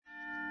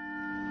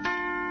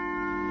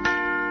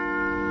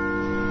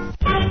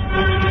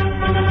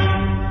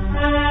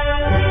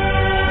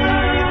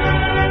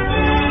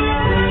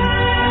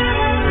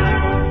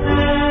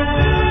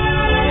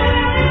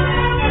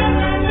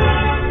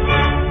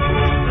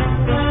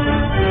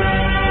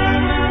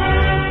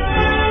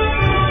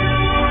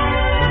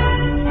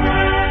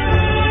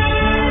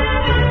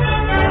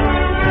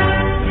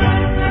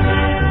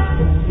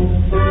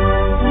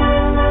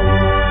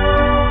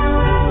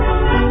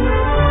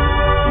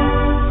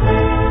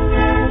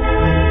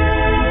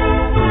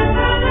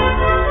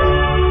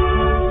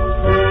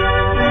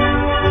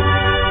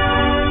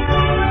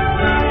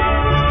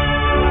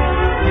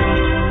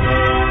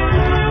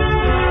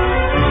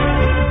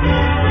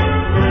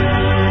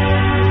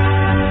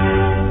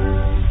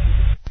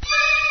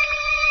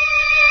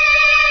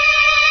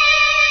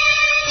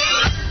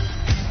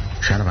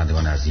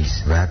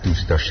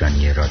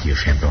رسانی رادیو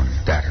شمرون.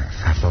 در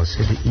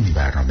فواصل این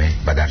برنامه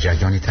و در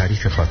جریان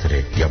تعریف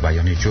خاطره یا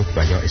بیان جوک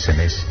و یا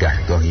SMS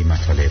گهگاهی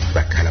مطالب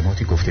و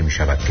کلماتی گفته می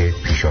شود که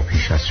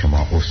پیشاپیش از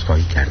شما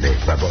عذرخواهی کرده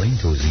و با این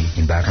توضیح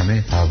این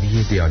برنامه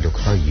حاوی دیالوگ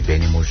هایی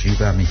بین مجری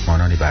و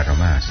میهمانان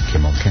برنامه است که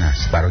ممکن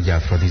است برای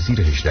افراد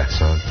زیر 18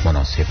 سال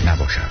مناسب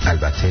نباشد.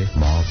 البته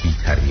ما بی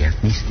تربیت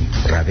نیستیم.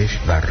 روش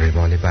و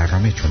روال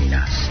برنامه چنین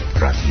است.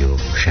 رادیو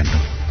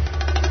شمرون.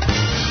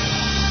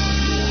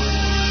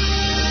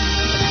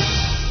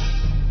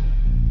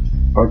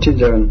 آرتین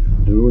جان،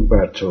 درود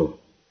بر تو.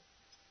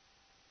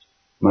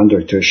 من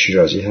دکتر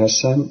شیرازی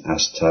هستم.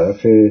 از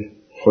طرف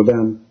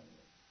خودم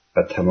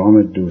و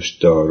تمام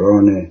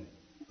دوستداران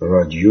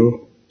رادیو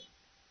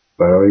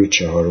برای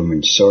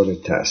 4مین سال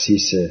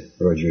تأسیس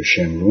رادیو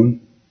شمرون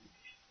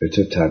به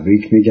تو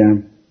تبریک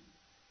میگم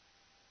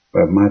و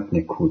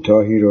متن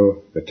کوتاهی رو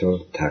به تو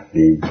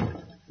تقدیم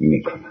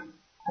میکنم.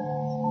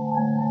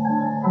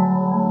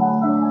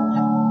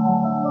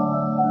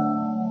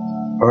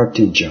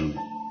 آرتین جانم،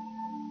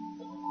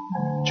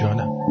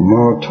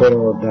 ما تو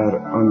را در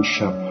آن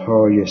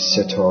شب‌های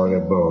ستاره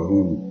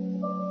بارون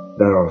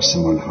در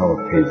آسمان‌ها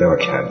پیدا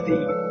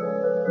کردیم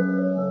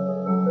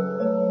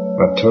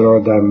و تو را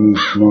در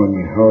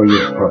میهمانی‌های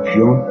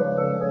پاپیون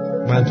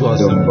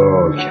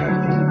دنبال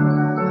کردیم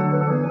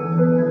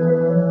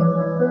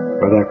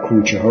و در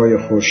کوچه‌های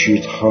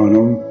خورشید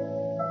خانم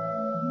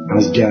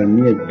از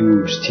گرمی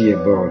دوستی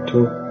با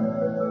تو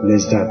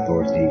لذت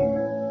بردیم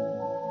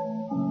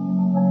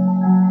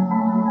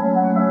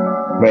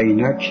و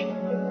اینک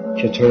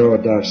که تو را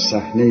در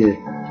صحنه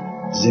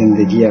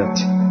زندگیت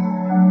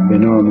به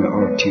نام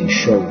آرتین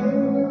شو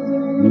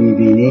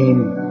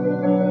می‌بینیم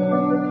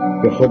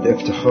به خود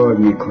افتخار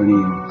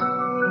می‌کنیم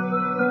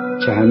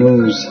که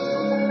هنوز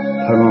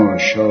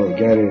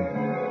تماشاگر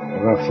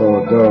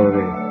وفادار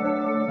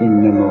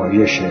این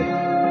نمایش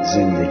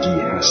زندگی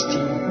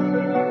هستیم.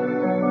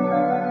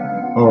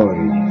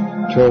 آری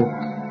تو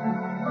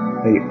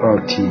ای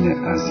آرتین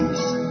عزیز،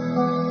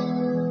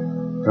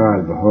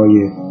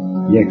 قلب‌های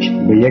یک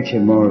به یک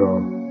ما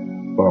را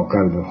با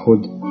قلب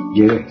خود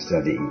گره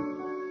زدیم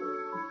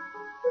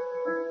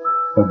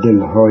و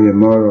دلهای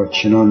ما را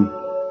چنان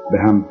به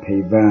هم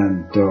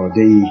پیوند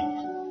داده‌ای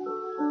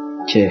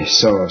که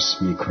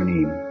احساس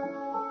می‌کنیم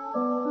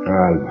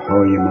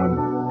قلب‌هایمان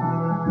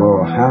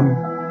با هم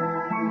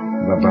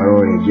و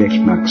برای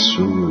یک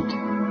مقصود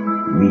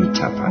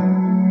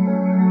می‌تپند.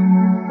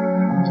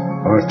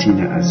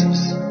 آرتین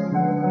عزیز،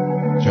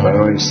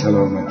 برای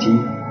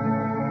سلامتی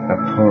و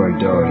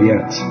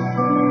پایداریت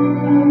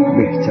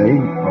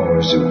بهترین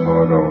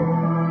آرزوها را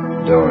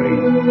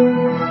داریم.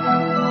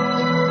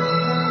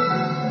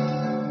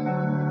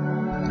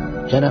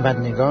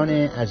 شنوندگان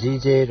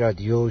عزیز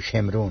رادیو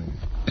شمرون،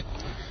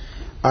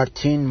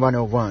 آرتین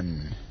 101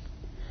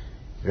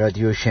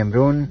 رادیو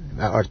شمرون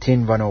و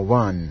آرتین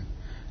 101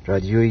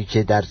 رادیویی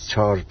که در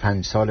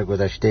 4-5 سال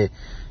گذشته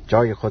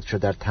جای خودشو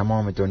در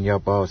تمام دنیا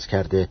باز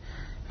کرده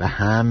و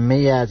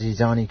همه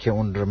عزیزانی که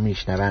اون رو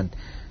میشنوند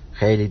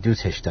خیلی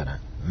دوستش دارن،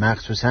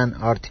 مخصوصا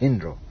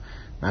آرتین رو،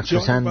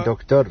 مخصوصا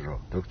دکتر رو،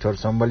 دکتر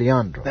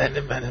سنبولیان رو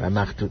و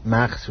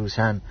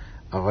مخصوصا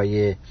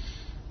آقای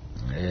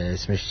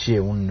اسمش چیه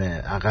اون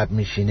عقب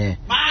میشینه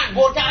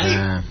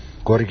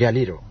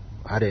گرگلی رو.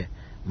 آره،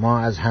 ما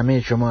از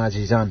همه شما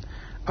عزیزان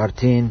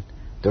آرتین،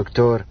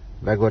 دکتر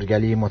و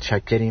گرگلی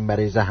متشکریم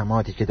برای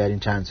زحماتی که در این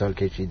چند سال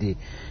کشیدی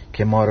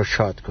که ما رو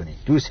شاد کنی.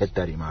 دوستت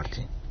داریم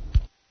آرتین.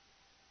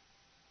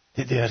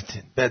 دیدی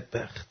آرتین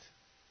بدبخت،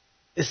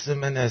 اسم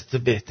من از تو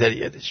بهتر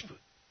یادش بود.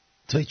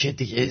 توی که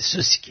دیگه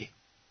سوسکی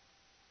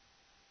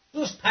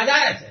دوست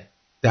پدرته.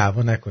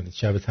 دعوا نکنید،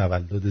 شب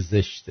تولد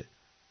زشته،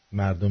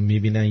 مردم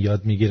میبینن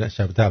یاد میگیرن،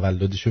 شب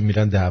تولدشو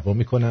میرن دعوا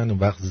میکنن، اون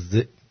وقت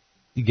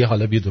دیگه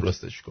حالا بیا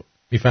درستش کن.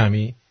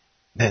 میفهمی؟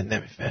 نه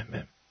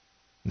نمیفهمم.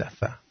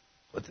 نفهم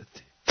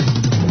خودتی.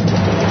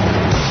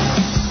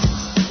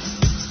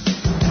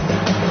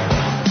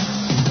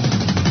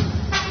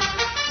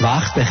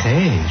 وقت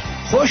بخیر،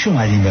 خوش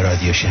اومدین به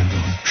رادیو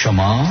شمرون.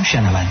 شما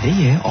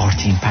شنونده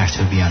آرتین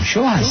پرتویان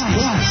شو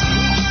هستید.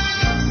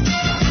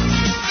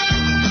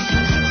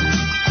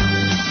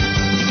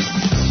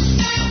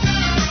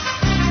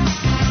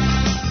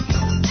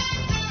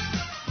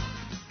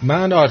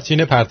 من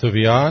آرتین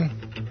پرتویان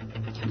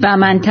و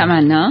من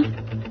تمنا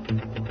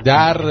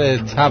در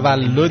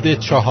تولد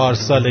 4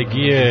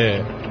 سالگی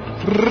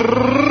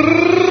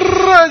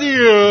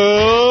رادیو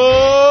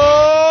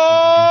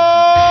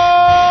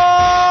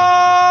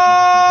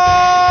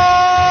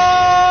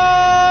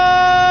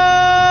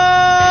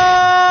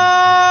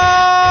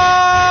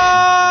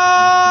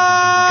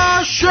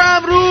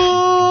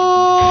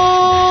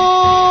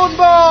شمرون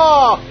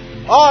با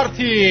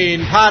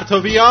آرتین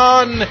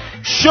پرتویان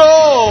شو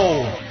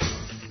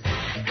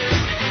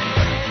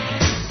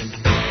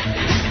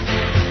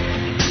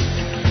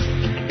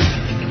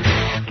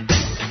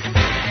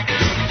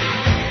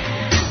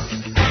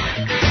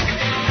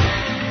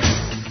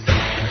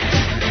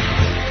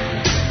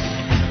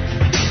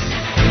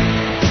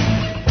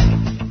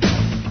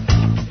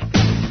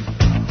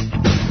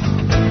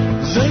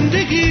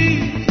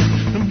زندگی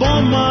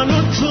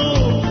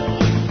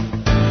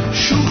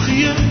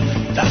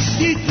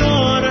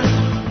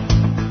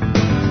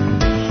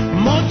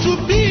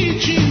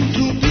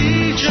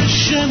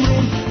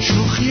شمرون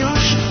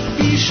شوخیاش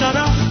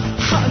بیشرف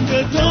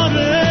خنده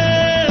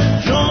داره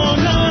جا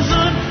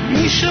نزن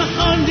میشه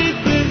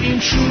خندید به این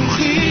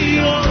شوخی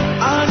ها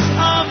از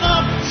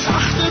عقب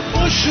سخت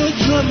باشه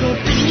جلو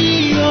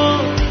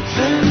بیا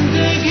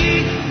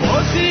زندگی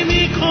بازی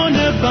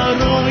میکنه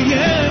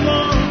برای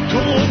ما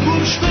تو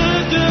گوش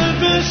بده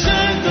به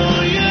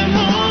صدای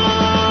ما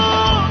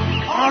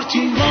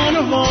آرتین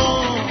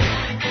وانوان.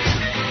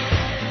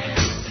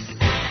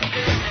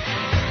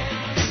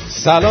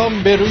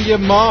 سلام به روی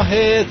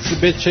ماهت،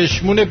 به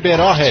چشمون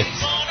براهت.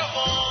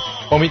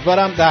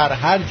 امیدوارم در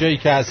هر جایی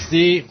که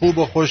هستی خوب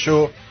و خوش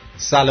و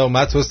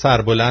سلامت و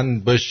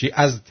سربلند باشی.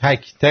 از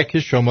تک تک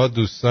شما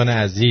دوستان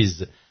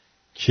عزیز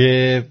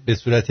که به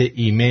صورت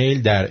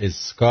ایمیل، در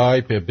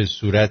اسکایپ، به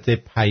صورت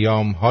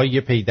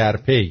پیام‌های پی در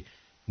پی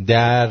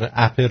در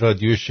اپ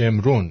رادیو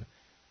شمرون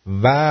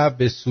و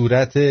به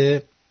صورت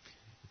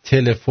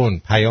تلفن،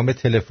 پیام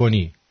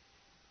تلفنی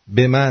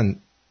به من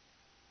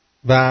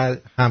و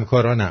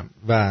همکارانم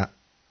و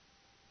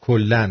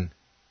کلن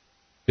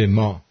به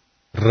ما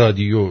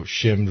رادیو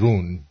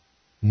شمرون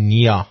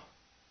نیا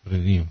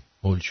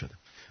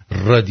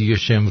رادیو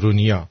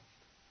شمرونیا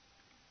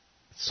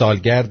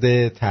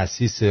سالگرد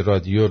تأسیس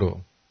رادیو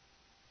رو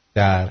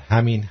در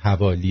همین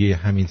حوالی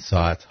همین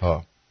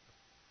ساعتها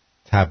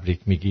تبریک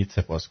میگید.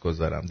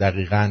 سپاسگزارم.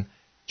 دقیقاً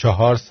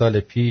 4 سال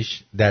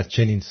پیش در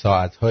چنین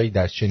ساعتهایی،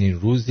 در چنین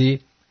روزی،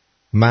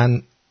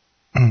 من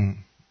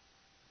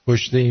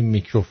پشت این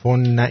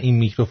میکروفون، نه این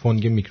میکروفون،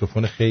 یه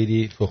میکروفون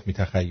خیلی تخمی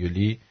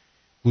تخیلی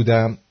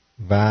بودم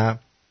و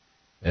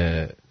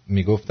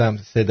میگفتم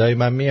صدای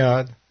من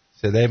میاد،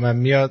 صدای من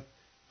میاد.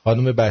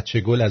 خانم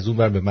بچه گل از اون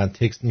ور به من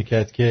تکست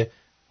میکرد که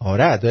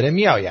آره داره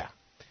میآید.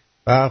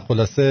 و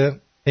خلاصه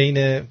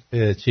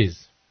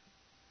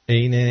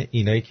عین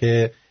اینایی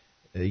که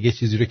یه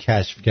چیزی رو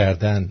کشف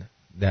کردن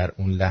در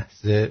اون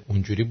لحظه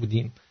اونجوری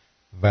بودیم.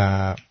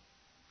 و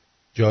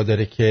جا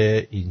داره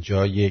که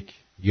اینجا یک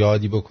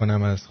یادی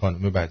بکنم از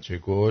خانم بچه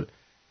گل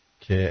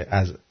که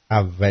از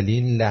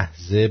اولین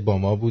لحظه با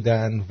ما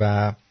بودن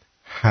و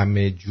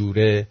همه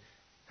جوره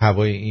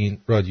هوای این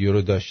رادیو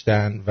رو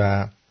داشتن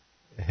و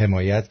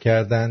حمایت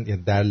کردن.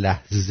 یعنی در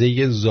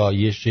لحظه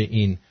زایش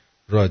این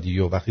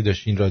رادیو، وقتی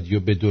داشت این رادیو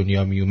به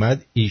دنیا می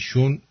اومد،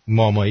 ایشون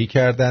مامایی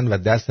کردن و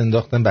دست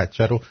انداختن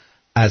بچه رو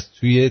از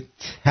توی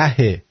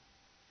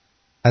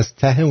از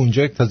ته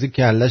اونجا، تازه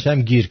کلش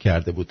هم گیر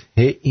کرده بود،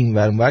 هی این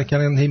ور اون ور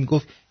کردن، هی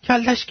میگفت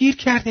کلش گیر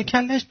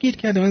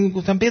کرده. من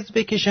گفتم بز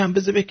بکشم.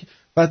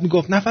 بعد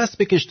میگفت نفس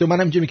بکش تو. منم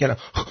اینجوری میکردم.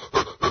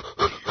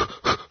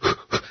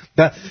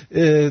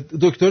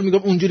 دکتر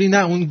میگفت اونجوری نه،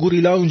 اون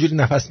گوریلا اونجوری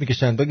نفس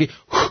میکشن، بگی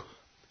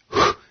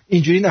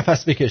اینجوری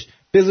نفس بکش،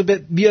 بذار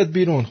بیاد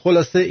بیرون.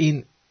 خلاصه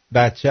این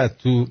بچه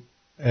تو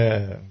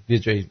یه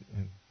جایی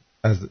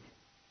از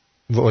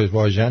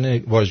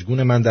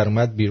واژگون من در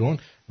اومد بیرون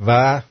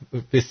و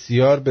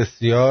بسیار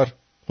بسیار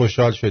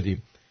خوشحال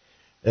شدیم.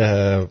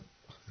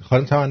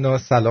 خانم تمنا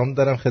سلام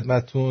دارم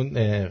خدمتون،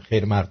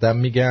 خیر مقدم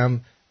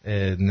میگم.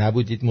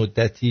 نبودید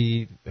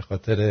مدتی به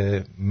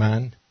خاطر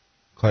من،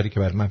 کاری که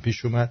بر من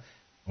پیش اومد.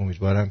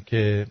 امیدوارم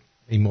که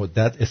این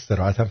مدت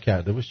استراحت هم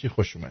کرده باشی.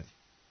 خوش اومدی.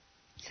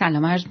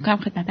 سلام عرض میکنم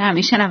خدمت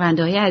همه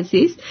شنونده‌های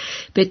عزیز.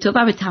 به تو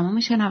و به تمام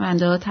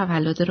شنونده‌ها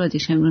تولد رادیو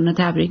شمرون رو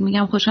تبریک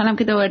میگم. خوشحالم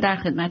که دوباره در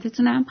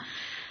خدمتتونم.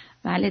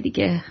 بله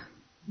دیگه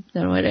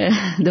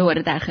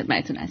دوباره در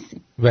خدمتتون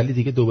هستیم. ولی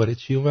دیگه دوباره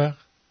چی اون وقت؟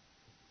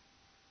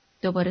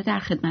 دوباره در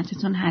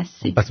خدمتتون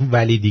هستیم. پس اون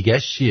ولی دیگه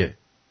چیه؟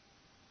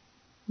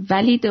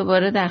 ولی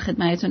دوباره در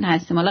خدمتتون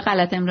هستیم. حالا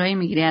غلط امرایی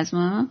میگیری از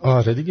ما؟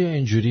 آره دیگه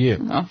اینجوریه.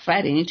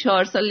 آفرین،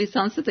 4 سال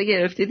لیسانستو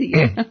گرفتی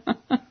دیگه.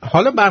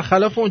 حالا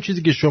برخلاف اون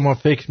چیزی که شما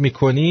فکر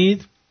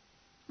میکنید،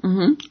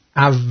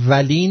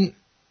 اولین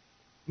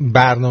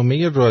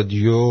برنامه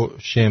رادیو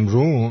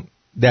شمرون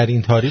در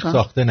این تاریخ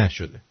ساخته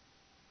نشده.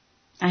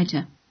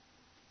 عجب.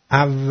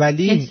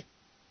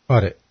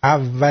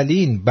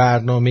 اولین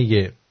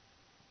برنامه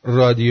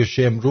رادیو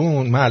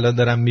شمرون من الان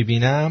دارم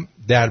میبینم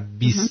در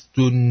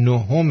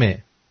 29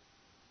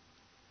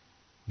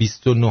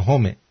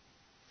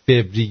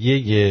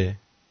 فوریه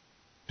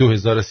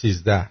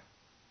 2013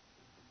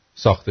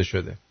 ساخته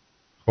شده.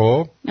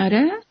 خب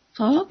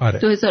آره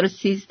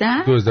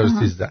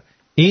 2013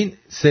 این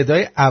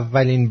صدای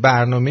اولین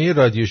برنامه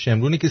رادیو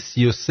شمرونی که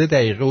 33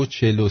 دقیقه و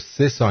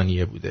 43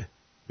 ثانیه بوده.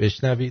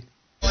 بشنوید.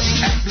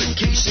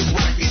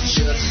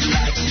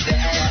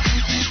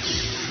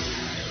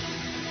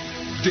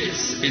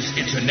 This is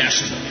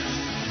International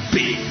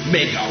Big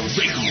Mega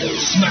Radio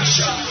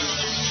Smasher.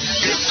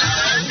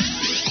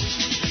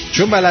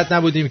 چون بلد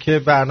نبودیم که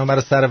برنامه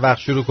رو سر وقت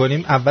شروع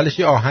کنیم، اولش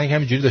یه آهنگ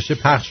همینجوری داشته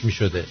پخش می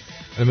شده.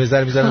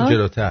 میذارم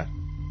جلوتر.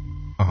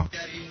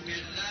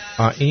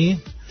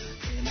 این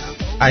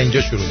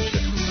اینجا شروع میشه.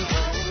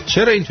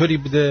 چرا اینطوری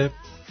بوده؟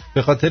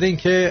 به خاطر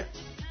اینکه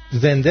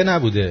زنده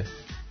نبوده.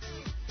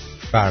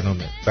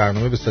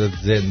 برنامه به صورت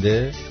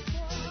زنده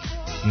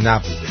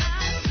نبوده.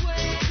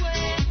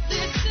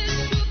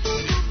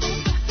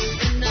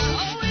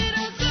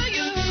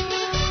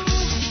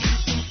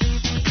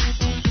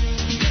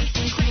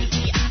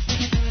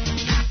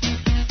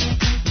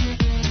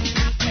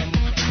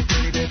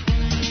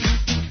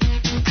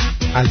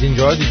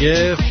 اینجا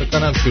دیگه فکر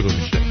کنم شروع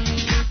میشه.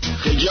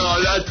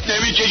 خجالت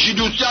نمیکشی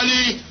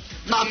دوستانی؟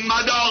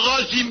 محمد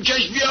آقا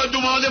سیمکش بیاد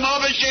دوماد ما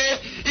بشه؟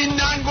 این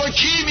ننگو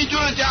کی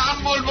میتونه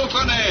تحمل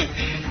بکنه؟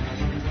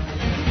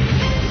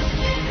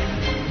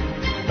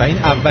 و این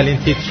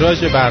اولین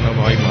تیتراژ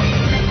برنامه‌های ما.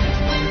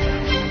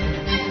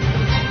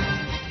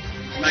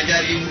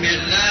 مگر این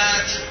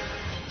ملت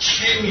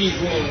چه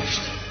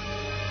میگفت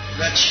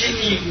و چه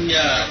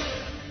میگوید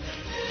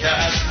که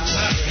از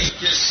وقتی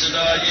که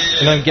صدای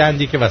اینم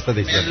گندی که وسط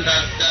ایست.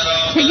 ملت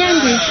چه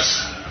گندی؟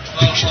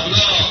 تا حالا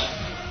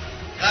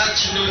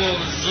قتل و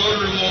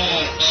ظلم و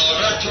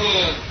غارت و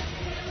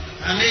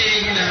همه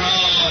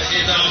اینها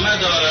ادامه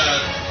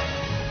دارد.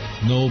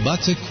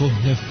 نوبت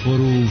کهنه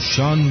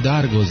فروشان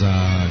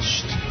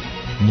درگذشت،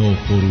 نو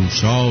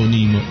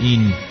فروشانیم و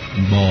این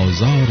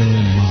بازار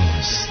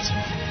ماست.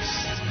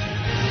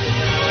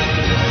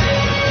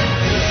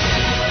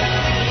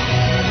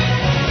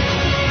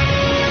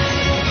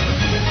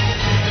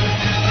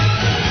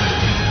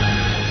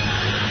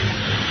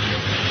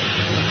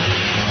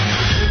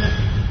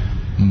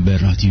 به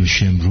رادیو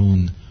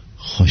شمرون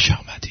خوش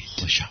آمدید.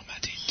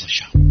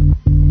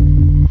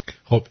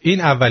 خب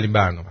این اولین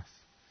برنامه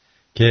است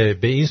که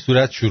به این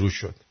صورت شروع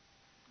شد.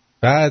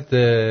 بعد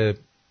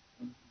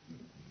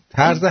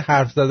طرز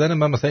حرف زدن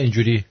من مثلا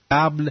اینجوری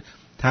قبل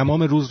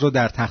تمام روز رو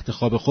در تخت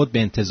خواب خود به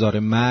انتظار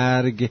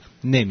مرگ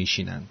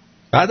نمیشینن.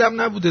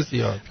 بعدم نبوده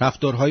زیاد.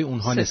 رفتارهای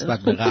اونها نسبت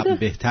به قبل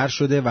بهتر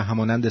شده و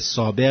همانند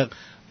سابق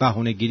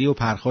بهونه‌گیری و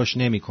پرخاش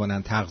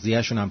نمی‌کنن.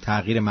 تغذیه‌شون هم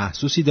تغییر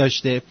محسوسی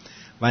داشته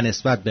و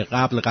نسبت به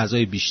قبل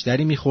غذای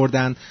بیشتری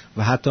می‌خوردن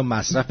و حتی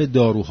مصرف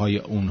داروهای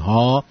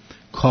اونها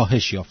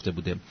کاهش یافته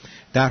بوده.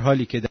 در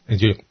حالی که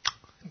اینجوری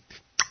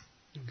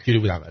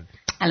بود اول.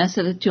 الان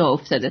صدا جا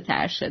افتاده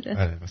تر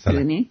شده.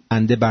 مثلا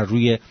بنده بر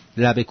روی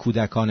لب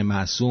کودکان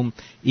معصوم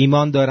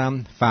ایمان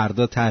دارم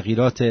فردا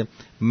تغییرات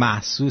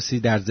محسوسی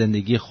در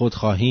زندگی خود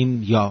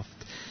خواهیم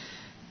یافت.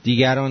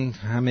 دیگران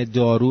همه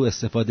دارو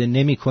استفاده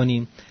نمی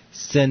کنیم.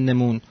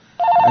 سنمون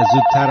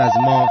زودتر از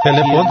ما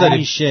تلفن داریم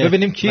میشه.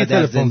 ببینیم کی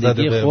تلفن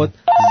زده به خود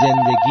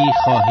زندگی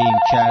خواهیم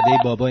کرده.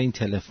 بابا این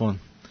تلفن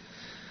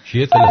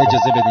کیه؟ تلفن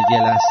اجازه بدید یه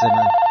لحظه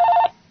من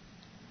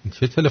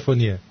چه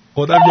تلفنیه؟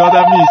 خودم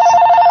یادم نیست.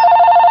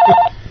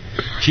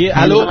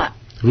 کیه؟ الو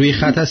روی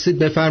خط هستید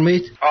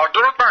بفرمایید.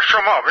 درود بر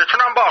شما.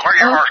 میتونم با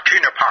آقای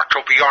آرتین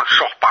پرتوبیان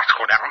صحبت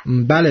کنم؟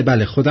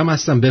 بله خودم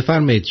هستم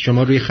بفرمایید.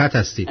 شما روی خط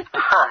هستید.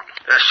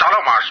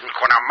 سلام عرض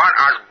میکنم. من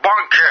از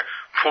بانک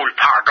پول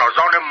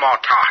پردازان ما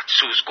تحت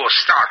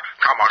سوزگستر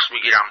تماس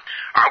میگیرم.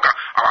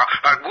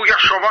 گویا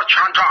شما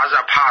چند تا از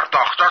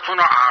پرداختاتون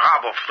رو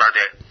عقب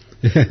افتاده.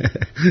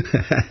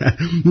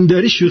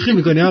 داری شوخی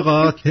میکنی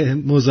آقا؟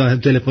 مزاحم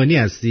تلفنی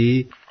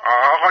هستی؟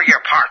 آقای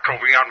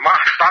پرتوبیان ما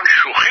اصلا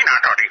شوخی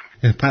نداریم.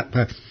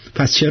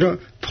 پس چرا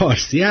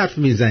پارسی حرف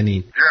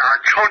میزنین؟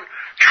 چون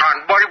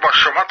چند باری با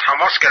شما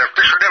تماس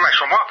گرفته شده و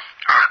شما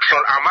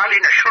عکس‌العملی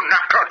نشون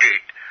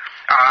ندادید.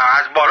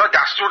 از بالا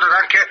دستور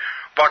دادن که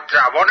با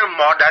زبان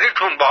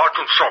مادریتون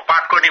باهاتون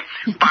صحبت کنیم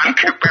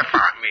بلکه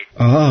بفهمید.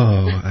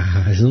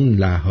 از اون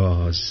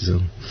لحاظ.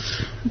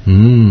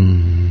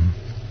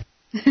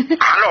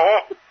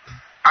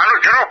 الو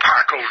جناب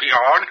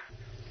پرتوبیان.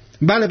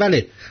 بله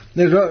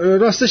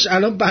راستش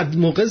الان بعد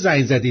موقع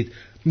زنگ زدید.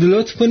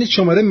 لطف کنید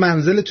شماره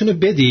منزلتون رو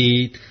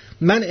بدید.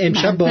 من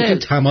امشب باهاتون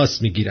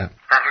تماس میگیرم.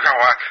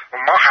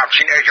 ما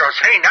همچین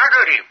اجازه‌ای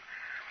نداریم.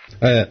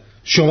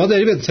 شما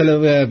داری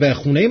به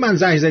خونه من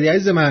زنگ زدی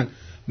عزیز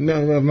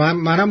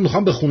منم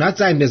میخوام به خونت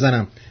زنگ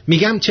بزنم.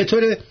 میگم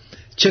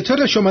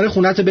چطور شماره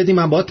خونت رو بدی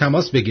من باهات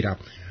تماس بگیرم.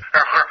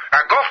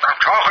 گفتم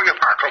تا آقای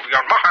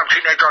پرتوبیان ما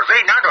همچین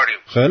اجازه‌ای نداریم.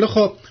 خیلی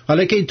خب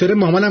حالا که اینطوره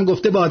مامانم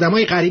گفته با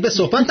آدمای غریبه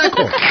صحبت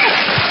نکن.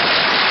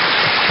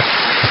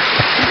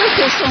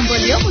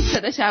 سنبولیا بود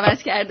صداش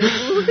عوض کرده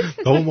بود.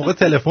 اون موقع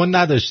تلفن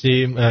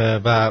نداشتیم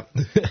و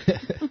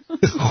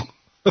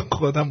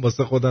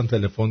خودم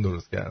تلفن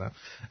درست کردم.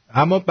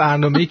 اما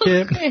برنامه‌ای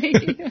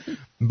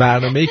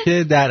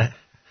که در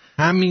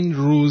همین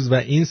روز و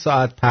این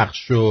ساعت پخش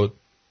شد،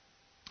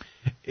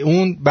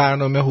 اون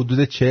برنامه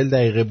حدود 40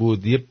 دقیقه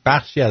بود. یه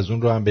بخشی از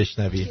اون رو هم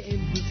بشنوید.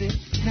 امروزه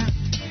نه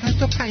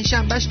حتی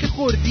پنجشنبهش که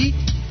خوردی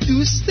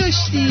دوست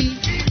داشتی.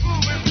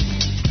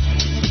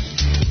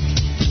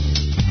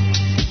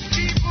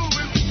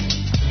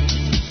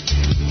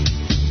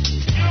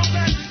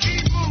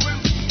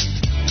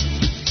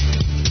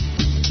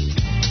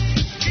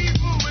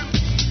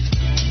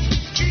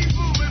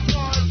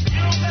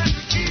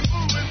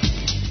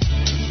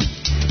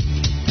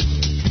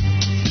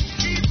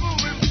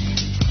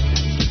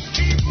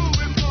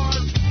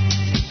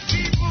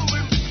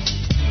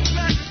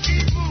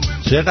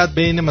 چقدر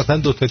بین مثلا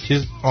دو تا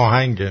چیز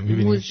آهنگه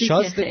میبینید.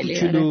 شازده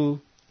کوچولو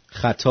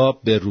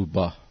خطاب به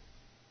روباه.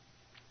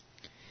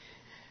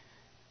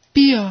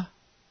 بیا.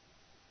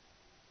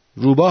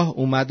 روباه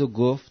اومد و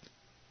گفت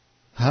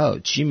ها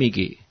چی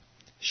میگی؟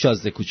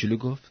 شازده کوچولو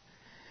گفت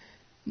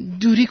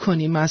دوری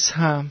کنیم از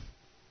هم.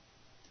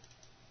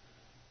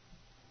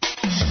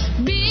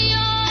 بیا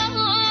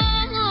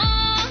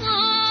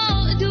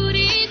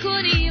دوری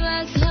کنیم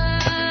از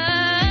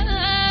هم.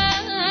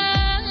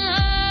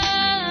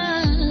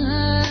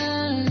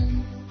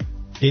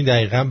 این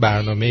دقیقاً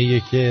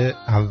برنامه‌ایه که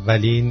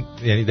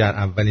یعنی در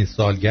اولین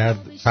سالگرد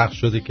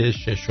پخش شده که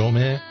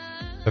ششمه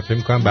و فکر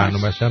می‌کنم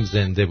برنامه‌ش هم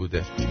زنده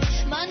بوده.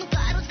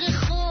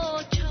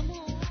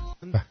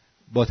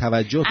 با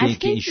توجه به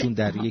اینکه ایشون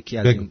در یکی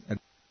از این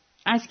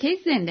از کی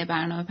زنده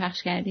برنامه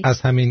پخش کردی؟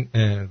 از همین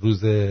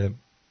روز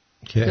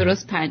که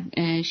درست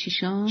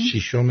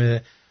ششم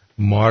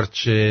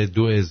مارچ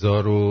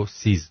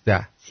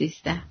 2013.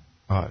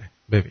 آره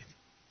ببین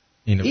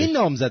این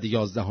نامزد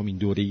 11مین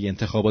دوره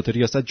انتخابات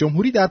ریاست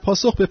جمهوری در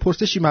پاسخ به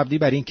پرسشی مبنی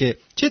بر اینکه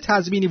چه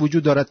تضمینی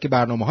وجود دارد که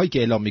برنامه‌هایی که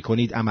اعلام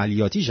می‌کنید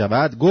عملیاتی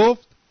شود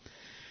گفت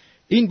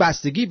این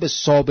بستگی به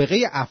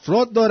سابقه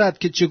افراد دارد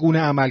که چگونه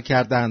عمل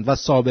کردند و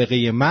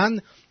سابقه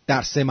من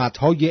در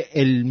سمت‌های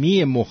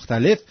علمی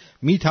مختلف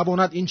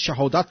می‌تواند این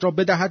شهادت را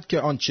بدهد که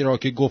آنچه را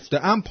که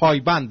گفته‌ام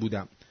پایبند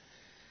بودم.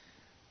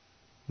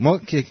 ما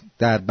که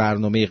در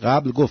برنامه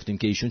قبل گفتیم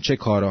که ایشون چه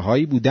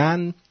کارهایی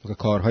بودن و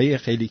کارهای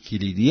خیلی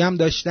کلیدی هم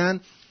داشتن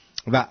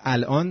و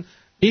الان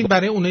این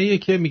برای اونایی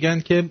که میگن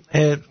که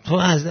تو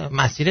از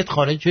مسیرت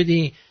خارج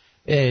شدی،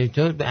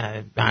 تو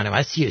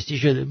برنامه سیاسی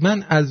شده.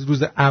 من از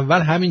روز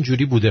اول همین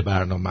جوری بوده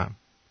برنامه‌ام.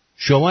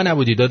 شما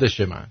نبودی داداش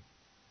من،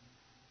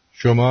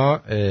 شما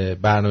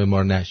برنامه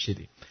ما رو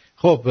نشیدی.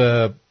 خب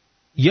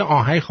یه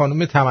آهنگ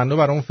خانم تمنا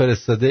برامون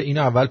فرستاده،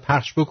 اینو اول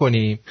پخش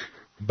بکنیم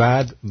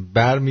بعد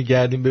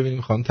برمیگردیم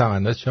ببینیم خانم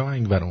تمنا چه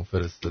آهنگ برامون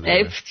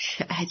فرستاده.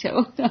 عجب.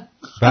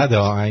 بعد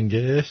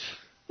آهنگش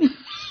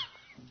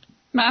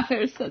من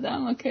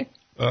فرستادم. اوکی.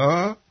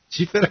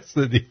 چی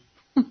فرستادی؟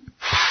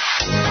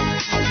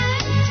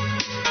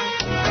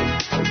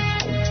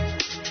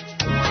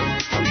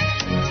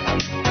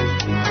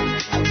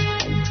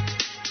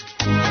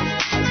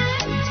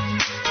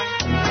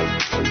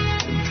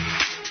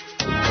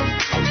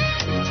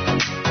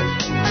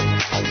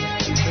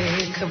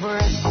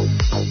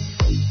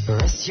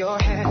 Rest your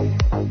head,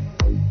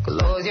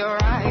 close your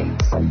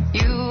eyes,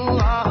 you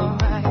are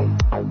right.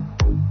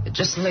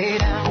 Just lay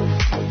down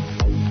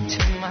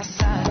to my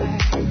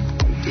side.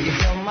 Do you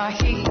feel my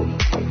heat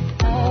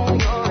on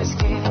your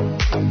skin?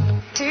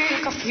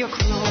 Take off your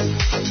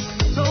clothes,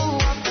 blow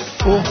up the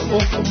fire.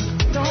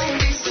 Don't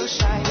be so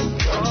shy,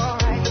 you're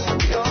right,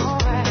 you're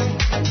right.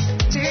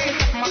 Take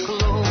off my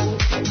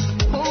clothes,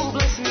 oh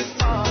bless me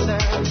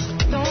Father.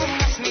 Don't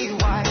ask me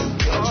why,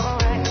 you're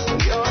right,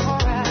 you're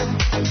right.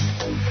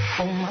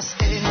 Hold my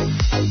steady,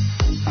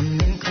 I'm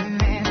in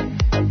command.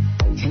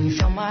 Can you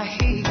feel my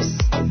heat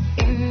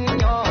in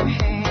your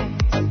hand?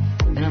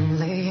 And I'm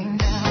laying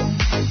down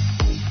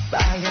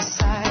by your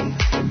side.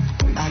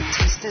 I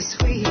taste the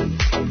sweet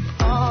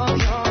of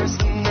your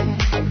skin.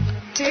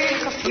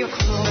 Take off your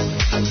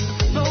clothes,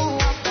 blow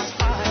up the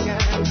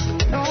fire.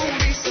 Don't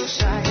be so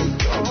shy,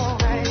 you're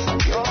right,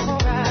 you're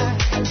right.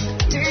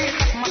 Take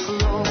off my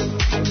clothes,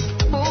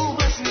 oh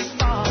bless me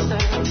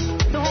Father.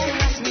 Don't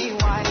ask me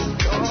why,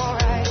 you're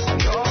right,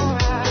 you're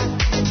right.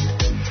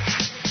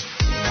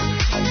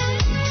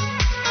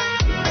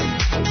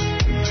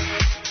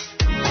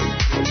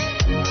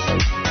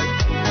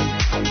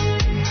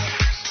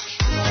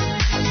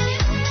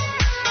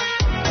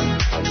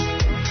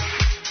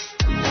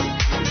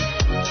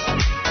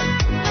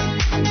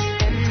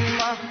 And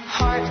my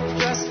heart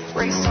just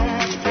races so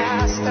much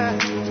faster.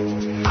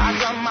 I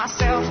drown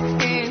myself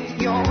in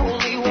your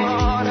holy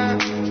water.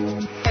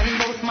 And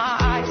both my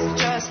eyes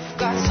just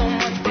got so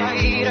much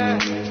brighter.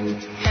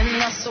 And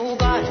I saw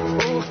God,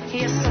 oh,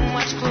 he's so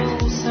much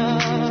closer.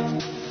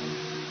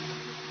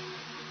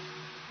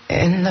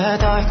 In the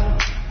dark,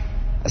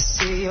 I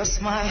see your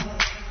smile.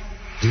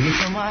 Do you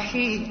feel my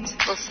heat?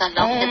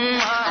 سلام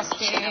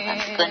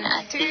شنوندگان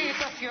عزیز،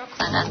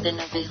 منم به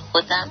نوبه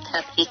خودم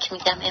تبریک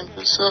میگم.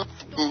 امروز رو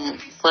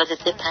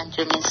وارد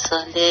 5مین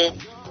سال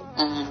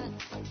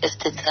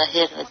افتتاح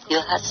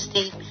رادیو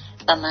هستیم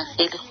و من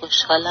خیلی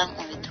خوشحالم.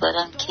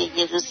 امیدوارم که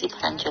یه روزی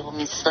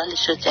 5مین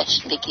سالش رو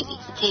جشن بگیریم.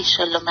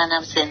 ایشالله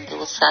منم زنده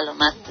و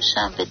سلامت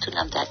باشم،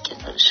 بتونم در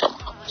کنار شما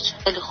باشم.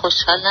 خیلی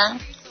خوشحالم.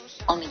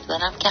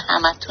 امیدوارم که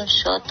همتون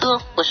شاد و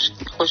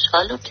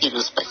خوشحال و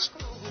پیروز باشید.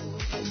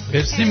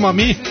 مرسی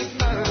مامی.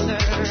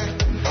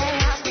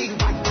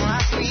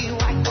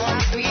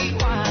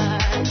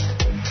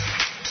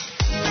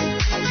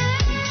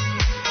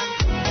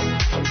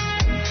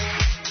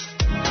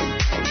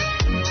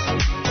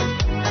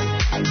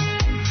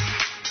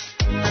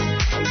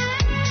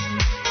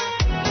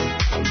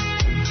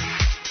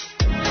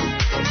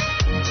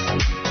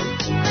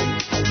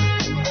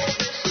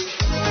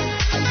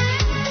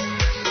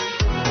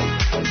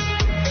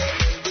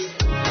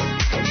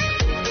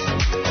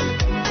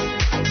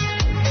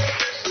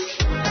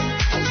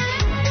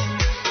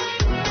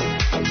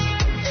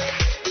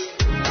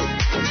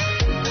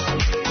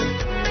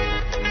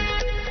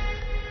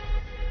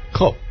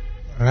 خب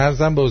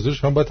عرضم به حضور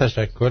شما با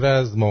تشکر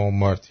از مامان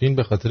مارتین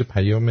به خاطر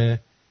پیام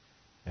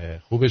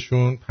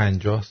خوبشون.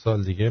 50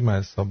 سال دیگه من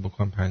حساب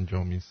بکنم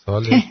 50مین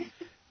سال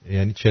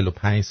یعنی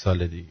 45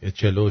 سال دیگه،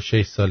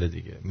 46 سال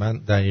دیگه. من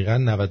دقیقاً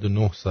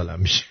 99 سالم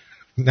میشه.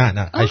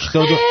 نه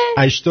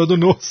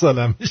 89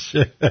 سالم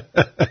میشه.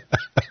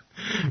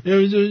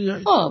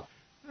 خب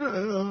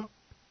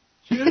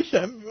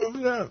چیرشم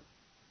میبودم.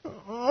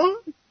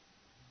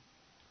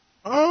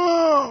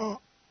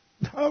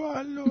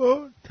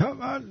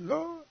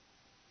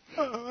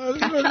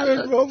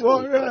 تولد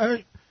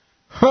مبارک.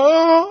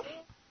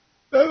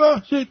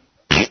 ببخشید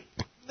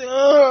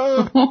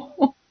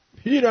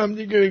پیرم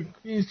دیگه،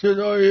 این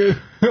صدای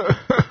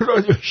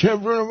رادیو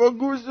شمرون با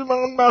گوشت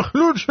من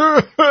مخلوط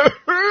شد.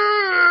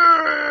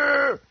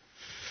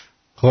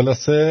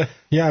 خلاصه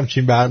یه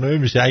همچین برنامه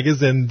میشه اگه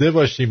زنده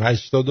باشیم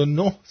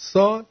 89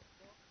 سال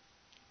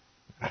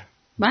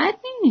بعد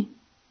نی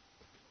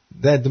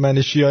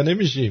ددمنشیانه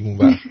میشیم اون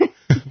وقت.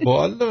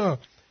 والا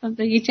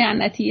بگی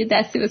جنتی یه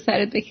دستی به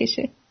سرت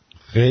بکشه.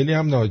 خیلی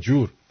هم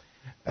ناجور.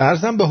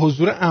 عرضم به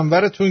حضور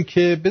انورتون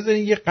که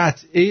بذارین یه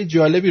قطعه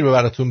جالبی رو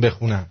براتون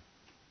بخونم.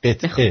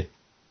 قطعه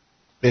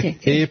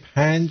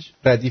 5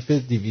 ردیف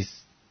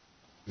 200.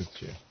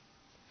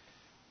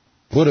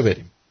 برو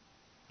بریم.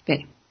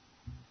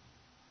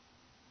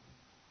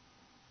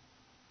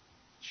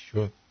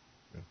 شد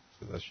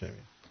صداش نمیاد.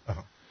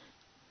 آها.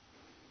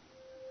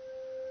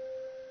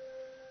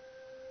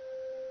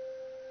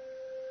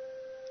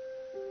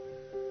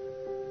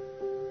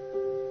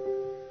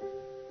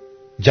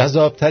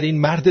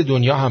 جذابترین مرد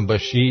دنیا هم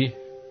باشی،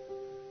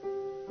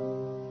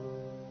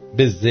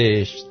 به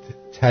زشت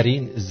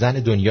ترین زن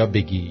دنیا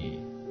بگی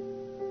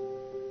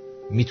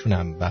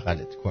میتونم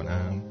بغلت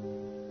کنم.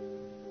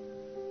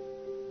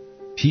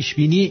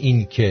 پیشبینی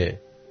این که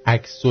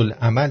عکس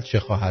العمل چه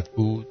خواهد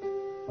بود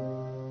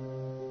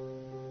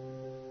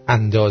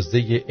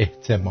اندازه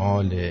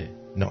احتمال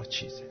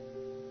ناچیزه.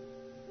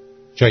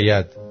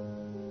 شاید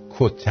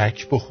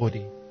کتک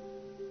بخوری،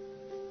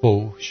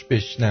 فحش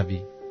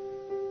بشنوی،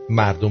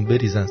 مردم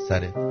بریزن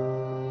سرت.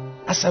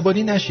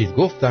 عصبانی نشید،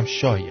 گفتم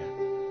شاید.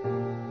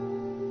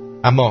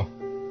 اما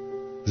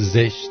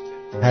زشت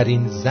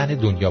ترین زن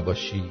دنیا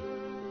باشی،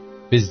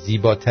 به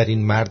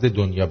زیباترین مرد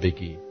دنیا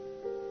بگی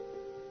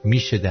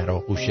میشه در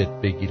آغوشت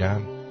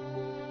بگیرم،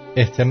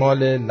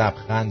 احتمال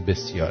لبخند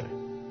بسیاره.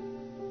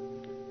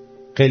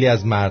 خیلی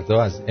از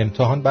مردا از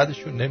امتحان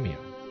بعدشون نمیاد،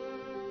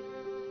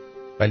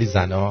 ولی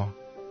زنا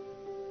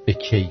به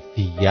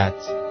کیفیت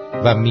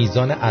و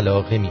میزان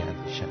علاقه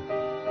میاندیشن،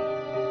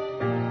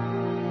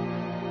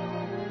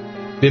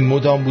 به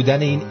مدام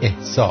بودن این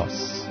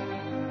احساس.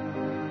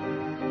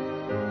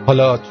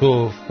 حالا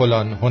تو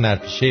فلان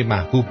هنرپیشه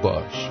محبوب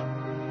باش،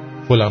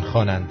 فلان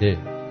خواننده،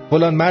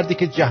 فلان مردی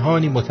که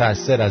جهانی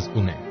متأثر از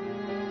اونه.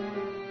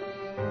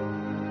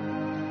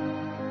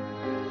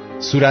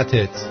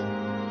 صورتت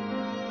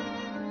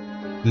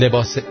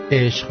لباس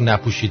عشق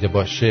نپوشیده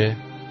باشه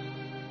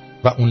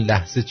و اون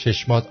لحظه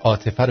چشمات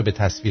عاطفه رو به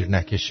تصویر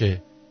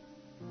نکشه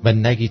و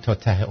نگی تا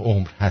ته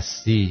عمر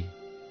هستی،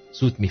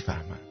 زود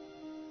میفهمن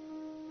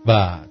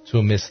و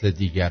تو مثل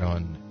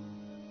دیگران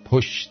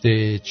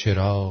پشت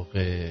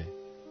چراغ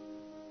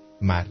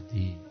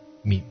مردی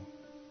میمون.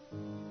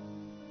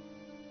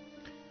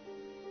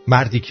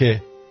 مردی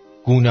که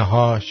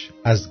گونه‌هاش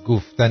از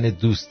گفتن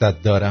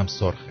دوستت دارم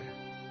سرخه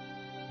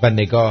و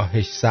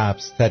نگاهش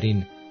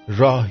سبزترین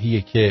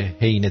راهیه که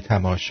حین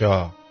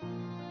تماشا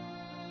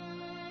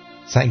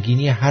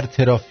سنگینی هر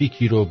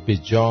ترافیکی رو به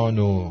جان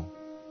و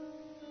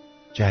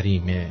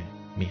جریمه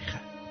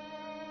میخره.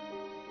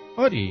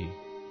 آری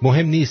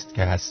مهم نیست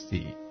که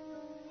هستی.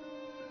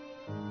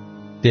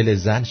 دل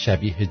زن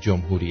شبیه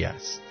جمهوری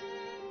است.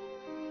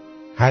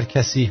 هر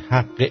کسی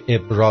حق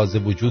ابراز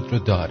وجود رو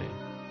داره،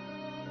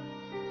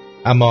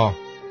 اما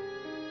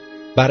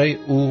برای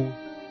او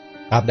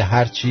قبل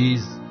هر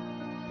چیز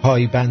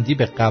پایبندی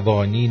به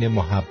قوانین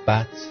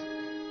محبت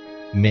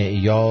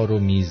معیار و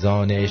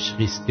میزان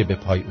عشقی است که به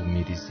پای او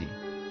میریزی.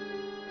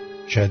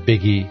 شاید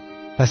بگی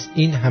پس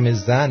این همه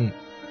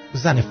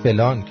زن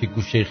فلان که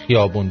گوشه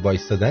خیابون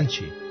وایستادن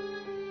چی؟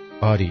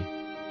 آری،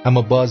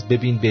 اما باز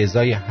ببین به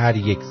ازای هر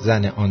یک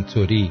زن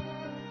آنطوری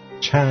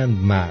چند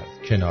مرد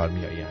کنار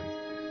می آیند،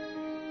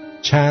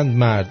 چند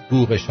مرد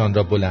بوقشان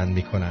را بلند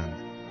می کنند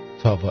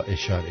تا با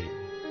اشاره.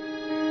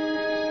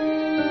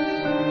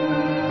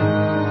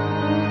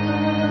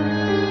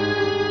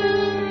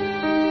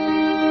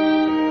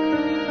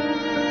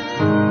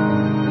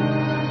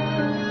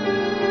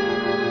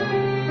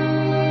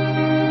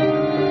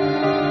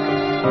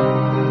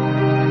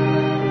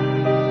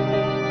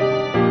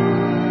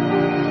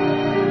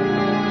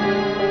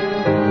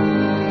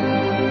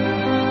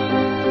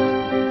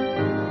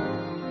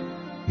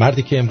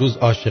 مردی که امروز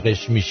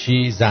عاشقش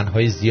میشی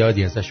زنهای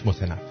زیادی ازش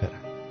متنفرن.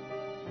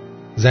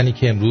 زنی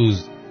که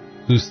امروز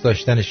دوست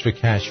داشتنش رو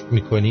کشف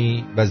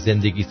میکنی و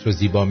زندگیت رو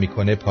زیبا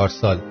میکنه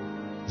پارسال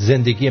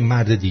زندگی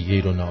مرد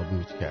دیگه رو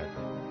نابود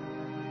کرده.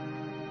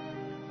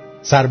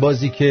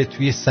 سربازی که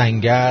توی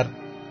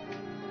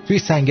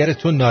سنگر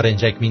تو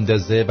نارنجک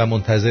میندازه و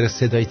منتظر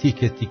صدای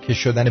تیکه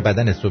شدن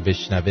بدنت رو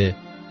بشنوه،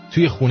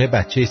 توی خونه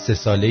بچه 3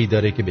 ساله‌ای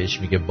داره که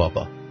بهش میگه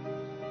بابا.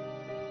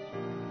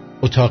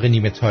 اتاق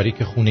نیمه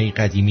تاریک خونه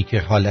قدیمی که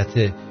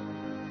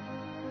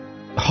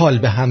حال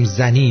به هم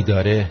زنی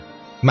داره،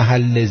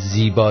 محل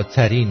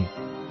زیباترین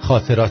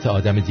خاطرات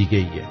آدم دیگه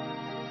ایه.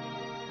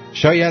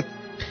 شاید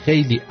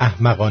خیلی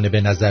احمقانه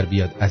به نظر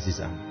بیاد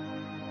عزیزم،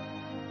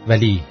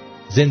 ولی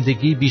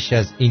زندگی بیش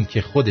از این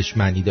که خودش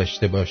معنی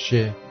داشته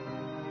باشه،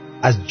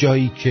 از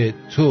جایی که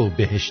تو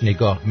بهش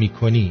نگاه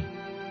میکنی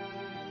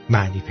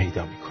معنی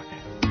پیدا میکنه.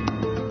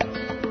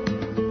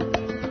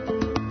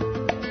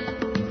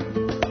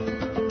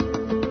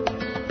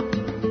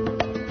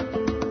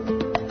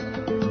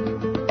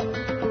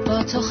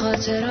 با تو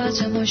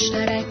خاطرات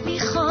مشترک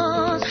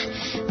میخوام،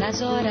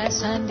 نذار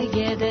از هم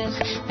دیگه دل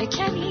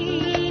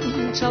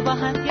بکنیم، تا با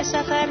هم یه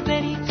سفر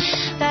بریم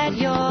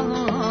دریا،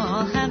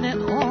 همه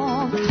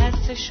عمر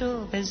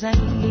حرفشو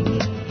بزنیم.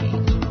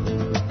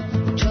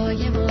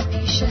 جای ما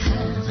پیش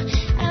هم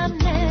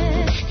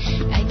امنه،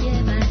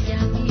 اگه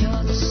مرگم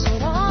میاد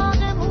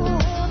سراغمون،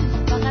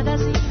 فقط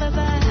از این به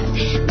بعد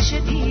میشه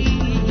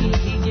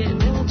دیگه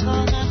به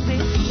اتاقم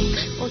بریم،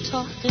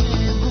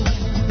 اتاقمون.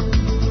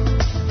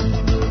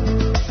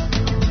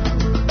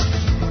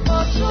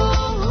 با تو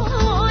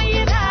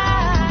یه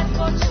درد،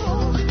 با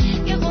تو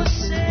یه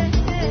قصه،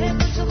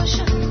 با تو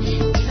باشم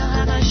اینا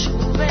همش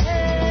خوبه.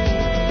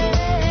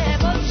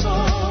 با تو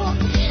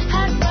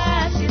هر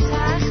وقت یه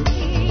تخت،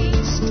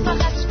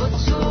 فقط با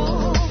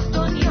تو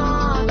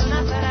دنیا دو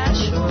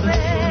نفرش روبه.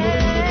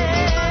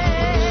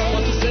 با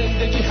تو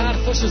زندگی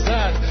حرفاشو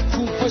زد،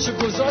 خوبهاشو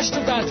گذاشت و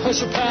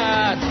بدهاشو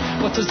پرد.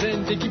 با تو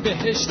زندگی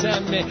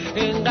بهشتمه،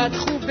 اینقدر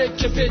خوبه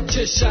که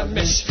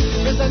بچشمش.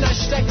 بزن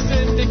اشتک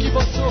زندگی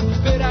با تو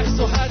برقص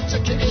و هر جا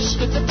که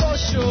عشقت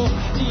باشو.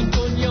 این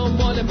دنیا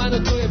مال من و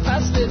توی،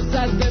 پس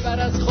لذت ببر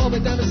از خواب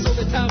دم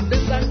صبحتم.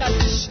 بزن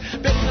قدش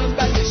بزن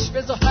بدش،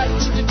 بزا هر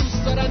چی که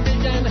دوست دارن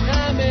بگن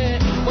همه.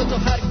 با تو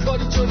هر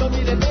کاری جلو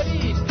میره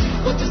برید،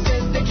 با تو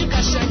زندگی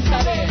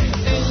قشنگ‌تره.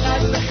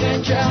 اینقدر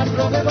بخند که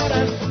ابرا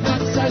ببارن،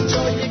 مقصد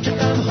جاییه که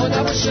غم‌ها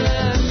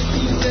نباشن.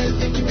 این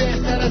زندگی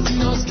بهتر از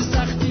ایناست که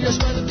سختیاش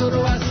من و تو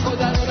رو از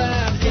خدا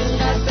دارن.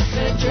 اینقدر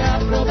بخند که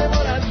ابرا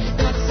ببارن،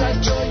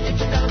 مقصد جاییه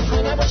که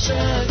غم‌ها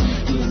نباشن.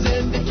 این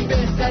زندگی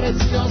بهتر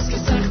از ایناست که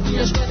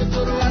سختیاش من و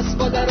تو رو از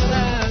خدا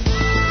دارن.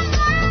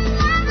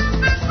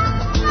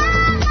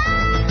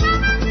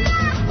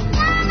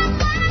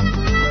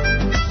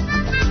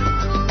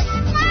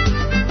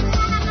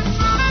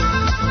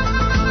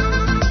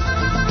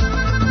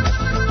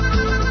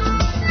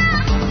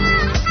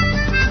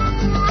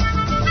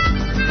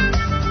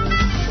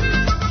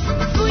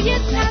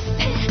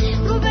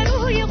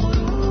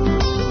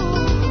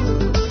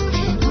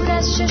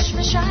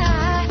 چشم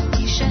شهر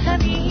پیش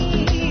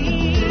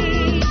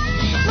همین،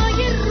 ما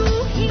یه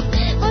روحی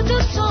با دو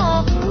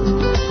تا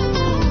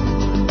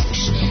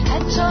گوش،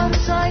 حتی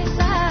روزای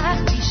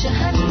سخت پیش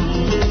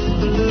همین.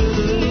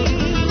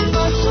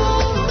 با تو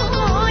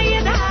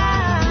یه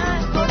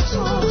درد، با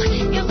تو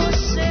یه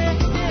قصه،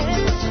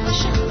 تو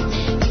باشم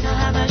اینا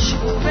همش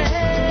خوبه.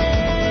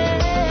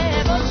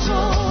 با تو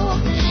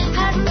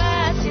هر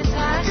وقت یه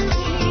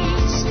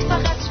تختیست،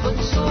 فقط با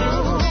تو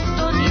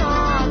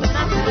دنیا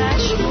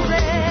نفرش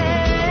خوبه.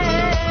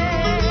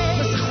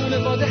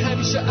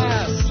 همیشه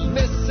اصل،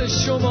 مثل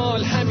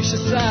شمال همیشه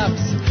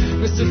سبز،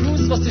 مثل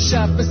روز واسه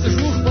شب، مثل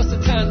روح واسه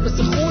تن،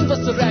 مثل خون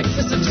واسه رگ،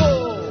 مثل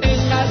تو.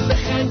 اینقدر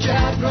بخند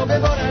که ابرا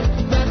ببارن،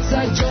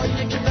 مقصد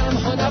جاییه که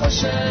غم‌ها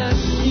نباشن.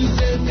 این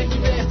زندگی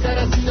بهتر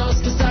از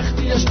ایناست که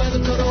سختیاش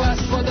من و تو رو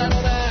از پا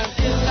درارن.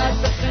 اینقدر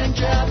بخند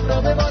که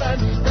ابرا ببارن،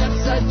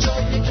 مقصد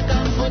جاییه که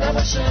غم‌ها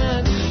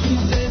نباشن. این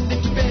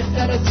زندگی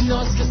بهتر از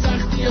ایناست که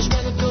سختیاش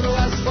من و تو رو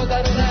از پا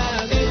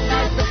درارن.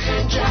 اینقدر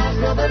بخند که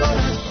ابرا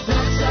ببارن،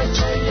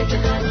 جاییه که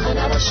غم‌ها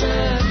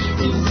نباشن.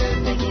 این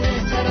زندگی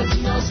بهتر از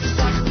ایناست که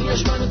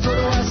سختیاش من و تو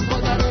رو از پا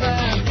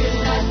درارن.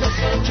 اینقدر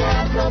بخند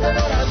که ابرا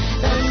ببارن،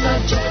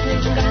 مقصد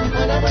جاییه که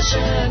غم‌ها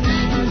نباشن.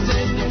 این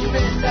زندگی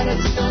بهتر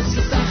از ایناست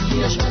که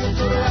سختیاش من و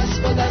تو رو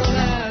از پا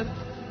درارن.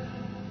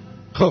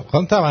 خب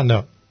خانم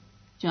تمنا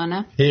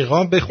جانم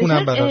پیغام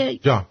بخونم برای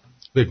جان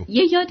بگو.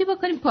 یه یادی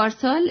بکنیم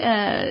پارسال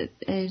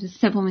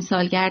سومین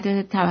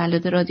سالگرد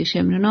تولد رادیو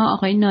شمرون،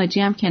 آقای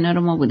ناجی هم کنار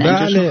ما بودن.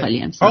 جاشون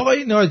خالی امسال.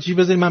 آقای ناجی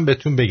بذارید من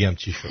بهتون بگم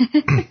چی شد.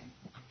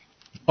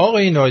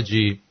 آقای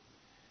ناجی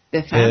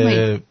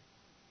بفرمایید.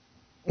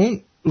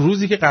 اون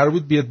روزی که قرار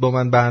بود بیاد با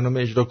من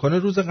برنامه اجرا کنه،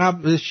 روز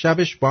قبل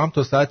شبش با هم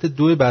تا ساعت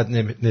 2 بعد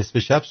نصف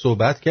شب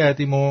صحبت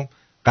کردیم و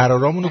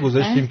قرارامونو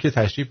گذاشتیم که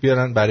تشریف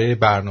بیارن برای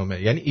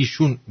برنامه. یعنی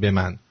ایشون به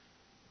من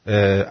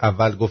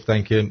اول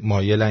گفتن که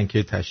مایلن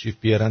که تشریف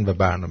بیارن و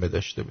برنامه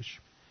داشته باشیم.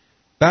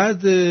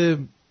 بعد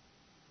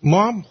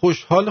ما هم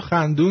خوشحال و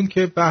خندون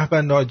که به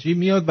به ناجی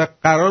میاد و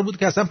قرار بود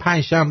که اصلا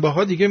پنجشنبه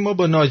ها دیگه ما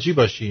با ناجی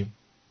باشیم.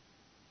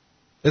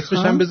 اسمش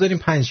هم بذاریم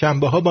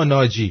پنجشنبه ها با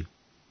ناجی.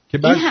 که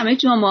بعد این همه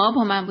جمعه ها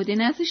با من بودی،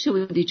 نذاشته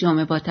بودی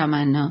جمعه با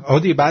تمنا.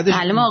 عادی بعدش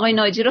معلوم آقای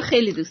ناجی رو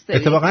خیلی دوست داری.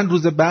 اتفاقا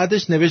روز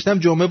بعدش نوشتم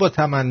جمعه با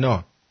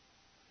تمنا.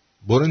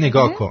 برو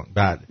نگاه کن.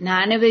 بله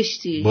نه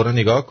نوشتی. برو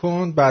نگاه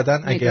کن بعداً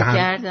اگه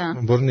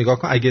برو نگاه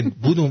کن اگه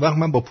بود اون وقت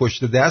من با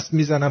پشت دست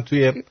میزنم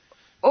توی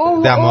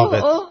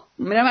دماغت.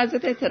 میرم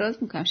ازت اعتراض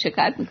میکنم،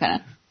 شکایت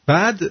میکنم،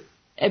 بعد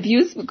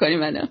ابیوز میکنی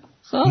منو.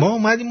 ما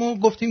اومدیم و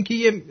گفتیم که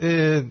یه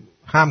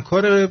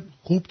همکار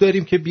خوب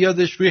داریم که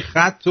بیادش روی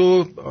خط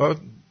و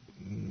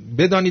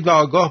بدانید و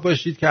آگاه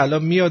باشید که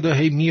الان میاد و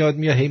هی میاد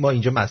هی ما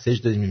اینجا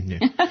مسیج دادیم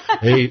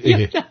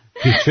میبینیم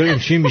پیچه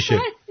چی میشه؟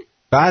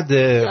 بعد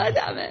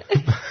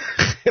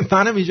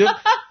منم اینجا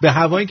به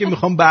هوایی که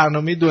میخوام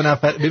برنامه 2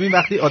 نفر، ببین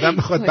وقتی آدم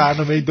میخواد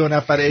برنامه 2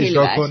 نفره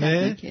اجرا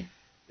کنه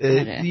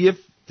یه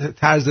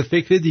طرز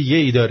فکر دیگه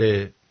ای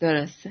داره.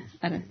 درسته.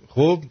 آره.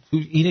 خب تو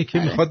اینه که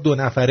میخواد 2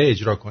 نفره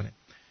اجرا کنه.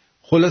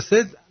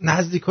 خلاصه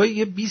نزدیکای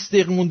یه 20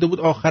 دقیقه مونده بود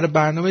آخر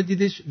برنامه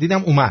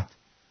دیدم اومد.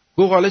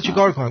 گفت حالا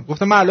چیکار کنم؟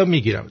 گفتم من الان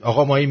میگیرم.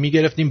 آقا ما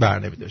میگرفتیم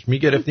برنامه داشت.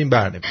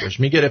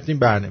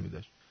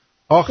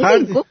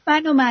 آخر گفت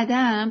من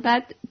اومدم،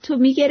 بعد تو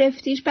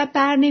میگرفتیش، بعد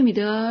بر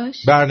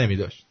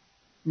نمیداشت.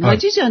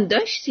 ناجی جان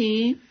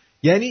داشتیم؟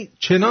 یعنی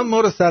چنان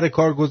ما رو سر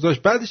کار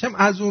گذاشت. بعدش هم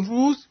از اون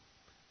روز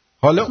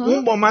حالا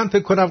اون با من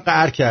فکر کنم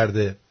قهر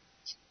کرده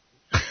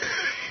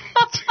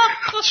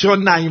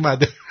چون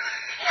نیومده.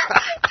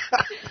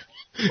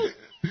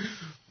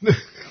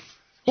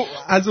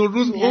 از اون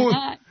روز اون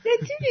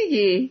چی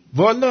میگی؟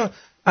 والا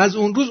از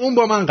اون روز اون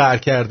با من قهر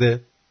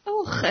کرده.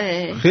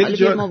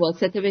 خیلی حالا ما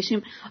واسطه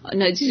بشیم.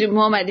 ناجی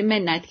ما اومدیم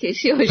منت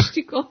کشی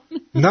آشتی کن.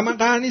 نه من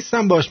قهر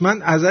نیستم باش،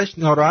 من ازش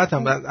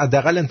ناراحتم.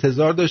 حداقل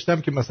انتظار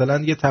داشتم که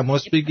مثلا یه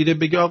تماس بگیره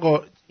بگه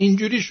آقا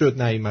اینجوری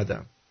شد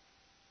نیومدم.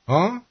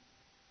 ها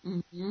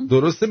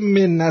درسته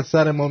منت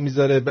سر ما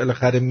میذاره،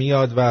 بالاخره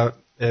میاد و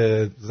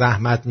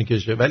زحمت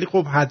میکشه، ولی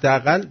خب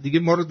حداقل دیگه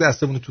ما رو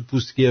دستمون تو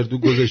پوست گردو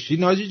گذاشتی.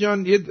 ناجی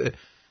جان یه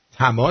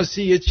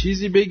تماسی یه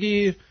چیزی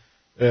بگیر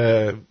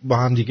با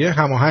هم دیگه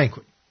هماهنگ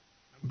کنیم.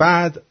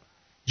 بعد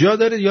جا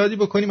داره یادی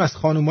بکنیم از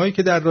خانومایی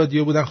که در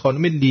رادیو بودن.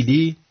 خانم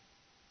لیلی،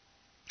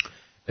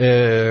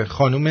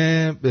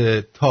 خانم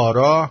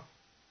تارا،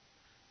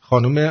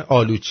 خانم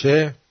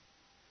آلوچه.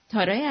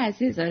 تارای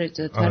عزیز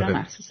تارا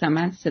مخصوصا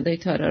من صدای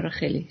تارا رو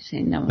خیلی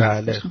شنیدم.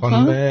 بله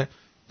خانم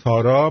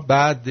تارا.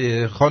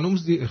 بعد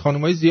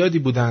خانومای زیادی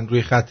بودن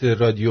روی خط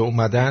رادیو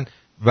اومدن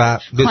و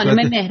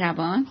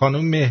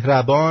خانم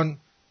مهربان،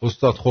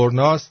 استاد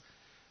خورناس.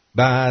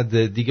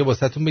 بعد دیگه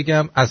واسهتون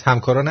بگم از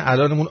همکاران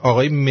الانمون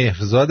آقای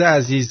مهرزاد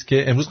عزیز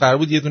که امروز قرار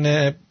بود یه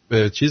دونه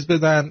چیز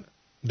بدن،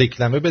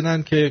 دکلمه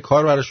بدن که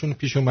کار براشون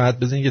پیش اومد.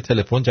 بزنین یه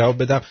تلفن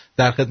جواب بدم.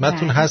 در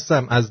خدمتتون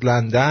هستم. از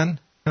لندن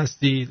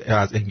هستی؟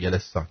 از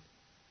انگلستان؟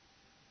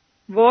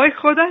 وای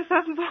خدا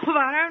اصلا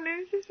باورم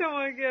نمیشه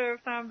شما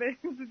گرفتم به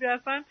این زودی.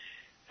 اصلا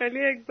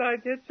خیلی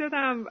اگزایتد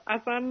شدم،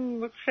 اصلا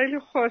خیلی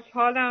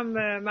خوشحالم.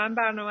 من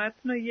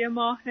برنامه‌تون رو 1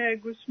 ماه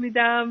گوش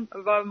میدم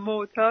و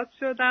معتاد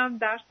شدم،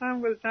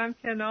 درسم گذاشتم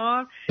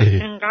کنار.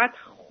 اینقدر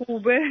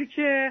خوبه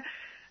که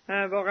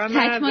واقعا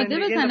من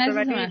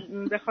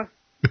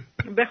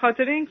به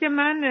خاطر اینکه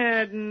من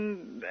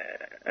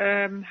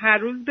هر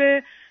روز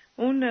به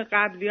اون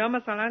قبلی ها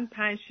مثلا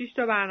 5-6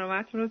 تا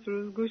برنامه‌تون رو تو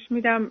روز گوش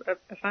میدم.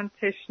 اصلا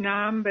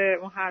تشنم به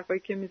اون حرفایی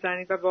که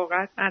میزنید و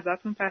واقعا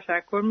ازتون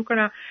تشکر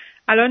میکنم.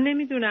 الان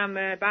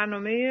نمیدونم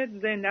برنامه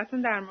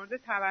زنده‌تون در مورد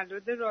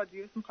تولد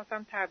رادیو،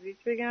 میخواستم تبریک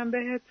بگم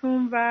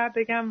بهتون و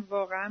بگم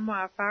واقعا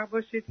موفق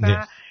باشید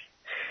و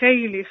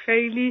خیلی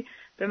خیلی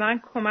به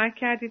من کمک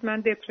کردید. من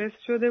دپرس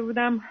شده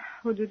بودم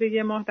حدود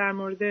 1 ماه در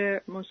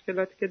مورد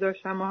مشکلاتی که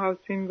داشتم و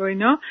هاوسینگ و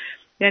اینا.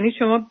 یعنی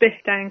شما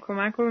بهترین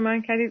کمک رو به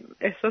من کردید.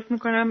 احساس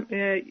میکنم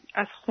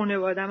از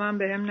خانواده‌ام هم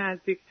بهم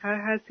نزدیکتر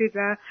هستید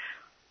و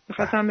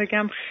میخواستم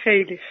بگم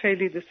خیلی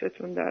خیلی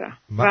دوستتون دارم.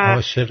 من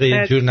عاشق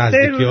اینجور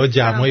نزدیکی ها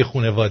جمعای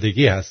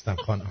خانوادگی هستم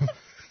خانم.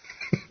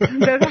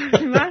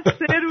 من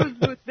 3 روز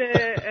بود به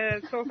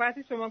صحبت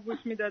شما گوش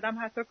میدادم،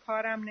 حتی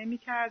کارم نمی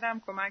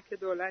کردم، کمک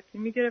دولتی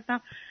می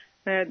گرفتم،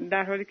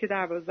 در حالی که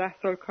 12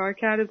 سال کار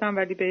کردم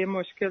ولی به یه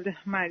مشکل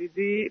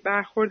مریضی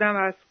برخوردم و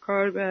از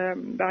کار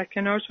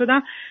برکنار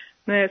شدم.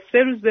 3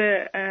 روز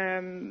به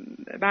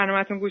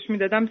برنامه‌تون گوش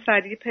میدادم،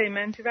 سریع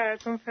پیمنتی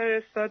براتون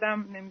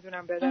فرستادم،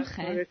 نمیدونم به دست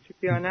رسید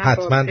یا نه.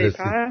 حتما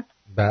رسید.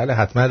 بله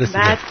حتما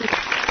رسید.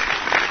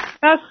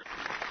 بس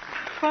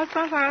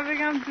خواستم فقط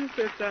بگم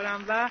دوستت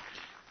دارم و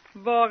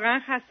واقعا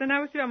خسته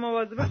نباشی و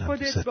مواظب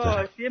خودت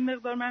باش. یه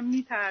مقدار من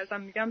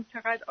میترسم، میگم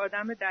چقدر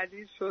آدم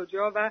دلیر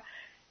شجاع و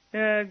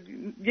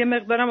یه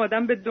مقدارم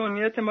آدم به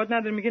دنیا اعتماد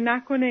نداره، میگه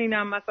نکنه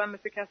اینم مثلا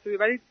مثل کسی،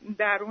 ولی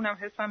درونم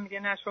حسم میگه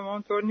نه شما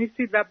اونطور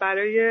نیستید و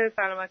برای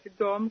سلامتی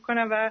دعا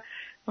میکنم و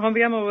میخوام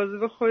بگم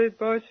مواظب خودت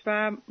باش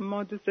و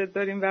ما دوستت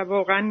داریم و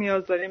واقعا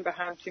نیاز داریم به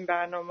همچین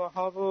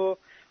برنامه‌ها و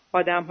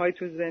آدم‌های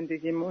تو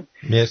زندگیمون.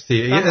 مرسی.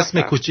 یه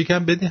اسم کوچیک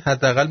هم بدین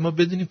حداقل ما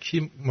بدونیم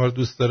کی ما رو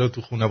دوست داره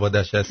تو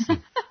خانواده‌اش هستی.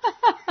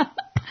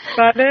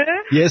 بله.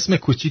 یه اسم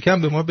کوچیک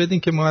هم به ما بدین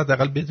که ما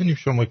حداقل بدونیم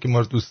شما که ما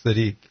رو دوست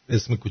داری.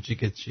 اسم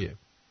کوچیکت چیه؟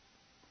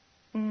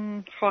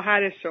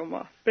 خواهر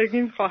شما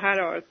بگین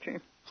خواهر آرتین.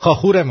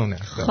 خاخورمونه.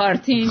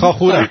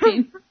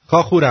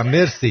 خاخورم.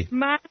 مرسی.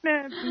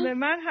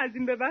 من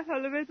هزین به بعد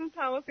حالا بهتون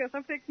تماس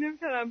گرفتم، فکر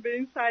نمی‌کردم به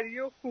این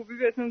سریع و خوبی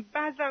بهتون.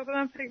 بعضی وقتا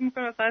هم فکر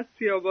می‌کنم مثلا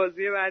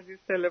سیاه‌بازیه بعضی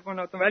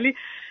تلفناتون، ولی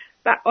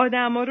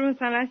آدم‌ها رو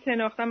مثلا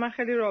شناختم. من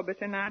خیلی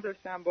رابطه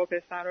نداشتم با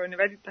پسرا،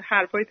 ولی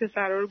حرفای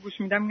پسرا رو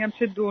گوش میدم میگم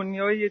چه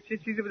دنیایی، چه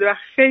چیزی بوده و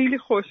خیلی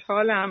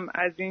خوشحالم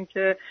از این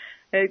که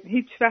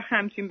هیچ وقت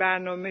همچین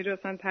برنامه‌ای رو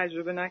اصلا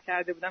تجربه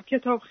نکرده بودم.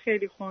 کتاب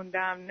خیلی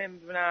خوندم،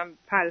 نمیدونم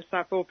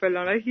فلسفه و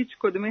فلان، هیچ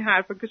کدوم این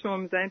حرفا که شما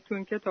میزنید تو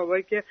این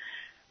کتابایی که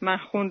من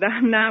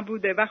خوندم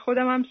نبوده و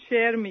خودم هم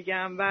شعر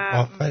میگم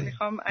و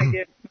میخوام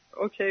اگه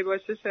اوکی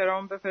باشه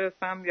شعرام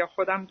بفرستم یا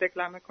خودم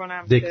دکلمه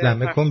کنم.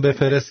 دکلمه کن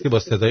بفرست که با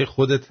صدای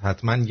خودت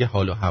حتما یه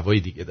حال و هوای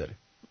دیگه داره.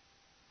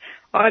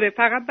 آره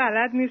فقط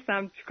بلد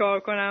نیستم چیکار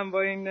کنم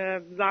با این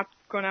ضبط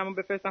کنم و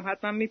بفرستم.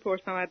 حتما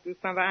میپرسم از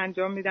دوستم و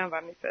انجام میدم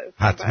و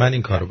میفرستم. حتما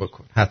این کارو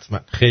بکن حتما.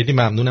 خیلی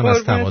ممنونم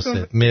از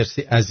تماست.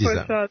 مرسی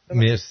عزیزم.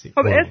 مرسی.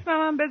 خب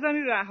اسمم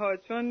بذاری رها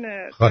چون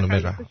خانم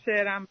رها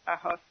شعرم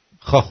رهاست.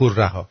 خاخور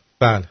رها.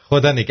 بله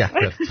خدا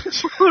نگهدار.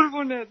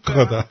 قربونت.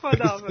 خدا.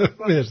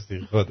 مرسی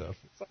خدا.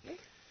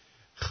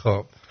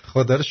 خب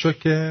خدا رو شکر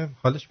که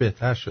حالش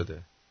بهتر شده.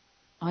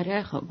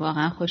 آره خب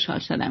واقعا خوشحال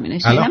شدم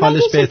اینش. الان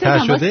حالش بهتر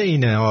شده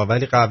اینه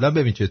ولی قبلا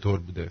ببین چطور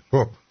بوده.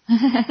 خب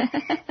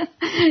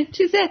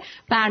چیز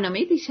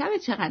برنامه دیشب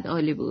چقدر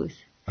عالی بود.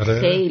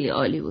 آره. خیلی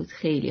عالی بود.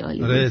 خیلی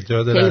عالی آره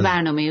بود. خیلی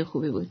برنامه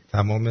خوبی بود.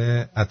 تمام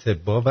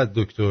اطباء و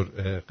دکتر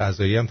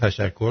قضایی هم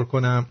تشکر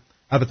کنم.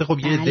 البته خب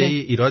یه عده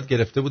ایراد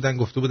گرفته بودن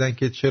گفته بودن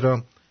که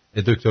چرا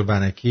دکتر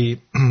بنکی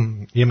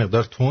یه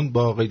مقدار تند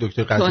با آقای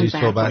دکتر قضایی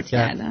صحبت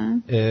کرد.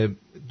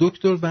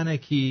 دکتر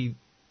بنکی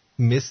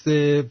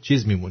مثل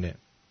چیز میمونه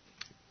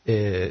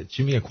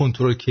چی میگه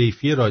کنترل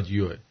کیفی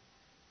رادیوه.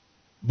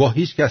 با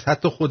هیچ کس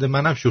حتی خود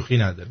منم شوخی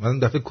نداره. من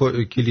دفعه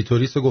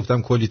کلیتوریس رو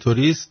گفتم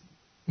کلیتوریس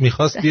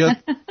میخواست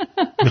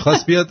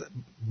بیاد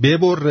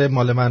ببره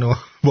مال منو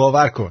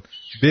باور کن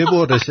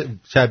ببره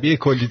شبیه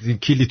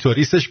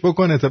کلیتوریسش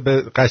بکنه تا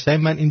به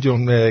قشنگ من این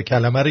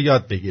کلمه رو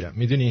یاد بگیرم.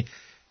 میدونی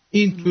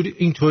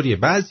اینطوریه.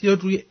 بعضیا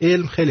روی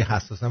علم خیلی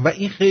حساسن و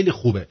این خیلی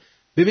خوبه.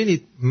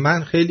 ببینید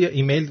من خیلی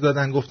ایمیل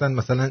دادن گفتن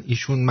مثلا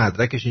ایشون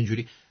مدرکش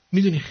اینجوری.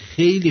 میدونی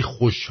خیلی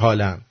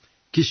خوشحالم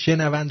که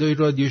شنونده‌های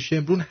رادیو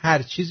شمرون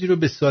هر چیزی رو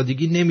به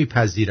سادگی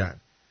نمیپذیرن.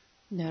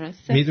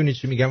 درسته. میدونی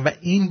چی میگم و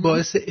این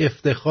باعث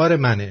افتخار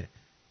منه.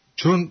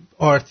 چون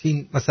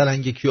آرتین مثلا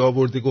یکی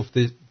آورده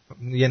گفته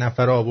یه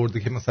نفر آورده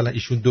که مثلا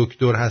ایشون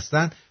دکتر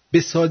هستن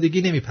به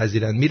سادگی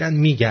نمیپذیرن میرن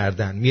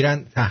میگردن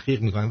میرن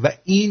تحقیق میکنن و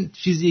این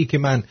چیزی که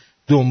من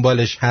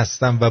دنبالش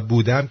هستم و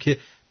بودم که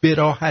به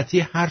راحتی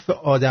حرف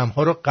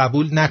آدم‌ها رو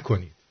قبول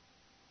نکنید.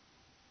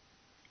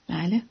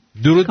 بله.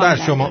 درود بر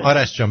شما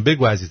آرش جان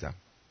بگو عزیزم.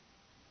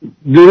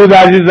 درود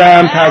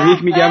عزیزم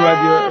تبریک میگم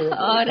رادیو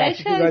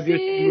آرش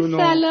عزیز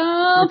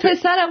سلام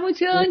پسرمو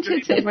جان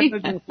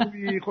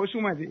چطوری؟ خوش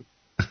اومدی.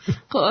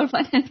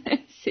 قربانت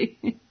مرسی.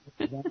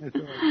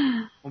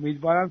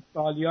 امیدوارم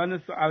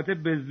سالیان البته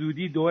به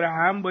زودی دور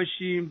هم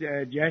باشیم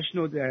جشن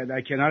رو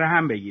در کنار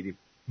هم بگیریم.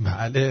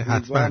 بله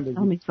حتما.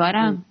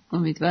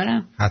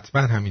 امیدوارم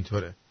حتما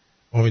همینطوره.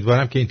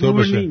 امیدوارم که اینطور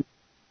باشه.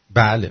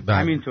 بله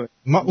همینطور.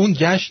 ما اون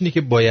جشنی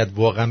که باید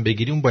واقعا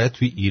بگیریم اون باید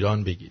توی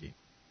ایران بگیریم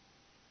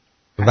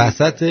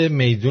وسط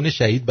میدون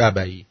شهید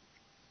ببایی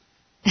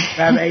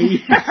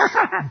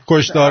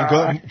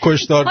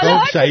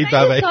کشتارگاه شهید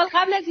ببایی. سال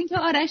قبل از اینکه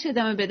آرش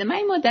ادامه بده من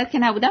این مدت که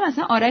نبودم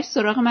اصلا آرش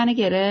سراغ منو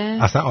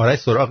گرفت. اصلا آرش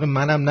سراغ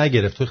منم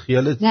نگرفت. تو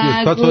خیالت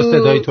تا تو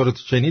صدای تو رو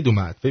شنید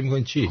اومد فکر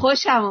می‌کنی چی؟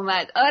 خوشم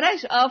اومد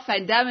آرش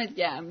آفرین دمت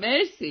گرم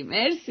مرسی.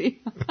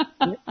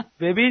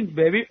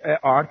 ببین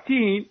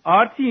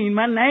آرتین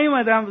من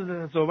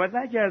نیومدم صحبت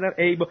نکردم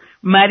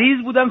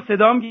مریض بودم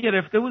صدام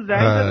گرفته بود زنگ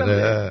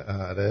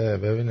زدم. آره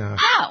ببینم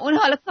اون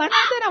حالا کار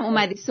ندارم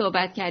اومدی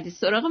صحبت کردی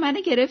سراغ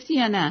منو گرفتی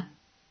یا نه؟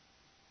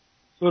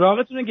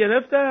 سراغتون رو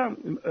گرفتم.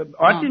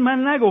 آرتین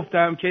من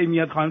نگفتم که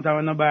میاد خانم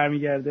تمنا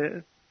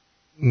برمیگرده.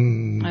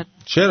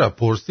 چرا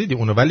پرسیدی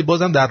اونو ولی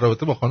بازم در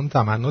رابطه با خانم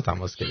تمنا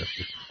تماس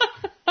گرفتی.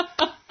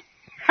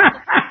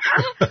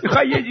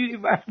 یه جوری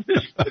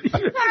برداشت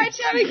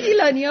پرچم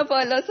گیلانیا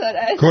بالا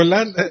سارش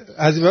کلا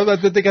از این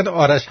بعد بگن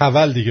آرش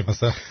حول دیگه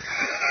مثلا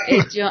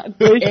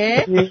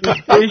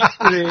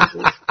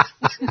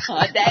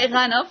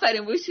دقیقاً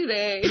آفرین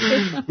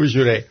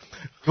بوشوره.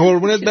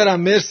 قربونت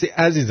برم مرسی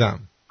عزیزم.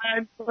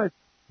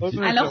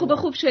 الان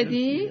خوب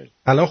شدی؟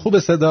 الان خوبه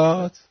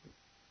صدات؟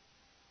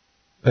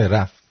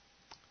 رفت.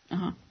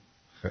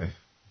 خیلی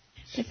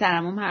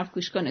پسرمون حرف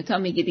گوش کنه تا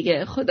میگی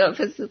دیگه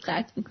خداحافظ زود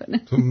قطع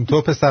میکنه.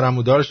 تو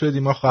پسرمو دار شدی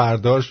ما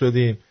خواهردار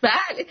شدیم.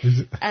 بله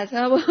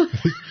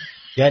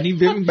یعنی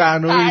ببین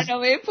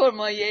برنامه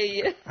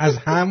پرمایه‌ایه.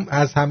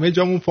 از همه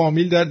جامون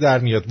فامیل در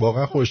میاد.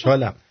 واقعا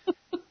خوشحالم.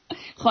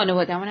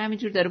 خانواده‌مون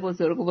همینجور داره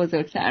بزرگ و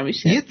بزرگتر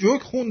میشه. یه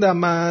جوک خوندم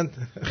من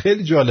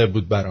خیلی جالب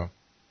بود برام.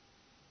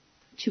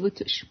 چی بود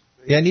توش؟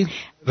 یعنی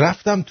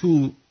رفتم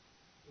تو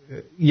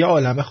یه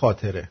عالمه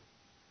خاطره.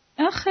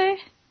 آخه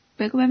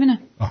بگو ببینم.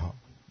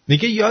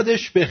 میگه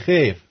یادش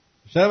بخیر.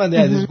 شنونده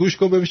عزیز گوش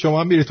کن ببین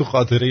شما هم میری تو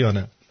خاطره یا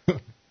نه.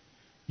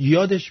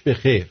 یادش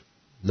بخیر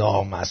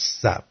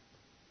لامصب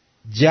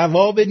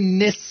جواب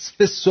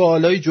نصف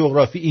سوالای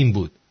جغرافی این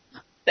بود.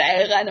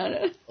 دقیقاً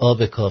آره.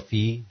 آب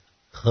کافی،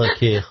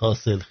 خاک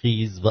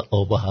حاصلخیز و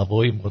آب و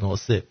هوای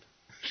مناسب.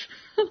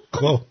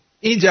 خب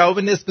این جواب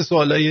نصف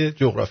سوالای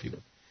جغرافی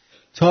بود.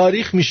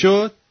 تاریخ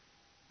میشد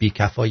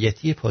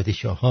بیکفایتی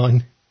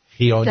پادشاهان،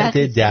 خیانت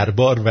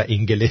دربار و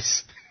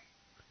انگلیس.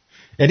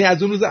 یعنی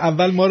از اون روز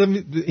اول ما رو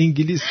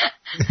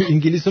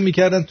انگلیس رو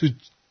میکردن تو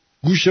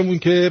گوشمون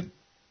که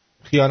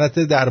خیانت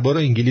دربار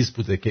انگلیس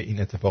بوده که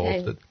این اتفاق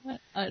افتاد.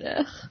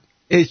 آره.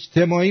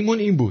 اجتماعیمون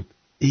این بود،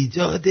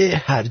 ایجاد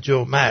هرج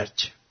و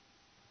مرج.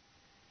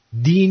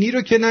 دینی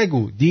رو که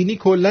نگو، دینی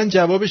کلا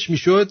جوابش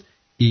میشد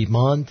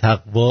ایمان،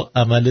 تقوا،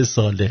 عمل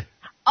صالح.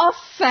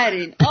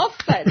 آفرین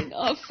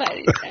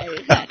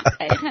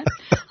دقیقاً.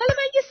 حالا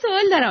من یه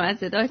سوال دارم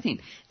ازت آرتین.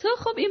 تو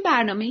خب این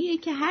برنامه‌ایه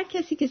که هر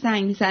کسی که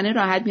زنگ میزنه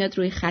راحت میاد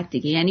روی خط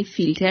دیگه، یعنی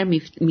فیلتر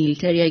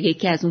میلتر یا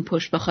یکی از اون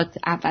پشت بخواد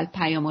اول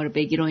پیامو رو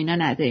بگیره و اینا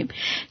نداریم.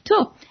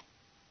 تو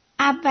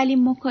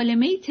اولین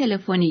مکالمه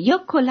تلفنی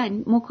یا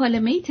کلا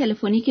مکالمه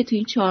تلفنی که تو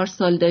این 4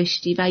 سال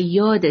داشتی و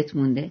یادت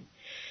مونده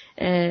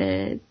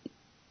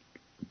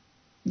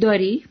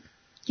داری؟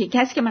 که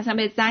کسی که مثلا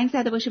به زنگ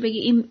زده باشه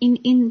بگی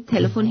این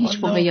تلفن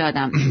هیچ موقع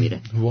یادم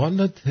نمیره.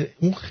 والا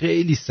اون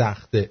خیلی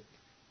سخته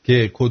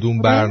که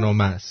کدوم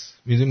برنامه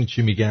است. میدونی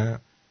چی میگم؟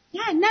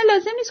 نه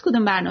لازم نیست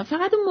کدوم برنامه،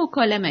 فقط اون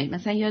مکالمه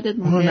مثلا یادت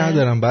مونده. اونو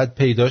ندارم، باید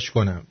پیداش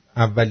کنم.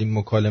 اولین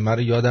مکالمه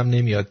رو یادم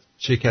نمیاد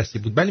چه کسی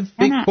بود، ولی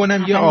فکر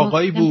کنم یه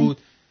آقایی بود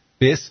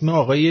به اسم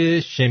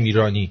آقای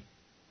شمیرانی.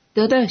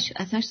 داداش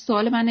اصلا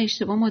سوال من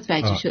اشتباه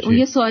متوجه شد. اون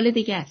یه سوال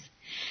دیگه است.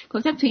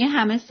 گفتم توی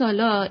همه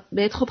سالا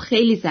بهت خب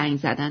خیلی زنگ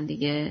زدن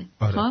دیگه.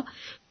 خب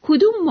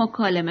کدوم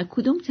مکالمه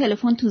کدوم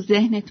تلفن تو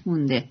ذهنت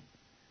مونده؟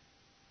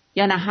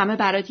 یا نه همه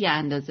برات یه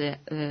اندازه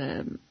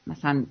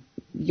مثلا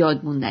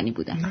یاد موندنی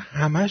بودن؟ نه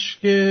همش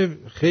که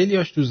خیلی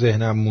هاش تو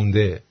ذهنم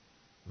مونده،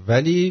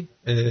 ولی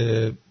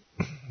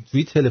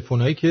توی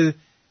تلفنایی که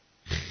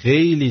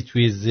خیلی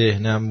توی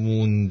ذهنم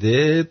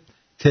مونده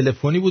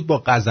تلفنی بود با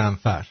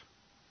قزنفر.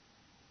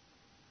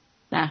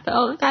 نه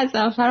آقا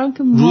قزنفرم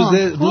که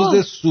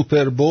روز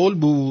سوپر بول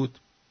بود.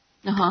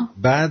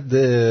 بعد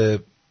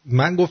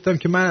من گفتم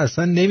که من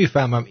اصلا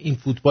نمیفهمم این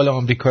فوتبال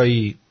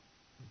آمریکایی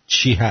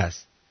چی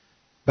هست.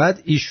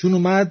 بعد ایشون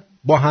اومد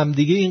با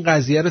همدیگه این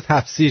قضیه رو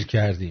تفسیر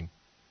کردیم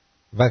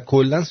و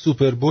کلا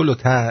سوپر بول رو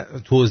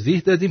توضیح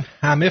دادیم،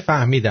 همه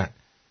فهمیدن.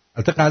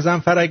 البته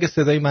قزنفر اگه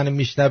صدای منو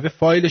میشنوه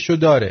فایلشو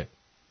داره،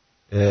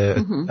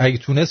 اگه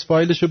تونست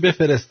فایلشو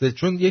بفرسته،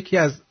 چون یکی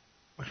از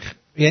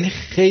یعنی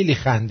خیلی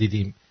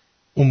خندیدیم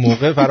اون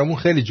موقع، برامون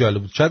خیلی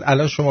جالب بود. شاید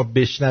الان شما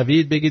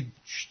بشنوید بگید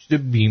چه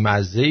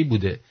بی‌مزه‌ای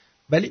بوده،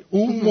 ولی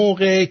اون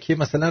موقع که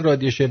مثلا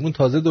رادیو شمرون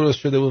تازه درست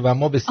شده بود و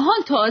ما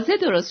تازه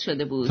درست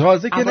شده بود،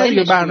 تازه که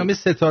نه برنامه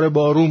ستاره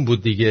بارون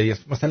بود دیگه،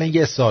 مثلا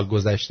 1 سال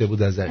گذشته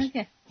بود ازش.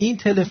 این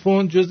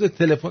تلفن جزء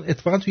تلفن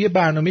اتفاقا توی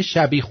برنامه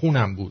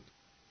شبیخونم بود.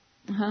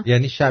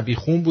 یعنی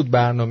شبیخون بود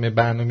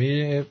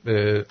برنامه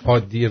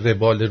عادی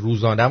روال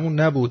روزانمون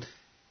نبود.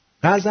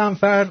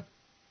 قزنفر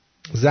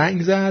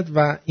زنگ زد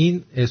و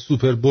این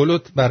سوپر بولو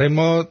برای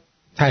ما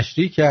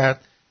تشریح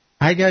کرد.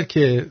 اگر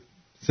که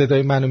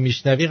صدای منو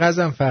میشنوی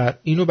قزنفر،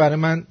 اینو برای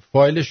من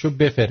فایلشو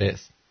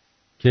بفرست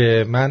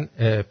که من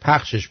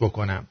پخشش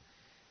بکنم.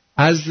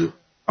 از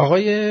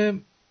آقای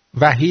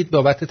وحید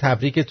بابت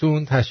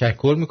تبریکتون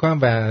تشکر میکنم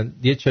و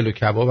یه چلو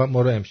کباب هم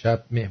ما رو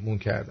امشب مهمون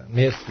کردن.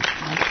 مرسی.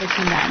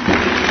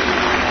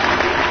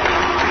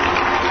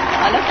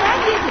 حالا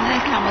بعد یه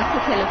دونه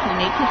تماس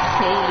تلفنی که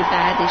خیلی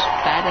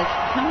بعد از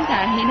همون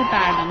در حین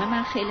برنامه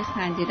من خیلی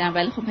خندیدم،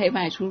 ولی خب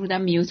مجبور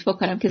بودم میوت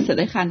بکنم که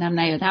صدای خندم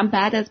نیاد. هم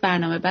بعد از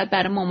برنامه بعد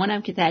برای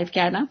مامانم که تعریف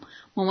کردم،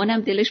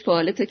 مامانم دلش به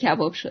حالت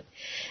کباب شد.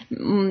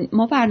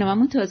 ما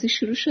برنامه‌مون تازه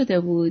شروع شده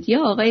بود، یه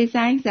آقای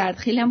زنگ زد،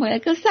 خیلی هم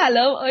باید که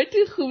سلام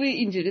آرتی خوبی،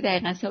 اینجوری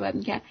دقیقاً صحبت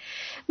می‌کرد.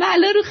 من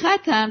الان رو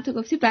خطم، تو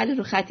گفتی بله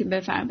رو خطیم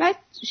بفرم. بعد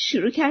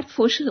شروع کرد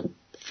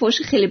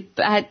فوش خیلی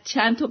بعد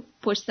چند تا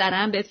پشت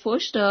سرم بهت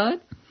فوش داد.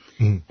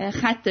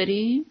 خط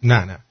داری؟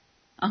 نه.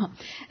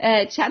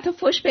 چند تا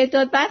فوش بهت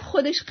داد، بعد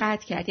خودش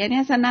قطع کرد، یعنی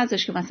اصلا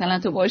نذاش که مثلا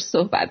تو باهاش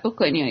صحبت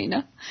بکنی و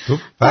اینا.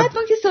 بعد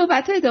ما که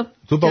صحبت‌های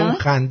تو با اون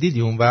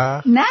خندیدی اون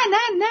وقت؟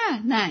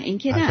 نه این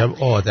که نه.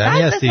 عجب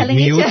آدمی هستی،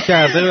 میوت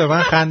کرده به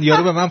من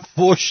خندیارو به من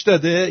فوش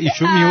داده،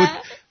 ایشون میوت،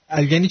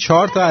 یعنی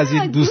 4 تا از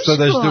این دوستا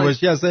داشته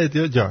باشی اصلا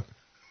احتیاج جان.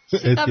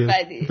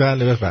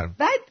 بله بفرم.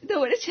 بعد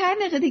دوباره چند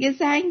دقیقه دیگه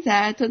زنگ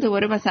زد، تو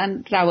دوباره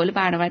مثلا روال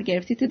برنامه رو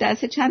گرفتی تو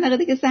دست، چند دقیقه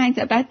دیگه زنگ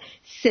زد، بعد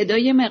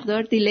صدای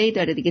مقدار دیلی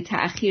داره دیگه،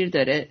 تأخیر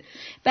داره.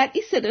 بعد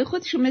این صدای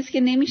خودشو مثل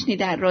که نمیشنی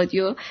در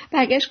رادیو،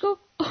 برگشت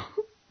گفت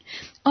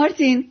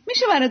آرتین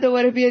میشه منو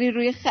دوباره بیاری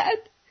روی خط؟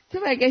 تو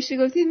برگشتی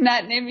گفتی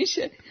نه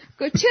نمیشه.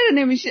 گفت چرا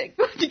نمیشه؟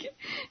 گفت دیگه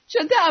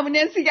چون تو همونی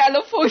هستی که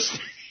الان فوش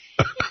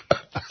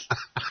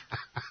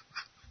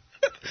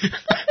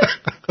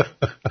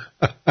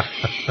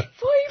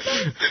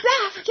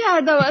ضعف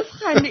کردم از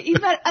خنده، این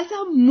بر اصلا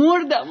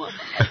مردم.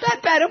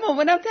 بعد برای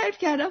مامانم تعریف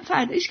کردم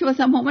فرداش که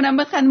مثلا مامانم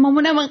بخند،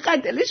 مامانم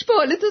انقدر دلش به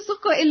حالت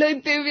سوخت الهی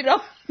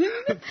بمیرم.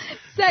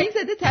 زنگ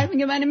زده طرف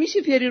میگه منو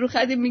میشه پیاری رو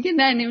خدیم، میگه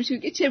نه نمیشه.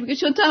 میگه چه؟ میگه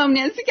چون تو همونی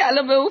هستی که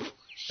الان به اون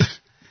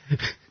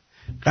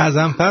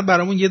قزنفر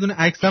برامون یه دونه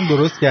عکس هم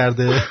درست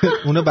کرده،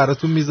 اونو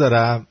براتون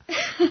میذارم.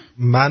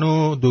 من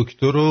و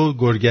دکتر و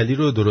گرگلی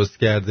رو درست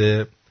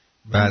کرده.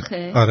 بعد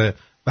آره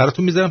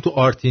براتون میذارم تو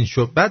آرتین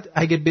شو. بعد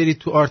اگه برید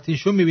تو آرتین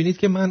شو میبینید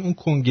که من اون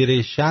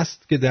کنگره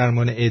 60 که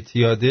درمان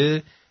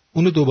اعتیاده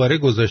اونو دوباره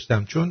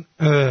گذاشتم، چون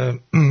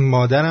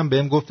مادرم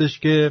بهم گفتش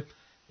که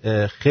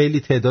خیلی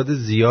تعداد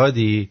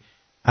زیادی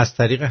از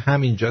طریق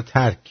همینجا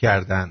ترک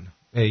کردن،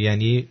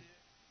 یعنی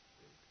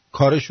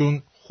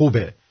کارشون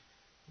خوبه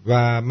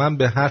و من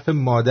به حرف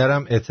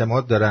مادرم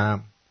اعتماد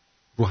دارم.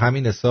 رو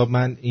همین حساب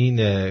من این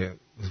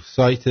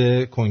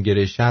سایت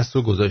کنگره 60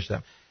 رو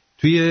گذاشتم.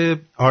 توی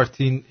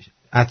آرتین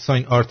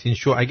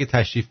شو اگه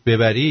تشریف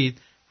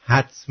ببرید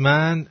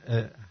حتما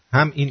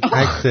هم این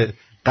عکس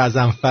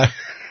قزنفر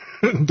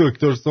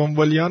دکتر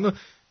سنبولیانو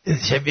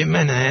شبیه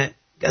منه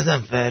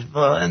قزنفر،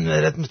 واقعا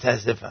برات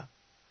متاسفم.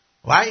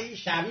 وای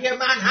شبیه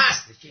من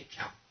هست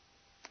یکم.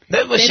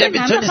 نه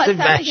شبیه تو نیست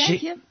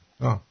وحشی.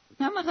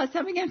 من می‌خواستم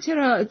بگم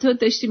چرا تو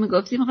داشتی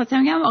میگفتی،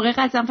 می‌خواستم بگم آقای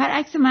قزنفر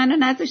عکس منو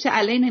نذاشته،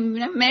 الان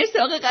نمی‌بینم. مرسی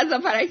آقای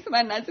قزنفر عکس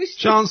من نذاشته.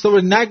 شانس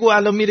آورد. نگو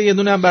الان میره یه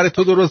دونه هم برای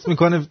تو درست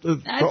میکنه.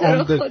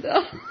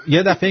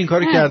 یه دفعه این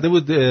کارو کرده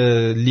بود،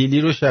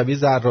 لیلی رو شبیه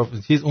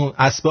زراف چیز اون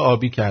اسب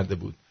آبی کرده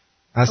بود،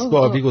 اسب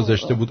آبی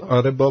گذاشته بود.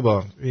 آره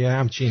بابا یه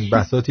همچین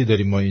بساطی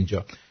داریم ما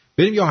اینجا.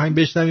 بریم یه آهنگ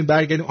بشنویم،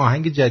 برگردیم.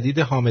 آهنگ جدید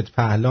حامد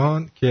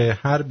پهلان که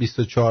هر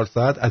 24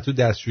 ساعت از تو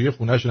دستشویی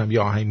خونه‌شون هم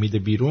یه آهنگ میده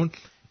بیرون.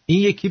 این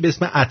یکی به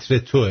اسم عطر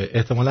توه،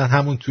 احتمالاً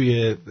همون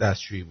توی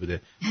دستشویی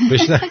بوده.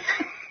 بشنویم.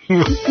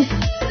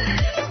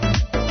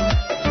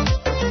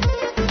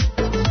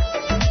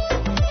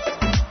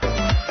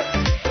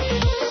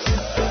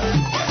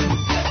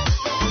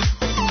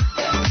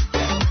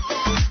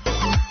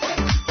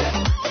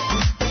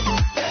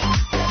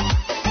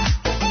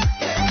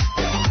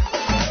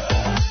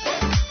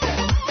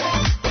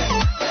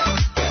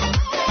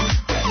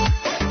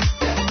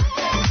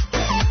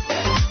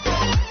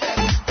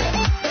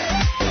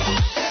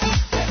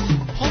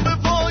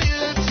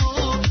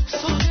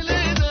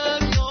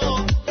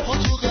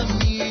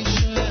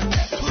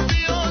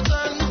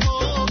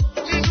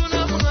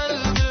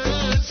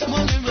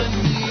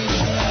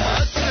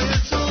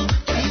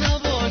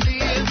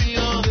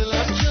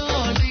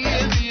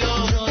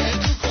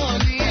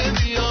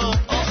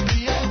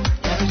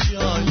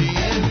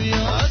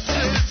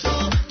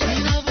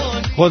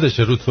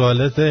 خودشه رو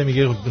توالته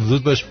میگه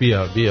زود باش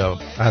بیا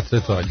عطر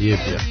تالیه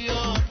بیا.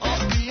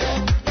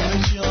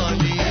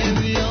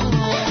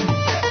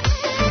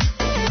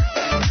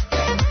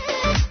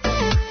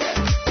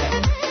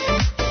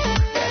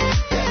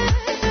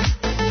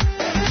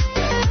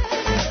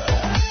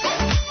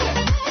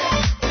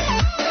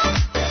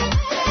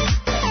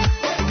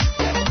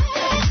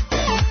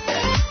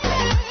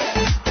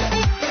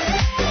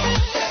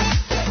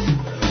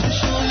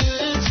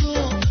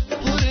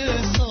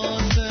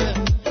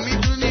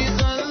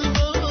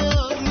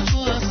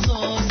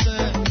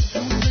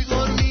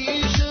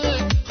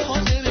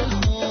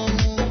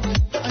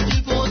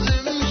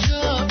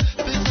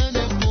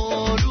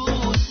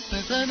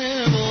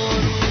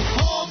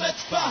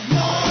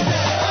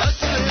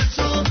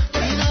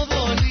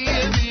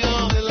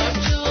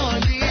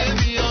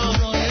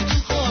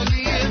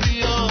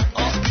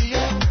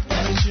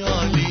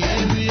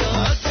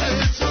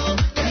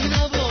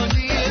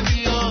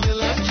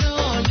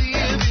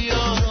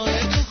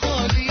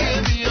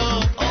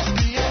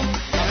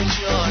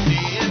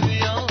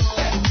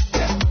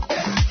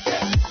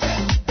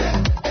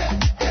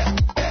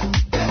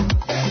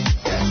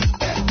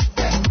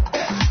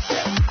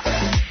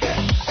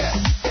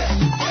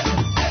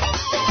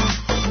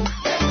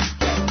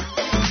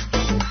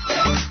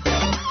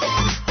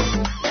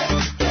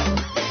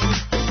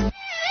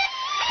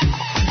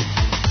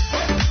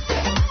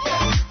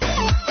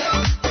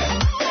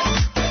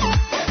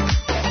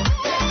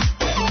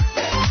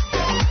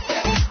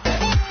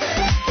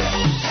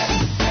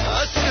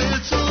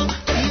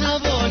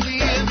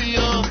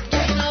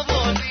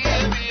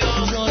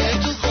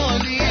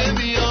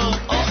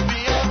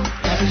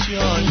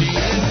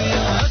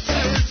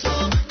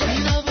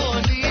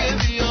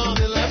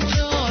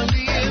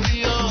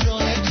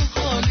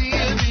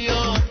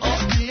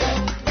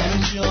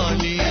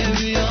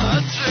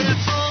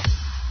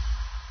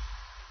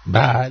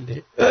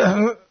 بله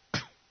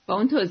با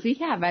اون توضیحی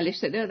که اولش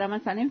داده آدم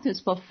مثلا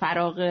نمیتونست با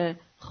فراغ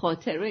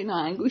خاطر رو اینو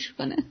انگوش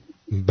کنه.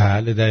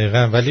 بله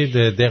دقیقاً.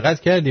 ولی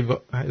دقت کردی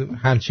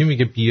همچی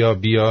میگه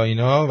بیا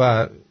اینا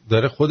و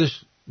داره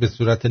خودش به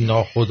صورت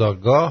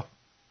ناخودآگاه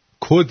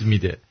کد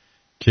میده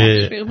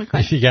که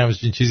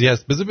همچین چیزی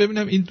هست. بذار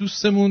ببینم این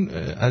دوستمون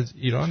از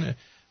ایرانه.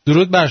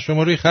 درود بر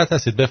شما، روی خط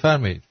هستید،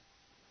 بفرمایید.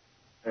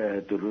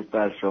 درود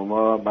بر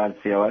شما، من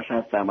سیاوش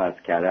هستم از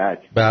کرج.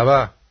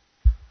 بابا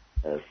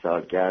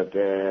سالگرد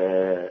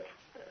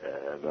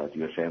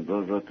رادیو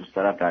شمرون رو دوست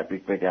دارم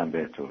تبریک بگم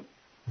بهتون.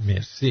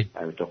 مرسی.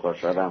 همینطور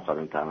خوشحالم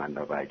خانم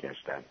تمنا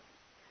برگشتن.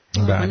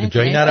 بله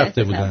جایی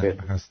نرفته بودن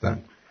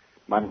هستن.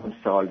 من اون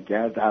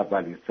سالگرد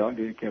اولین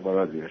سالی که با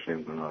رادیو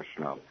شمرون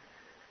آشنام.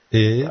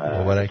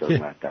 مبارکه.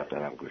 مطلب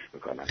دارم گوش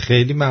میکنم.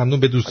 خیلی ممنون.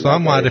 به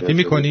دوستان معرفی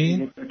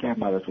میکنین؟ که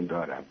براتون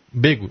دارم.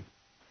 بگو.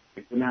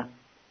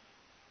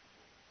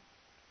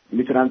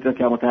 میتونم تو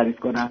که تعریف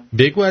کنم؟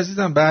 بگو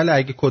عزیزم. بله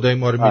اگه کدای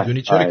ما رو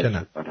میدونی چرا که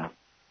نه.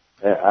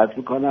 عرض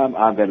میکنم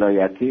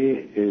ولایتی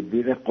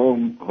بیر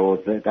قم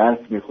حوزه درس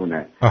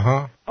میخونه.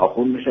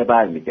 آخون میشه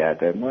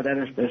برمیگرده.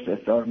 مادرش بهش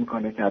اصرار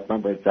میکنه که حتما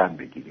باید زن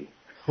بگیری.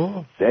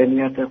 خب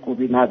ذهنیت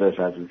خوبی نداشت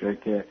از اونجایی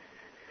که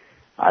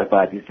حرف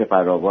حدیث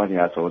فراوانی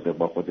از حوزه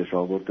با خودش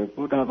آورده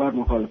بود. اول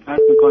مخالفت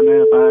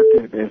میکنه،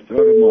 بعد به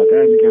اصرار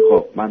مادر میگه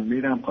خب من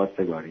میرم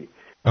خواستگاری،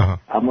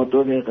 اما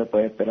 2 دقیقه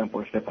باید برم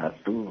پشت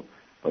پستو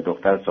با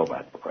دختر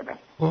صحبت بکنم،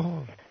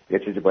 یه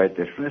چیزی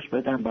باید نشونش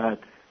بدم، بعد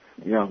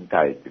میام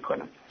تایید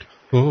میکنم.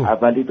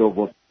 اولی،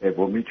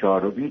 دومی،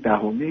 چهارمی،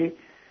 دهمی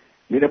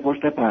میره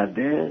پشت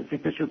پرده،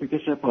 زیپشو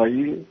میکشه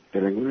پایی،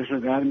 تلنگورشو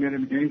در میاره،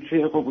 میگه این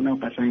چیه؟ خب اونم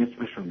قشنگ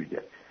اسمشو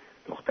میگه،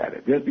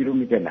 دختره. بیاد بیرون،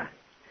 میگه نه.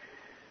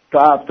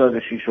 تا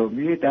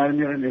 76می در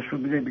میاره، نشون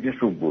میده، میگه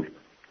شنبول.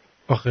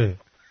 آخه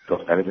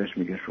دختره بهش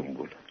میگه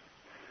شنبول.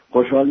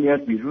 خوشحال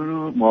میاد بیرون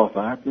رو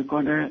موافقت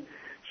میکنه.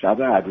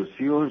 شب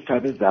عروسی و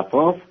شب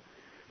زفاف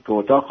تو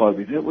اتاق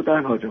خوابیده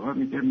بودن. حاج آقا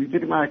میگه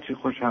میدونی من چی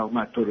خوشم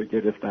اومد تو رو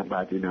گرفتم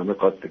بعد این همه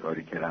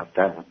خواستگاری که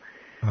رفتم.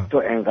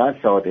 تو انقدر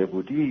ساده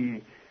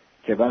بودی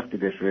که وقتی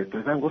بهش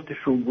رسیدم گفتی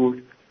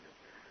شنبول.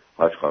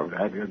 حاج خانم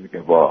در میاد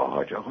میگه وا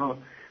حاج آقا،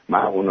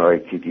 من اونایی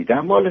که دیدم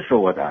مال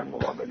شما در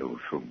مقابل اون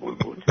شنبول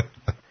بود.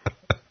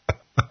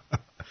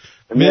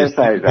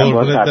 مرسی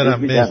قربونت برم.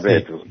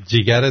 مرسی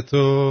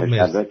جیگرتو.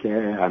 مرسی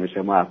که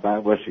همیشه موفق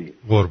باشی.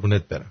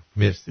 قربونت برم.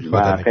 مرسی.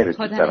 خدا خیلی دوست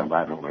دارم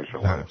برنامه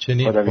شما. خدا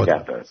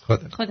نگهدار.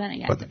 خدا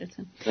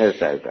نگهدارتون.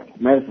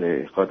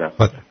 مرسی. خدا.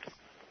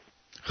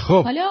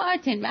 خب حالا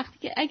آرتین، وقتی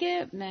که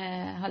اگه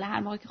حالا هر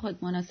موقع که خود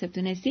مناسب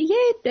دونستی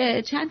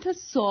یه چند تا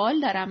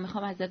سوال دارم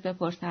میخوام ازت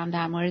بپرسم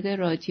در مورد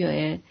رادیو.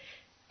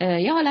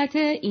 یه حالت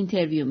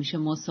اینترویو میشه،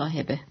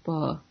 مصاحبه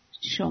با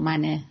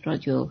شومن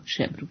رادیو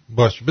شمرون.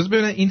 باشه بذار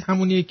ببینم این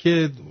همونیه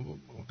که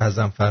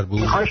قزنفر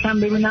بود. خواستم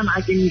ببینم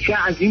اگه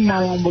میشه از این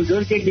مامان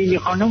بزرگ لیلی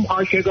خانم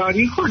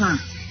خواستگاری کنم.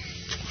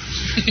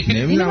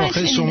 نمیدونم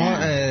آخه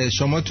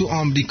شما تو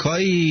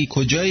آمریکایی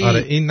کجایی؟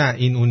 آره این نه،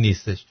 این اون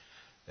نیستش،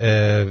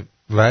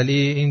 ولی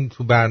این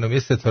تو برنامه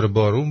ستاره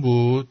بارون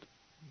بود.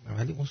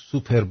 ولی اون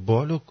سوپر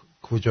بالو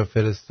کجا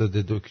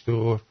فرستاده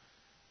دکتر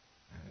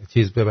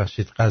چیز؟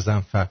 ببخشید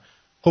قزنفر.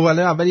 خب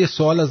ولی اول یه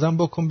سوال ازم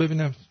بکن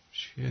ببینم.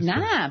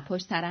 نه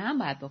پشت سر هم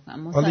باید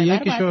بکنم. حالا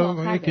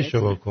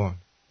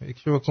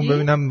یکیشو بکن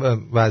ببینم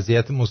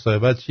وضعیت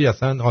مصاحبت چی،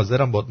 اصلا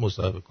حاضرم باید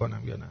مصاحبه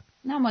کنم یا نه.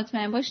 نه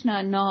مطمئن باش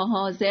نه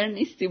حاضر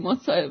نیستی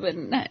مصاحبه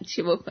نه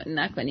چی بکن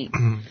نکنی.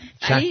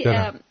 ولی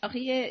آخه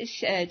یه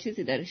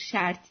چیزی داره،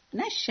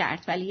 نه شرط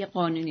ولی یه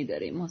قانونی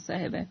داره این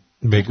مصاحبه.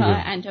 بگو.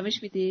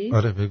 انجامش میدی؟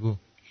 آره بگو.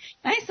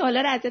 من این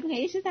سوالا رو ازت میگم،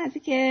 یه چیز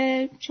نزدیک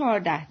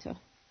 14 تا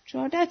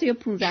یا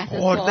 15 تا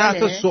 14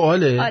 تا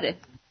سواله.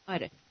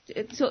 آره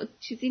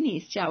چیزی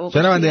نیست جواب.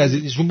 شنونده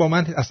عزیز ایشون با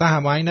من اصلا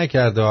هماهنگ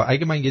نکرده.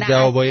 اگه من یه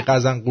جوابای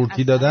قزن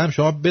قورتی دادم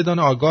شما بدون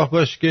آگاه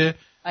باش که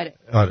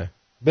آره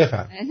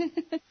بفهم.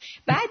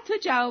 بعد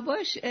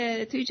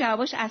توی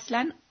جواباش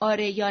اصلا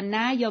آره یا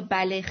نه یا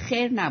بله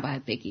خیر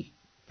نباید بگی.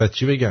 بعد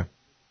چی بگم؟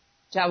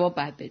 جواب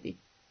باید بدی.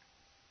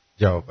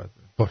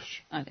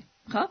 باش. آره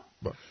خب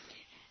باش.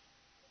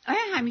 آیا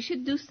همیشه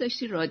دوست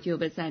داشتی رادیو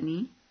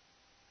بزنی؟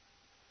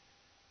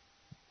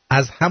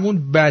 از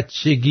همون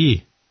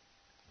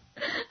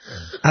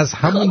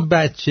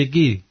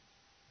بچگی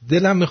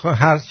دلم میخواد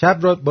هر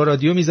شب با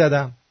رادیو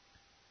میزدم،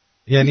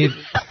 یعنی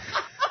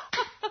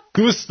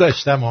دوست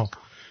داشتم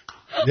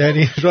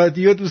یعنی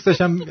رادیو دوست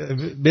داشتم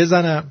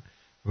بزنم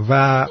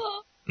و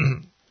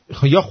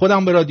یا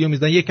خودم به رادیو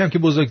میزدم. یکم که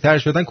بزرگتر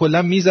شدن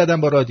کلا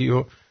میزدم با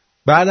رادیو،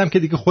 بعدم که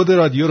دیگه خود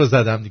رادیو رو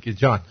زدم دیگه.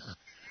 جان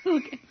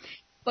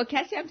با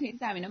کسی هم تو این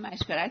زمینه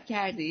مشورت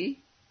کردی؟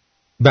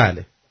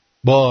 بله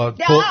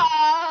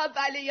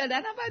بله یا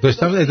نه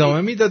داشتم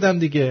ادامه میدادم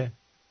دیگه.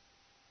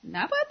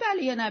 نباید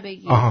بله یا نه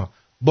بگی.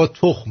 با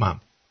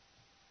تخمم.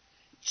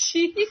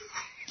 چی؟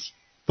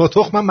 با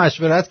تخمم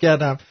مشورت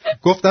کردم،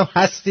 گفتم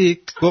هستی؟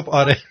 گفت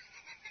آره.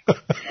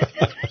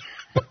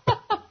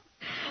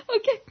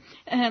 اوکی.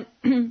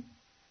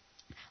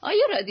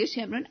 آیا رادیو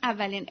شمرون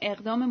اولین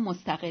اقدام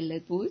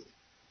مستقلت بود؟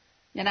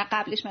 یا نه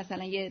قبلش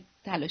مثلا یه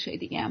تلاشای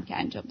دیگه هم که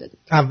انجام داده؟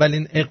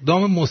 اولین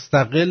اقدام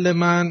مستقل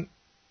من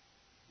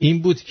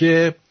این بود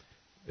که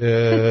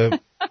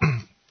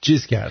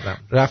چیز کردم،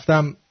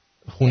 رفتم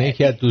خونه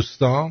یکی از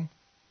دوستام،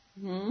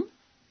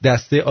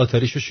 دسته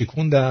آتاریشو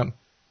شکوندم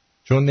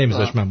چون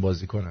نمیذاش من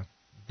بازی کنم.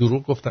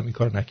 دروغ گفتم، این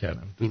کار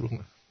نکردم.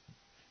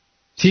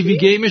 تیوی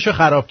گیمشو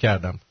خراب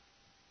کردم.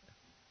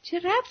 چه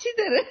ربطی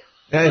داره؟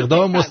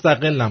 اقدام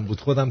مستقلم بود،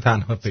 خودم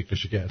تنها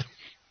فکرشو کردم.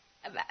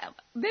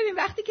 ببین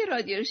وقتی که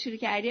رادیو رو شروع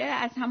کردی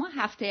از همون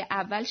هفته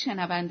اول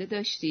شنونده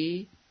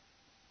داشتی؟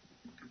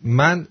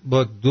 من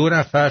با 2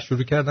 نفر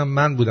شروع کردم.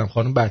 من بودم،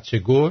 خانم بچه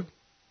گل،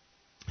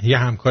 یه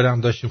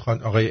همکارم داشتیم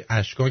آقای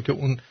اشکان که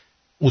اون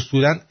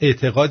اصولا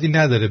اعتقادی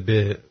نداره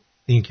به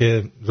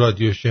اینکه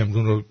رادیو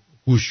شمرون رو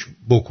گوش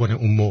بکنه.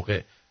 اون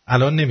موقع،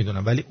 الان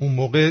نمیدونم، ولی اون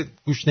موقع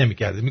گوش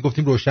نمی‌کرد.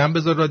 میگفتیم روشن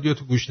بذار رادیو،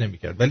 تو گوش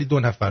نمی‌کرد. ولی 2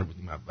 نفر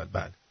بودیم اول.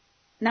 بله.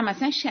 نه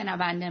مثلا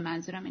شنونده،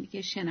 منظورم اینه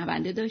که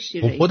شنونده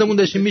داشتی. خودمون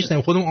داشتیم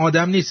میشنیم. خودمون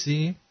آدم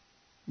نیستی؟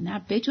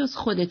 نه بجز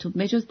خودتون،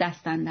 بجز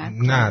دستندر.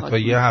 نه تا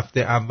یه هفته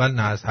اول،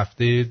 نه از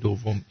هفته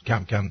دوم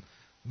کم کم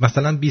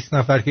مثلا 20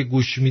 نفر که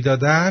گوش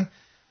میدادن،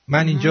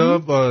 من اینجا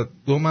با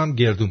دومم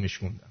گردو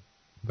میشوندم.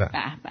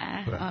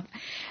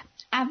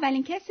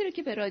 اولین کسی رو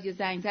که به رادیو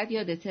زنگ زد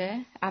یادته؟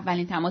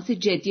 اولین تماس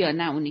جدی یا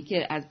نه اونی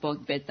که از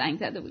بانک بهت زنگ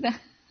زده بودن؟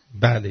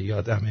 بله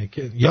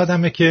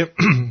یادمه که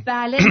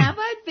بله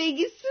نباید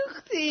بگی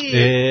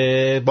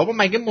سوختی. بابا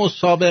مگه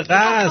مسابقه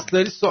است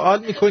داری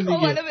سوال میکنی دیگه.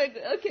 حالا بگو.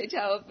 اوکی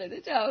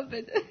جواب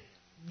بده.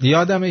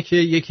 یادمه که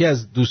یکی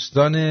از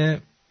دوستان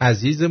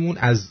عزیزمون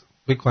از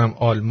بکنم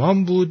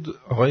آلمان بود،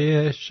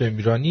 آقای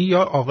شمرانی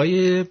یا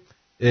آقای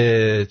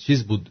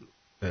چیز بود،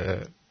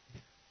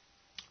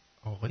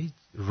 آقای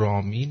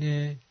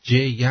رامین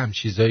جی هم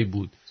چیزایی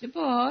بود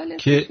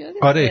که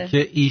آره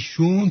که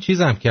ایشون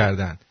چیزم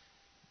کردن،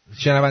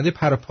 شنونده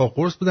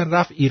پرپاقرص بودن،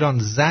 رفت ایران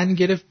زن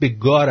گرفت به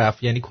گا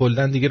رفت، یعنی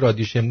کلا دیگه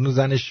رادیو شمرون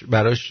زنش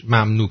براش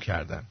ممنوع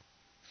کردن.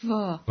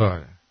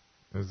 آره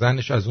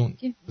زنش از اون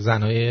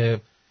زنهای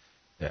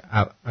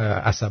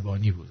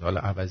عصبانی بود،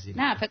 حالا عوضی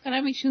نه فکر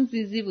کنم ایشون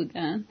زیزی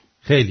بودن،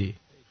 خیلی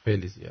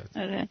زیاد.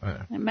 آره.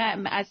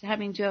 ما از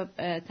همینجا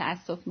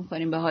تأسف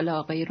می‌خوریم به حال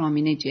آقای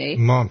رامین جی.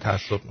 ما هم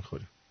تأسف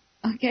می‌خوریم.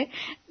 اوکی.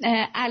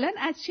 الان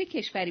از چه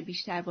کشوری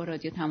بیشتر با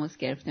رادیو تماس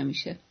گرفته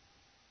میشه؟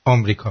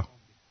 آمریکا.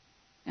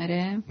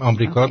 آره.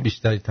 آمریکا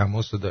بیشتری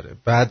تماس داره،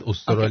 بعد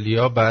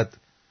استرالیا، بعد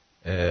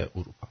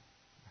اروپا.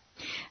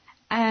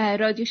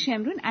 رادیو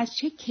شمرون از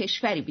چه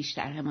کشوری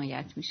بیشتر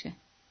حمایت میشه؟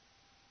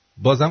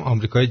 بازم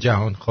آمریکای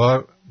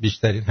جهانخوار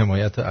بیشترین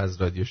حمایت رو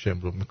از رادیو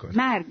شمرون میکنه.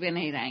 مرگ به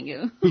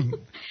نیرنگو.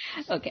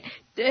 اوکی.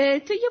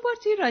 تو یه بار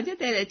توی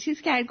رادیو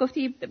چیز کرد،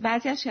 گفتی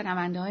بعضی از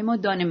شنونده های ما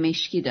دانه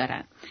مشکی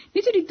دارن.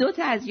 میتونی 2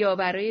 تا از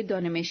یاورای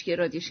دانه مشکی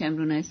رادیو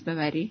شمرون اسم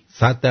ببری؟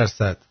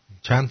 100%.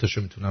 چند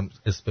تاشو میتونم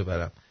اسم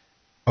ببرم.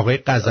 آقای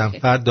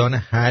قزنفر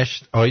دانه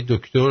 8، آقای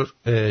دکتر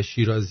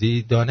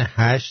شیرازی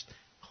دانه 8،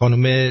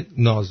 خانم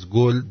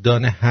نازگل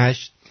دانه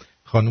 8،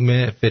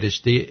 خانم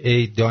فرشته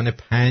ای دانه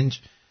 5،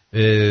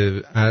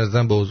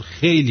 ارزم به حضور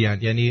خیلی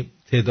هن. یعنی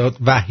تعداد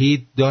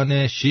وحید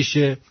دانه 6.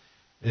 6؟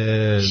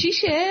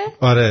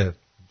 آره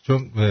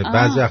چون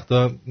بعضی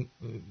وقتا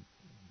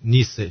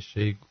نیستش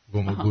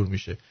گم و گور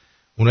میشه.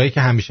 اونایی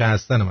که همیشه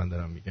هستن من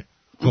دارم میگم.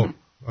 خب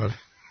آره.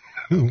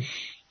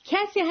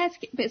 کسی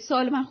هست که به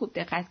سوال من خوب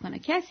دقت کنه،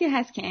 کسی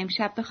هست که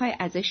امشب بخوای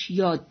ازش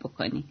یاد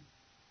بکنی؟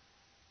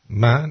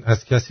 من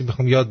از کسی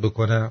بخوام یاد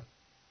بکنم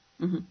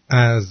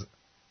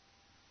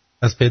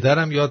از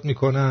پدرم یاد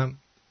میکنم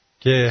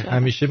که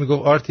همیشه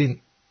میگفت آرتین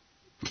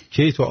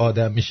کی تو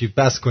آدم میشی،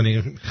 بس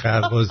کنی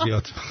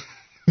خربازیات.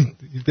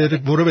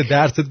 برو به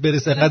درست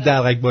برسه، انقدر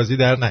درقک بازی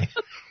در نیار.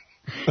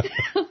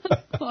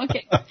 اوکی.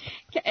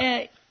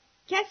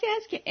 کسی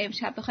هست که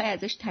امشب بخوای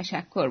ازش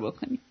تشکر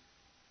بکنی؟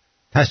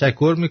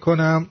 تشکر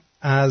میکنم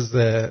از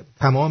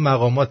تمام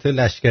مقامات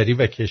لشکری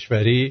و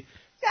کشوری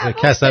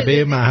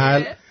کسبه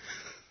محل.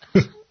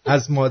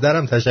 از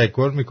مادرم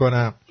تشکر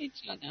میکنم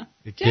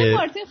که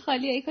مارتین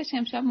خالیه، ای کاش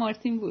امشب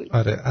مارتین بود.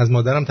 آره از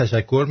مادرم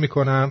تشکر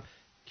میکنم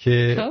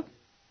که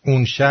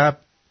اون شب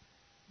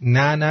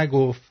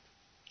نگفت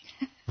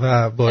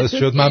و باعث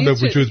شد من به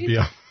وجود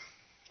بیام.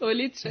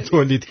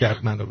 تولید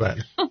کرد منو.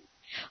 بله.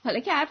 حالا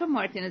که حرف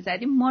مارتین رو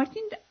زدیم،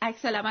 مارتین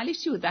عکس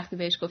العملش چی بود وقتی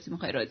بهش گفتی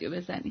میخوای رادیو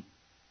بزنی؟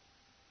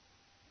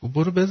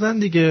 برو بزن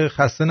دیگه،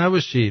 خسته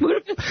نباشی.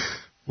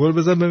 برو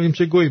بزن ببینیم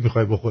چه گویی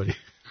میخوای بخوری.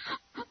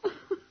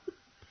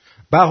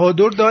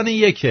 بهادر دانه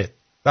 1.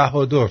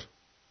 بهادر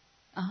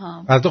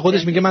البته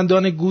خودش میگه من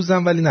دانه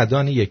گوزم، ولی نه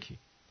دانه 1.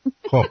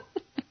 خب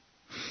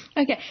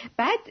اوکی.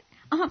 بعد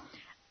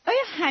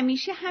آیا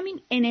همیشه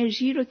همین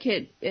انرژی رو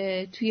که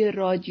توی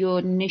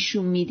رادیو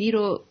نشون میدی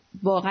رو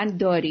واقعا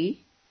داری؟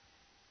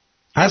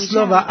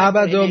 اصلا و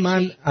ابدا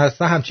من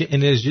اصلا همچین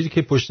انرژی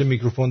که پشت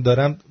میکروفون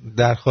دارم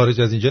در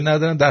خارج از اینجا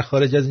ندارم. در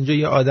خارج از اینجا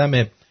یه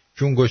آدم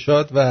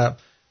چونگشاد و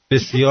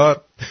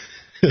بسیار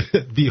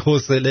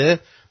بی‌حوصله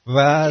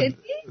و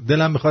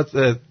دلم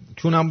میخواد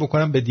چونم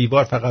بکنم به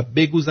دیوار، فقط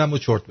بگوزم و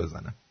چرت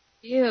بزنم.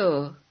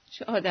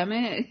 چه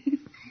آدمه.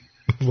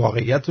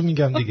 واقعیت رو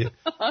میگم دیگه.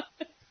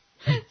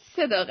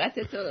 صداقت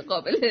تو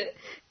قابل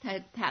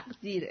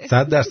تقدیره.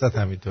 100%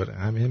 همینطوره،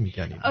 همه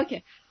میگن.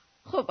 اوکی.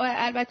 خب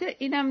البته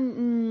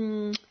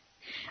اینم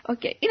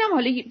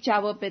حالا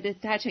جواب بده،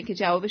 هرچند که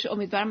جوابش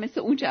امیدوارم مثل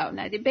اون جواب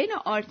ندی. بین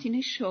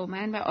آرتین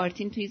شومن و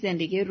آرتین توی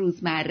زندگی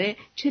روزمره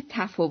چه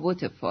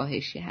تفاوت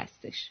فاحشی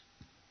هستش؟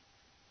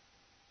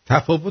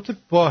 تفاوت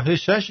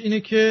فاحشش اینه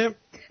که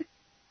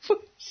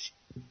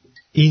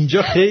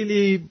اینجا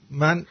خیلی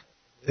من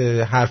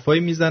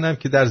حرفایی میزنم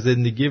که در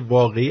زندگی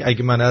واقعی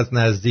اگه من از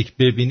نزدیک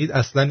ببینید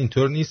اصلا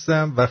اینطور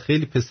نیستم و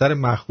خیلی پسر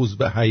مأخوذ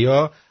به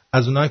حیا،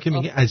 از اونها که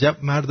میگه عجب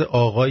مرد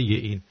آقایی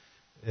این،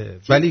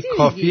 ولی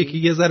کافیه که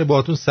یه ذره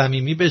باهاتون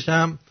صمیمی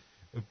بشم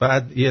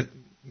بعد یه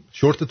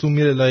شورتتون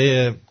میره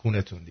لای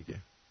کونتون دیگه.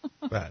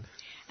 بله.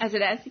 از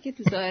راستی که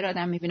تو ظاهر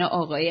آدم میبینه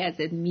آقایی ازت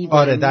میبینه.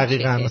 آره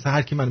دقیقاً. مثلا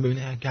هر کی منو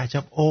ببینه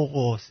عجب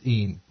آقاست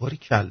این، باری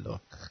کلا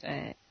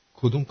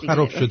کدوم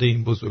خراب شده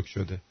این بزرگ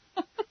شده.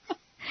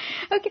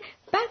 اوکی.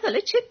 بعد حالا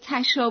چه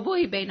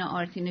تشابهی بین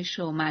آرتین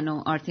شومن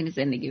و آرتین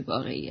زندگی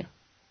واقعیه؟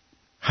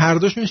 هر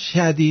دوشون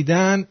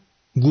شدیداً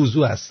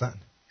گوزو هستن.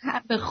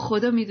 به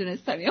خدا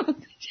میدونستم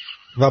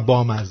و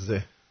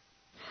بامزه.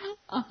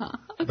 آها.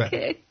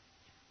 اوکی.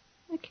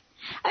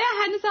 آیا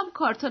هنوزم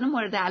کارتون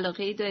مورد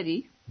علاقه‌ای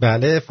داری؟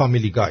 بله،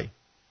 فامیلی گای.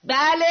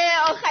 بله،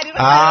 آخری رو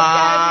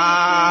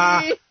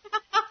خراب کردی.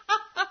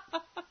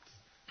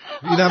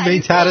 میرم به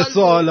این طرح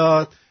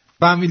سوالات.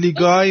 فامیلی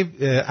گای،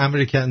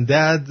 امریکن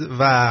دد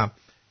و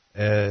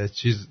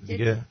چیز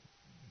دیگه.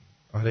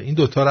 آره این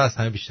دوتا رو از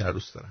همه بیشتر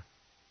دوست دارم.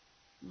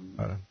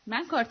 آره.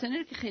 من کارتونی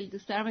رو که خیلی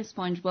دوست دارم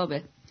اسپانج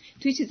بابه.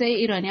 توی چیزای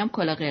ایرانی هم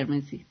کلا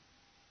قرمزی،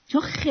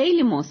 چون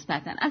خیلی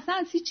مثبتن، اصلا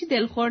از هیچی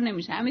دلخور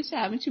نمیشه، همه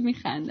چی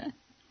میخندن.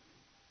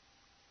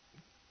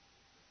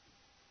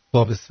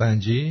 باب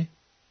اسفنجی.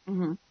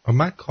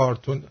 من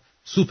کارتون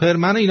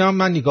سوپرمن و اینا هم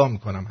من نگاه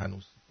میکنم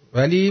هنوز،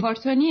 ولی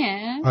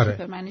کارتونیه.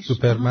 آره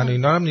سوپرمن و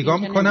اینا هم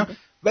نگاه میکنم،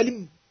 ولی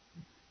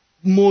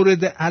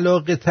مورد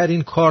علاقه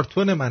ترین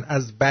کارتون من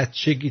از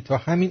بچگی تا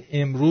همین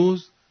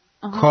امروز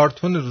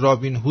کارتون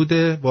رابین هود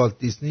والت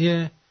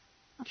دیزنیه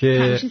که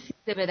همیشه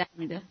سیده به در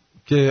میده.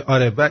 که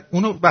آره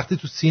اونو وقتی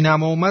تو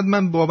سینما اومد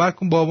من باور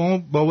کن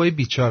بابای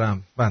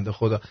بیچارم بنده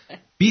خدا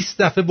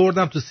 20 دفعه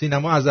بردم تو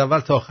سینما، از اول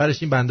تا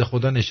آخرش این بنده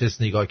خدا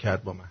نشست نگاه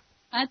کرد با من.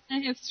 حتما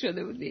حفظ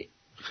شده بودی.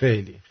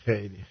 خیلی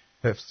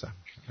حفظم.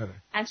 آره.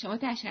 از شما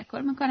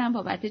تشکر میکنم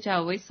بابت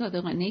جوابای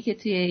صادقانه‌ای که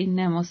توی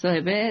این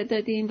مصاحبه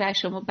دادین و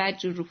شما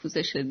بدجور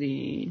رفوزه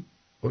شدین.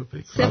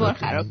 3 بار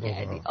خراب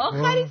کردی.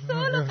 آخری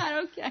سوالو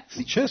خراب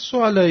کردی. چه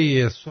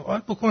سوالاییه؟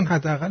 سوال بکن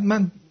حداقل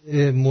من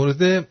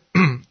مورد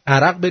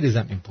عرق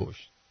بریزم این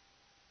پشت.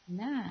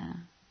 نه.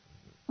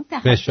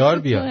 فشار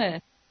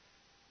بیاد.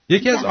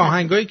 یکی از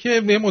آهنگایی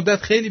که به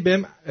مدت خیلی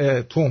بهم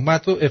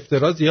تهمت و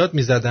افترا زیاد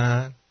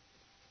میزدن،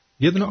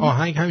 یه دونه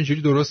آهنگ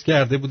همینجوری درست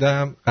کرده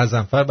بودم،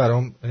 غضنفر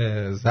برام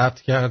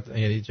ضبط کرد،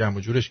 یعنی جمع و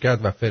جورش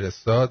کرد و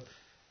فرستاد.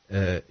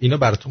 اینو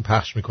براتون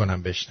پخش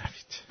میکنم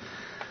بشنوید.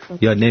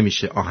 یا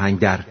نمیشه آهنگ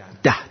در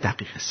 10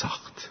 دقیقه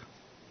ساخت.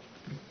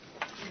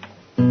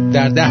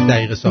 در 10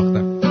 دقیقه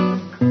ساختم.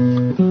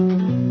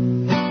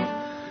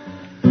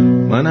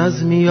 من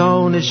از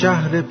میان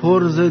شهر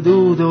پرز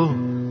دود و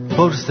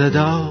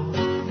پرصدا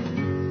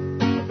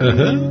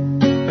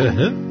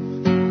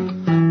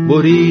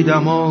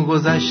بریدم و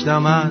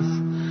گذشتم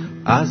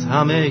از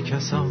همه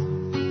کسا.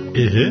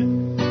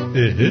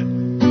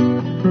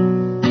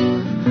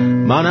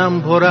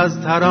 منم پر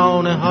از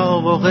ترانه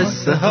ها و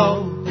قصه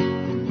ها،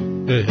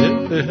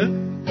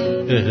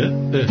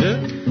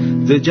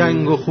 ز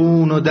جنگ و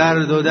خون و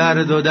درد و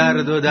درد و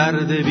درد و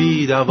درد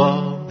بی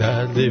دوا،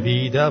 درد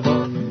بی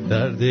دوا،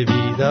 درد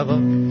بی دوا.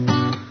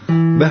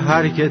 به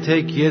هر که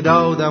تکیه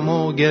دادم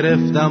و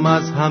گرفتم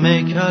از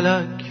همه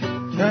کلک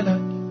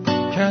کلک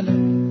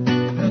کلک.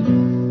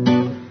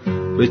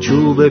 به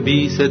چوب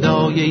بی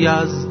صدای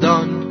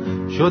یزدان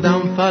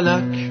شدم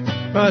فلک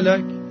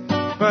فلک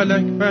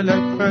فلک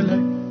فلک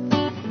فلک.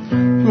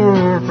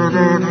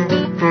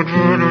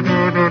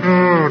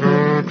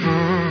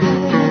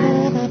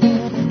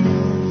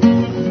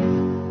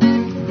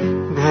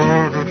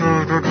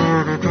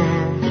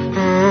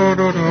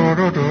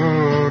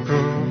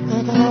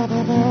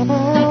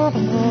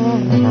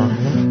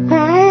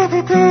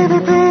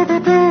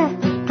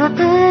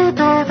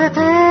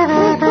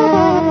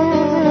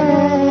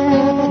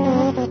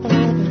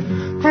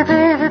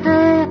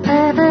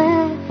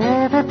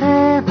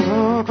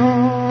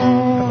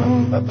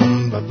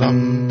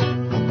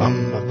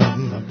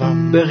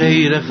 به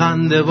غیر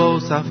خنده و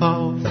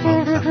صفا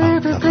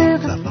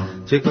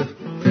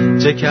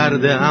چه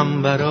کرده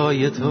ام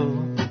برای تو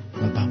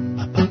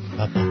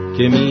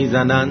که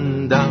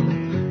میزنندم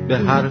به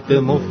حرف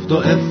مفت و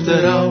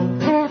افترا.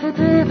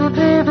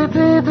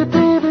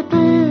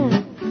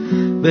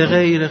 به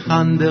غیر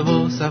خنده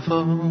و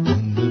صفا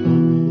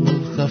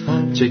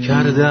چه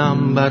کرده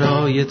ام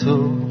برای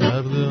تو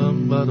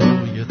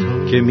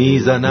که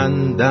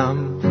میزنندم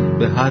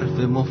به حرف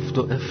مفت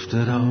و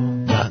افترا.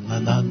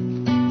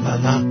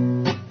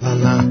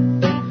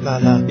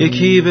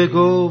 یکی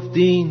بگفت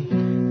این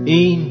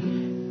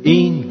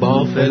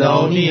با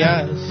فلانی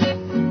است،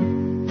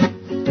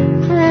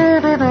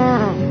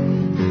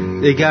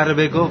 دگر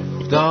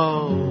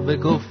بگفتا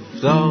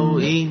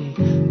این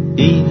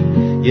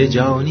یه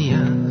جانی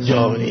است.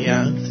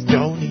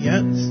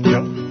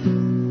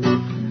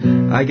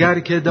 اگر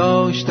که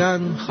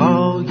داشتن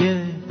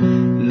خایه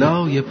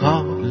لای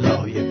پا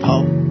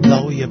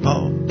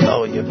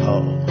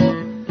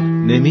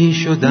نمی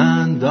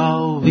شدند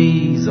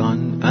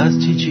آویزان از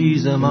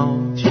چیز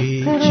ما.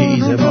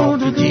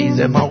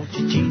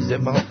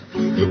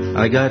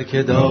 اگر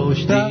که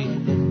داشتی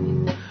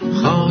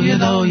خایه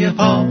لای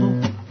پا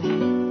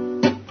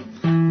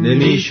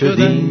نمی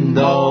شدین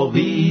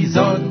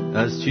آویزان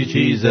از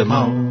چیز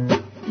ما.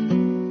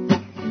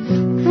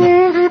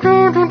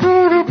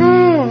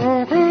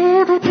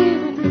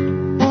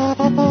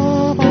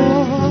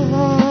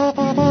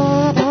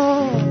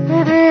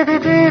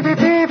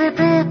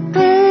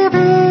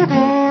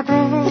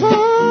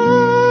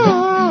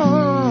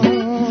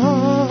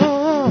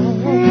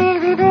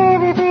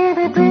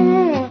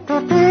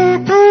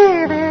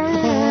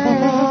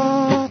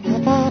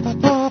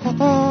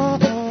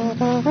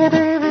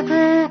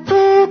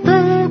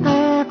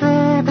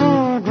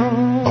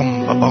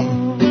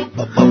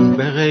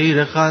 به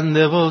غیر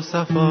خنده و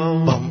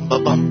صفا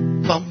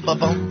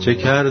چه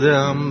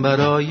کردم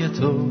برای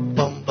تو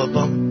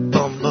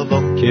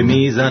که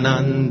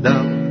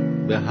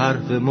میزنندم به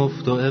حرف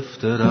مفت و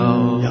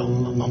افترا.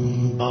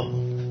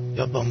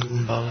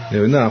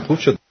 نه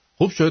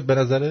خوب شد به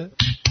نظره.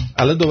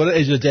 الان دوباره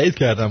اجرا جدید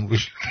کردم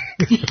روش.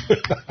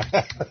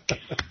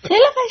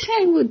 خیلی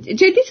قشنگ بود.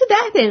 جدی تو 10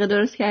 دقیقه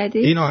درست کردی؟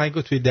 این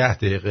آهنگو توی 10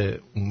 دقیقه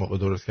اون موقع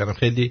درست کردم.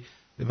 خیلی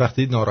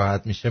وقتی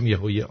ناراحت میشم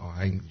یه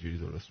آهنگ جوری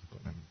درست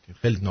میکنم که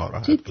خیلی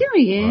ناراحت. جدی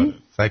میگه؟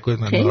 سعی کنید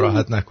من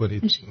ناراحت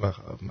نکنید و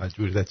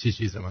مجبوری چی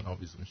چیز من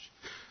آویزون شه.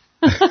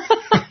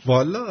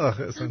 والا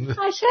قشنگ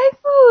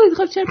بود.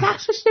 خب چرا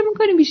پخشش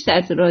نمی‌کنی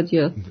بیشتر تو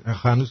رادیو؟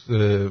 هنوز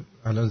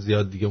الان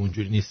زیاد دیگه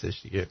اونجوری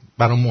نیستش دیگه.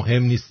 برام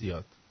مهم نیست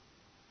زیاد.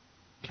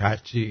 هر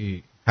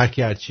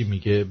کی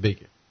میگه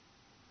بگه.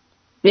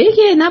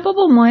 نه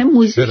بابا مهم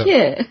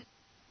موزیکه.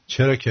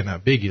 چرا که نه؟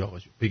 بگی آقا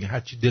جون، بگی هر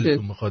چی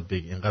دلتون میخواد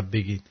بگی. اینقدر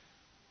بگید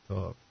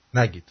تا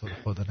نگید، تو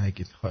خدا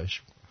نگید،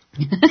 خواهش میکنم.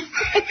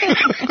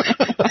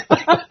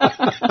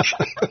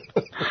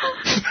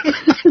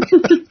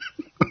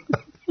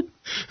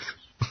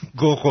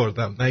 گو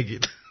خوردم،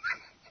 نگید.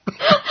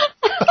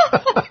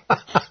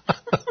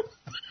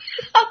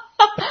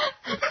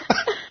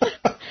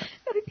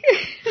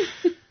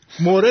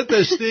 مورد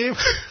داشتیم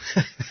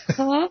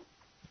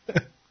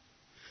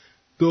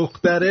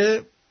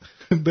دختره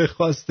به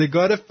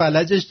خواستگار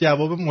فلجش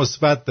جواب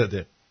مثبت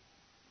داده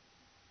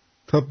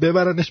تا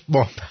ببرنش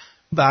با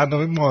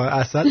برنامه ماه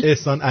عسل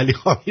احسان علی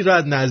خانی رو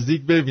از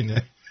نزدیک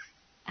ببینه.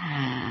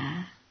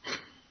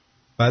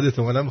 بعد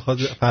احتمالا میخواد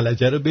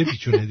فلجه رو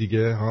بپیچونه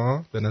دیگه.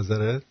 ها به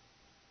نظرت؟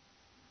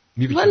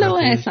 والا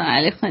اون احسان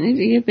علی خانی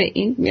دیگه به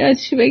این میاد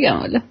چی بگم.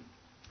 والا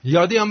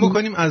یادی هم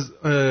بکنیم از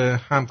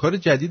همکار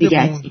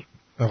جدیدمون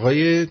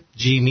آقای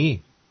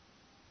جیمی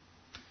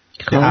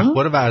که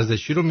اخبار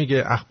ورزشی رو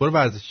میگه. اخبار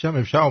ورزشی هم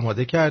امشب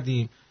آماده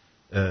کردیم.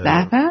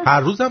 هر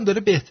روز هم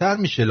داره بهتر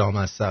میشه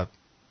لامصب.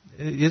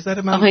 یه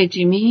ذره من آقای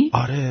جیمی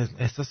آره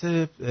احساس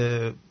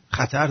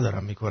خطر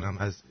دارم میکنم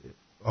از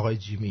آقای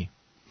جیمی.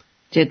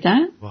 جدا؟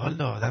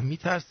 والا آدم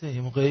میترسه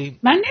یه موقعی.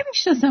 من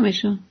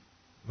نمیشناسمشون.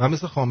 من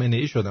مثل خامنه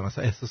ای شدم،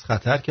 مثلا احساس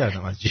خطر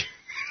کردم از جیمی.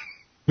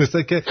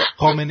 مثل که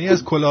خامنه ای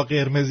از کلاه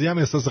قرمزی هم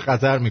احساس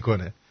خطر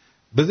میکنه.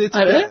 بذارید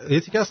یه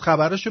تیکه از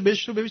خبراشو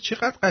بشنو ببین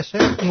چقدر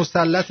قشنگ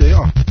مسلطه.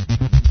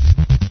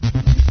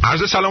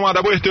 عرض سلام و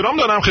ادب و احترام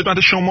دارم خدمت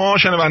شما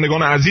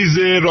شنوندگان عزیز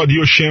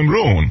رادیو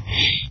شمرون.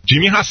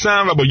 جیمی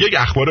هستم و با یک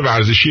اخبار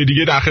ورزشی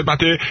دیگه در خدمت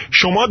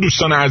شما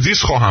دوستان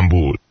عزیز خواهم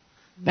بود.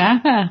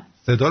 به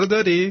صدا رو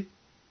داری؟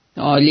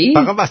 عالی.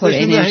 فقط واسه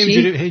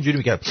اینجوری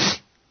میکرد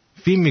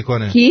فیلم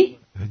میکنه. کی؟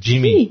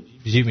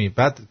 جیمی.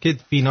 بعد که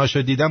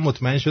فیناشو دیدم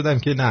مطمئن شدم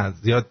که نه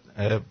زیاد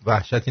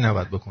وحشتی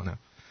نباید بکنم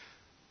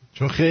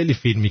چون خیلی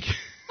فیلم میکنه.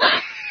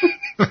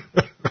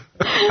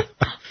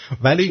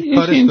 ولی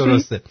کارش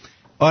درسته.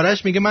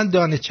 آرش میگه من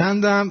دانه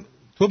چندم،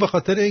 تو به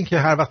خاطر اینکه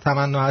هر وقت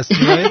تمنا هست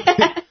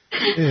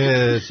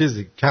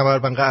چیزی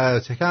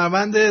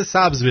کمربند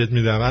سبز بهت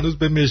میدم، هنوز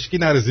به مشکی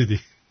نرسیدی.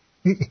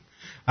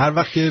 هر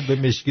وقت که به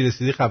مشکی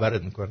رسیدی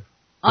خبرت میکنه.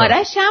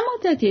 آرش هم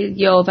مدتی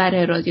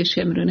یاور رادیو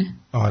شمرونه.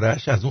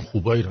 آرش از اون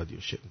خوبای رادیو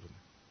شمرونه.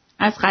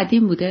 از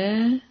قدیم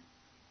بوده؟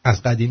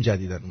 از قدیم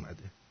جدیدن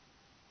اومده.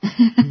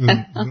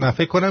 من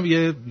فکر کنم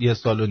یه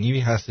سال و نیمی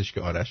هستش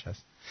که آرش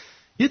هست.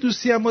 یه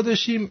دوستی هم ما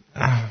داشتیم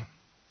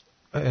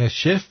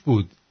شف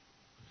بود،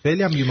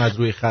 خیلی هم میومد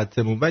روی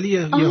خطمون ولی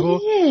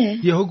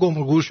یهو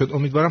گمگور شد.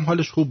 امیدوارم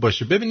حالش خوب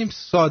باشه. ببینیم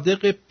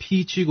صادق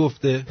پیچی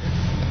گفته.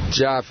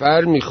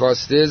 جعفر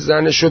میخواسته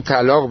زنشو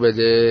طلاق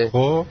بده.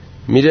 خب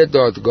میره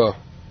دادگاه.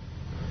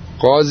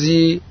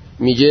 قاضی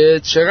میگه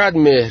چقدر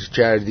مهر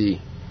کردی؟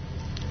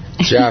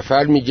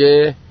 جعفر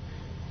میگه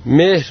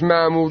مهر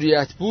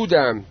مأموریت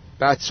بودم،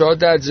 بچه‌ها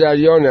در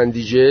جریانن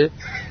دیگه،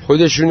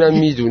 خودشونم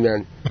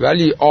میدونن،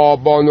 ولی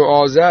آبان و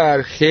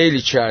آذر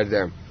خیلی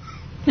کردم.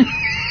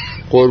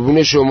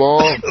 قربون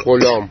شما.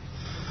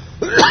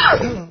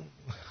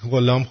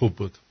 غلام خوب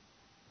بود.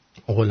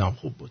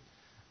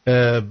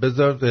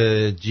 بذار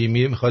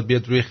جیمی میخواد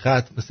بیاد روی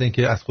خط، مثل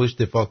اینکه از خودش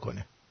دفاع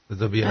کنه.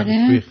 بذار بیاد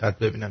روی خط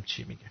ببینم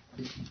چی میگه.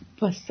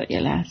 باستا یه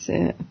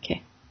لحظه.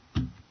 اوکی.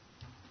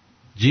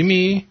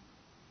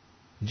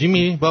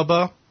 جیمی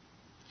بابا.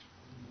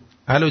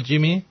 الو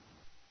جیمی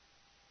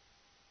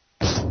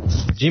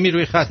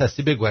روی خط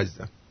هستی؟ بگو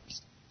عزیزم.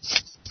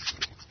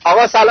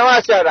 آقا سلام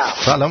عرض کردم.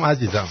 سلام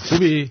عزیزم،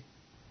 خوبی؟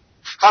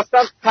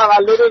 خواستم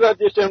تولد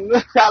رادیو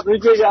شمرون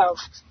تبریک بگم.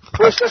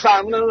 پشت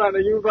فرمونم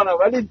رانندگی میکنم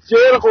ولی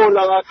جر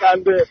خوردم از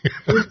خنده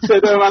این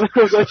صدای منو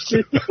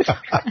گذاشتی.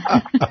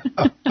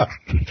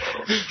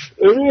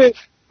 ببین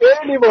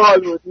خیلی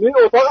باحال بود. این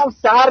اتاقم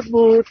سرد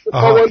بود،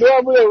 خوابالو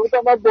هم بودم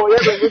من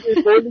باید امروز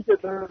این قولی که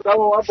دادم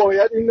و من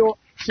باید اینو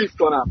چیز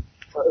کنم،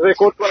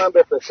 رکورد کنم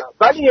بفرستم.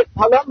 ولی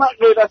حالا من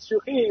غیر از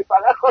شوخی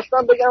فقط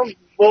خواستم بگم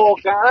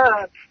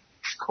واقعا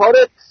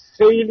کارت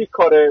خیلی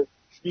کار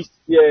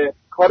بیستیه،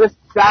 کار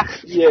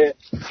سختیه.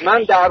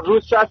 من در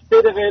روز شاید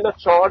 3 دقیقه الا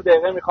 4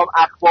 دقیقه میخوام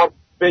اخبار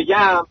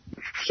بگم،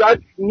 شاید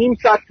نیم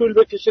ساعت طول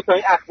بکشه تا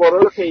این اخبارا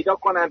رو پیدا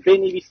کنم،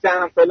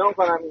 بنویسم، فلان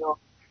کنم اینا.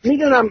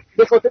 میدونم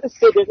به خاطر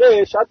 3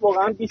 دقیقه شاید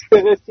واقعا 20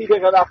 دقیقه 30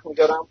 دقیقه وقت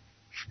میذارم.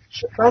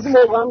 بعضی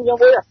موقع میگم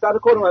وای از سر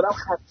کار اومدم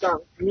خستم.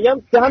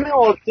 میگم دم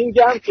آرتین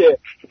گرم که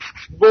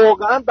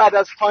واقعا بعد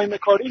از تایم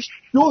کاریش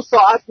 2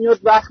 ساعت میاد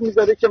وقت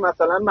میذاره که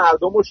مثلا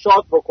مردم رو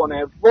شاد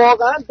بکنه.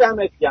 واقعا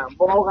دمت گرم،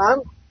 واقعا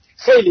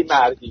خیلی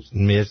مردی.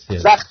 مرسی.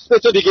 وقت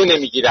تو دیگه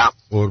نمیگیرم.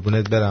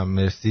 قربونت برم.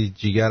 مرسی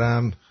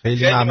جیگرم.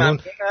 خیلی ممنون.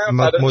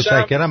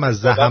 متشکرم از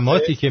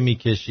زحماتی که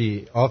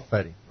میکشی.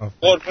 آفرین.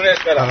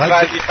 قربونت برم.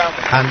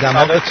 وظیفه‌مه.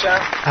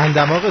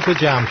 اندماغ تو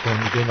جمع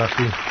کن دیگه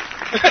وقتی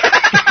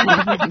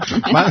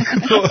من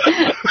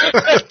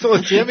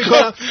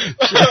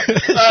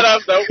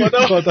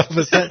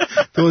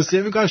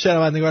توصیه میکنم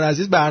شنوندگان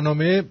عزیز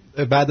برنامه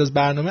بعد از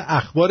برنامه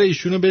اخبار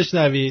ایشونو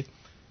بشنوید.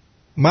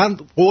 من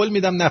قول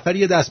میدم نفری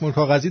یه دستمال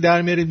کاغذی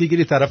در میاریم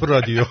دیگری طرف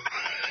رادیو.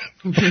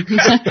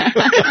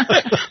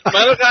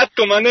 منو قطع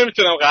کن، من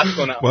نمیتونم قطع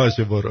کنم.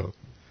 باشه برو.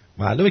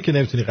 معلومه که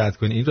نمیتونی قطع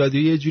کنی. این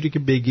رادیو یه جوری که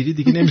بگیری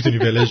دیگه نمیتونی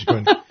ولش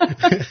کنی.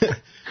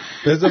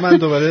 بذار من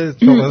دوباره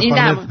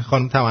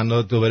خانم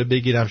تمنا دوباره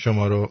بگیرم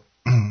شما رو.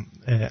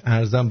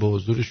 عرضم به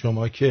حضور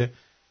شما که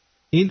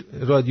این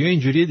رادیو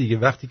اینجوریه دیگه،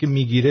 وقتی که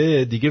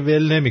میگیره دیگه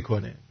ول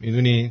نمیکنه.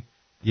 میدونی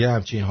یه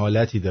همچین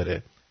حالتی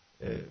داره.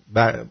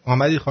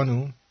 آمدی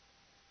خانم؟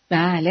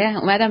 بله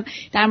اومدم.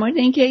 در مورد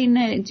اینکه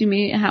این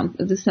جیمی هم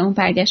دوستمون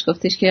برگشت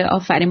گفتش که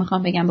آفرین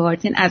میخوام بگم به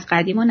آرتین، از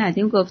قدیم و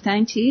ندیم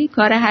گفتن چی؟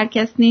 کار هر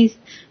کس نیست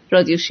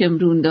رادیو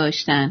شمرون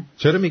داشتن.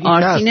 چرا میگی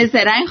آرتین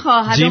زرنگ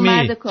خواهد و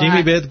مرد کهن.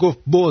 جیمی بهت گفت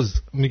بز،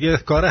 میگه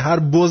کار هر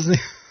بز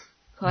نیست.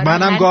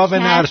 منم گاو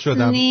نر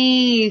شدم.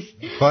 نیست.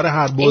 کار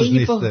هر بز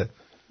نیسته.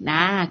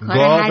 نه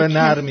کار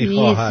هر کس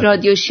نیست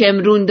رادیو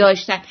شمرون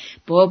داشتن.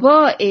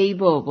 بابا ای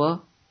بابا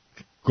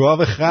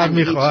گاو خر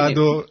میخواهد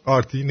و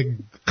آرتین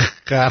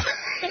خر.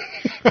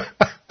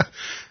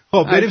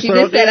 خب بریم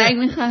سراغ زرنگ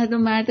میخواهد و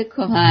مرد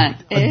کهن.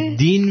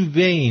 دین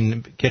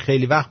وین که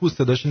خیلی وقت بود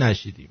صداش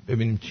نشیدیم،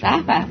 ببینیم چی.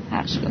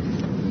 پخش کن.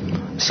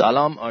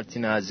 سلام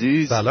آرتین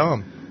عزیز.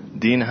 سلام.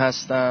 دین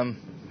هستم.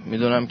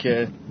 میدونم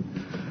که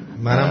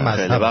منم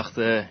خیلی وقت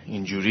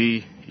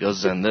اینجوری یا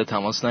زنده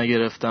تماس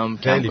نگرفتم،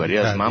 کمکاری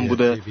از من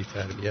بوده.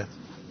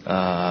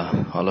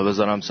 حالا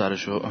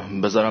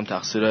بذارم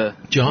تقصیر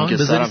این که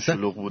سرم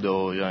شلوغ بوده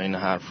و یا این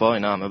حرفا،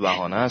 اینا همه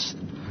بهانه است،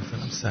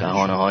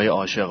 بهانه های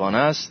عاشقانه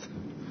است.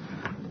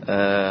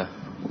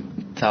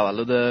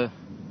 تولد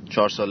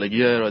 4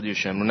 سالگی رادیو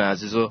شمرون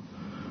عزیزو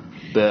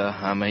به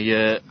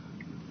همه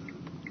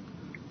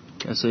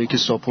کسایی که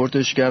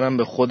ساپورتش کردن،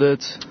 به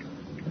خودت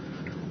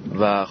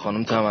و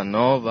خانم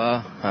تمنا و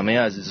همه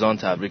عزیزان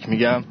تبریک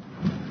میگم.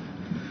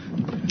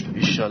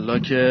 ایشالله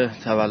که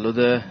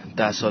تولد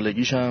 10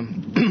 سالگیشم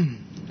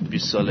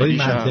 20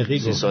 سالگیشم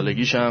 30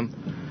 سالگیشم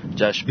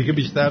جشن دیگه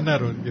بیشتر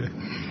نرو دیگه.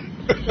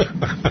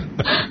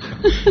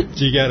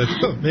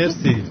 جیگرتو.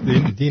 مرسی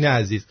دین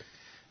عزیز.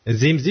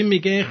 زیمزیم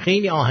میگه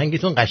خیلی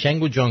آهنگتون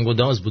قشنگ و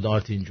جانگوداز بود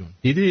آرتین جون،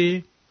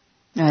 دیدی؟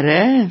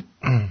 آره.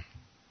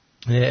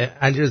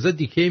 علیرضا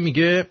دیکی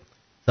میگه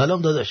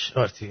سلام داداش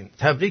آرتین،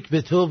 تبریک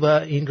به تو و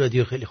این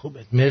رادیو خیلی خوبه.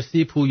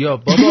 مرسی. پویا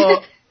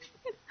بابا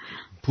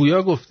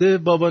پویا گفته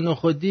بابا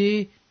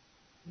نخودی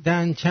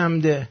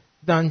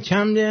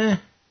دانچمده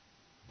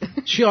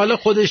چی، حالا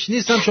خودش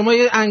نیستم شما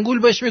یه انگول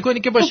بهش میکنی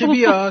که باشه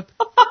بیاد.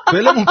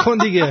 ولمون کن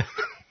دیگه.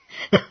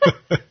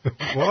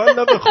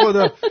 والا به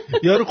خدا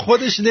یارو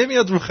خودش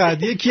نمیاد رو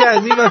خط، یکی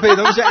از این و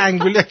پیدا میشه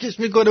انگولکش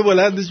میکنه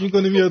بلندش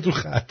میکنه میاد رو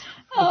خط.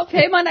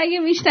 پیمان اگه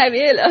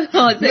میشنوی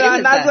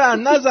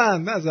نزن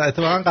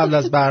اتفاقا قبل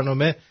از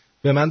برنامه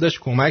به من داشت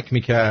کمک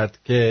میکرد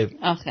که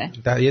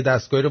یه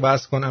دستگاهی رو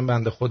بس کنم،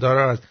 بنده خدا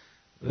رو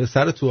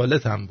سر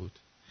توالت هم بود.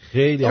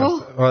 خیلی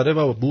آره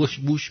بابا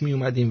بوش می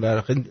اومدیم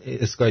و خیلی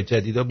اسکای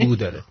جدیدا بو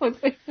داره.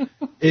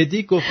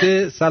 ادی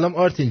گفته سلام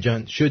آرتین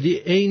جان، شدی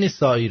عین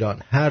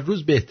سایران، هر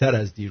روز بهتر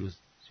از دیروز.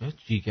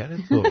 جیگر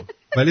تو.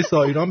 ولی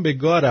سایران به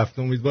گاه رفت،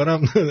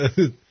 امیدوارم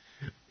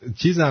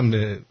چیزم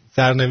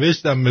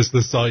سرنوشتم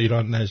مثل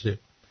سایران نشه.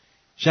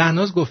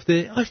 شهناز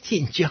گفته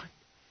آرتین جان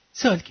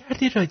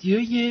سالگرد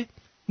رادیوی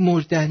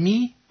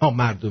مردمی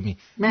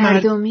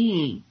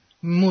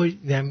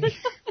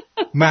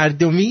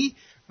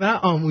و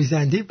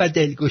آموزنده و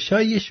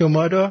دلگشای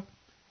شما را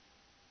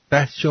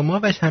و شما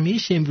و همه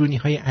شمرونی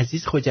های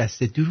عزیز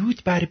خجسته.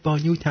 درود بر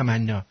بانو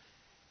تمنا.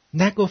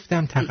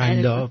 نگفتم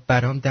تقلا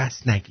برام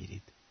دست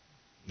نگیرید.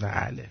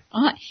 بله.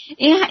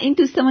 این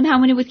دوستمون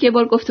همونی بود که یه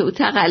بار گفته بود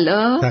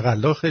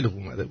تقلا خیلی خوب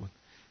اومده بود.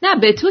 نه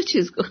به تو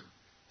چیز گفت.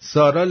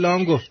 سارا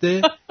لام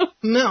گفته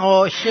من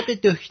عاشق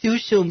دکتر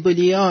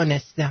سنبولیان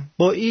هستم،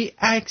 با این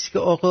عکس که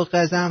آقا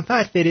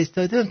غضنفر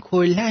فرستادن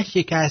کلا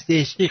شکست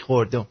عشقی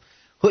خوردم.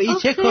 خب این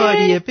چه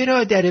کاریه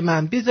برادر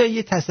من، بذار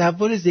یه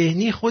تصور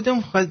ذهنی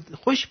خودم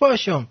خوش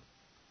باشم.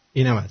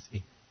 اینم از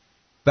این.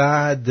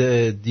 بعد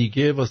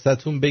دیگه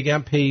واسهتون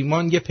بگم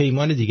پیمان یه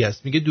پیمان دیگه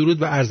است، میگه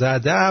درود و عرض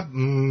ادب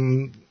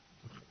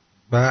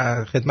و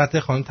خدمت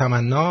خانم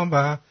تمنا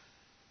و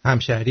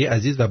همشهری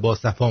عزیز و با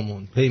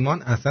صفامون.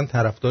 پیمان اصلا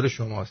طرفدار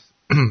شماست.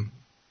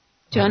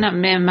 جانم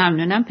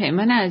ممنونم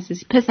پیمان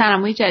عزیز،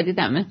 پسرموی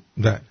جدیدمه.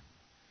 بله.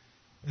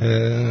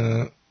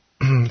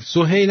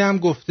 سهیل هم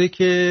گفته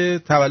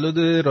که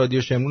تولد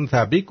رادیو شمرون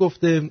تبریک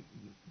گفته،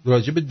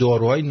 راجب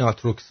داروهای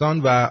ناتروکسان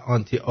و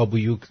آنتی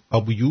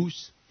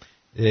آبیوس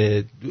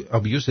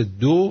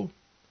 2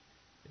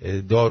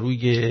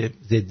 داروی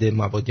ضد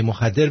مواد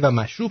مخدر و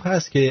مشروب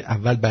هست که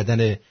اول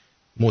بدن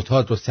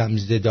معتاد رو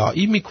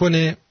سمزدایی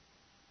میکنه.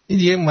 این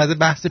دیگه اومده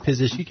بحث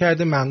پزشکی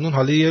کرده. ممنون.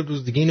 حالا یه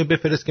روز دیگه اینو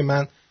بفرست که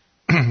من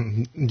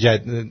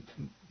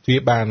توی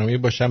برنامه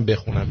باشم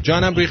بخونم.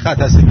 جانم روی خط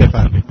هستی،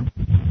 بفرمایید.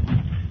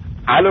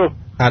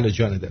 الو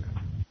جان دلم.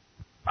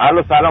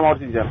 الو سلام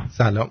آرتین جان.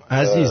 سلام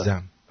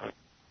عزیزم.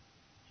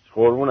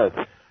 قربونت.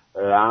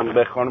 هم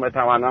به خانم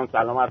تمنام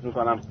سلام عرض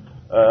میکنم.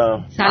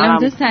 سلام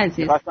دوست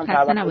عزیز،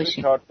 خسته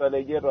نباشی. 4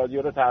 سالگی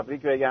رادیو رو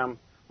تبریک بگم.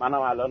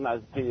 منم الان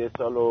نزدیک 1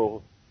 سال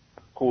و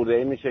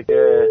خورده میشه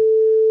که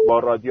با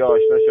رادیو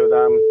آشنا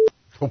شدم.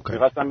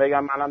 میخواستم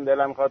بگم منم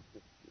دلم میخواد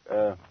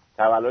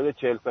تولد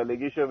 40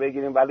 سالگیشو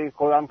بگیریم، ولی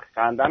خودم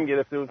خندم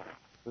گرفته بود.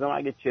 گفتم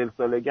اگه 40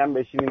 سالگی هم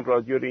بشینیم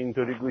رادیو رو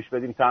اینطوری گوش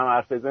بدیم تا هم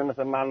حرف بزنیم،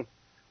 مثلا من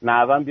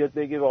نوام بیاد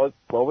بگه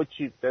بابا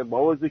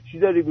چی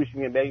داری گوش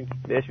میگی،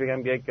 بهش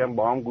بگم بیایم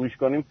با هم گوش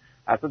کنیم،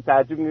 اصلا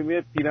تعجب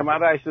می‌کنه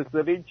پیرمرد 80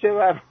 سالگی این چه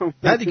برنامه.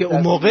 نه دیگه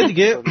اون موقع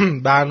دیگه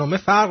برنامه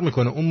فرق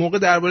میکنه. اون موقع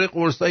درباره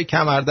قرصای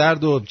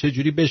کمردرد و چه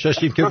جوری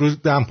بشاشیم که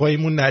روز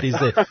دمپایمون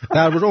نریزه،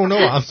 درباره اونا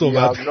با هم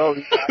صحبت.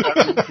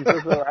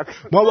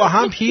 ما با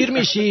هم پیر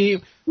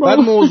میشیم، بعد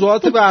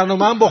موضوعات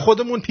برنامه هم با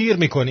خودمون پیر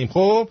میکنیم.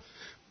 خب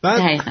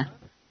بعد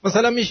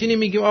مثلا میشینیم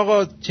میگیم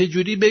آقا چه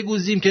جوری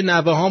بگوزیم که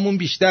نوه هامون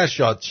بیشتر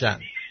شاد شن.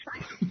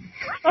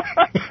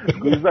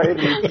 گوزای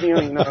ریتمی و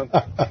اینا.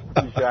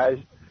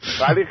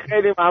 ولی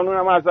خیلی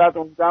ممنونم ازت،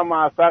 امیدوارم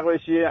موفق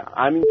بشی.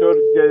 همینطور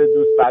که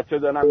دوست بچه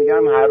دارم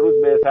میگم هر روز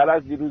بهتر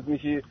از دیروز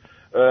میشی.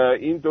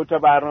 این 2 تا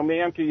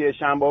برنامه‌ای هم که یه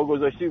شنبه ها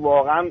گذاشتی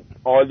واقعا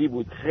عالی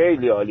بود،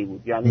 خیلی عالی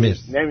بود. یعنی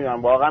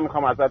نمیدونم، واقعا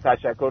میخوام ازت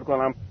تشکر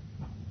کنم.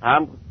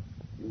 هم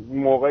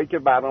موقعی که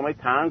برنامه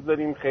طنز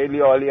داریم خیلی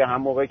عالیه،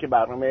 هم موقعی که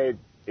برنامه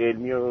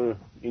علمی و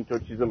اینطور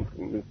چیز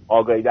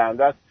آگاهی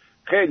دهنده است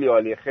خیلی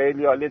عالیه،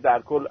 خیلی عالیه.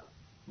 در کل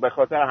به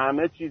خاطر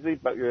همه چیزی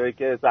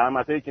که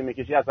زحمتایی که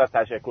میکشی ازت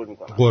تشکر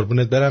میکنم.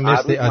 قربونت برم.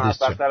 مرسی عزیز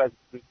جان.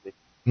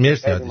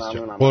 مرسی عزیز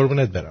جان.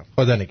 قربونت برم.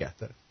 خدا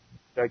نگهدار.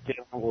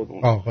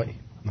 آقای.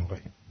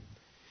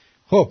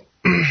 خب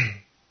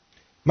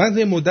من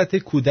یه مدت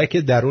کودک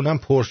درونم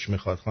پرش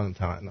میخواد خانم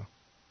تمنا.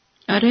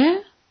 آره؟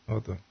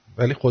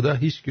 ولی خدا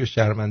هیچ کیو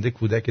شرمنده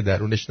کودک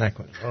درونش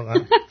نکنه.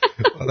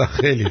 خدا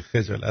خیلی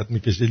خجالت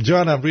میکشه.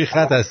 جانم روی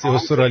خط هستی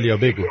استرالیا،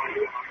 بگو.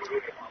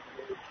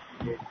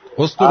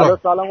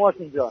 سلام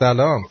واسین جان.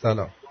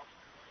 سلام.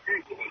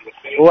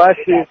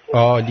 خوبی؟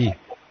 عالی.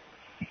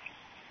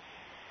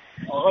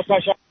 آقا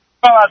تشکر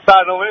از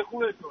برنامه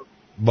خوبتون.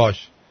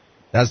 باش.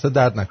 دست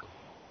درد نکن.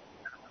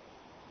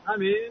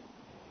 همین؟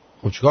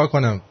 خب چیکار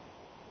کنم؟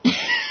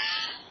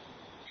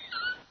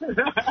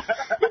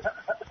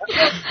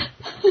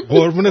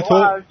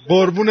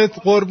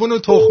 قربون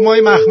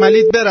تخمای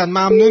مخملیت برن.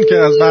 ممنون که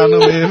از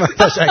برنامه من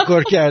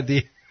تشکر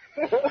کردی.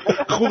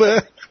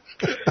 خوبه؟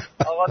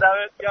 آقا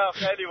دمت گرم،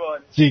 خیلی باحال.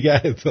 جیگر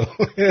تو.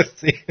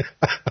 مرسی.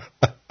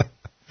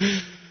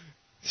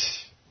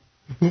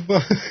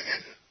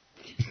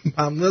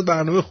 ممنون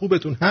برنامه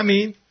خوبتون.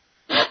 همین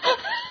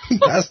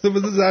دستو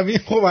بده زمین.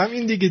 خب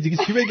همین دیگه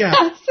چی بگم.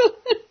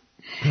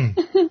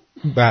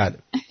 بله.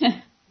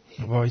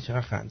 وای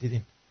چقدر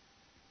خندیدیم.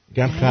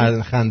 میگم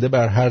خنده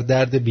بر هر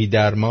درد بی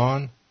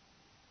درمان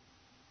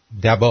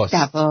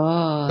دواست.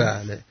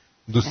 بله.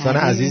 دوستان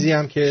عزیزی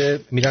هم که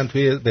میرن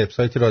توی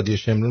وبسایت رادیو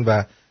شمرون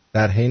و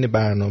در حین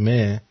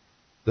برنامه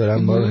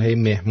دارن ما رو هی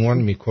مهمون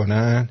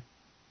میکنن،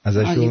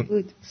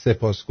 ازشون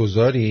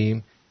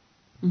سپاسگزاریم.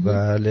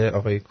 بله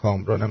آقای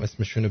کامران هم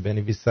اسمشون رو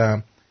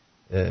بنویسم،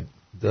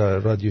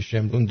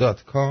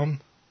 radioshamron.com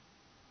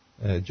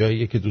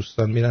جاییه که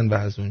دوستان میرن و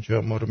از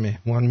اونجا ما رو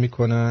مهمون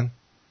میکنن.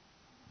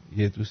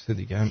 یه دوست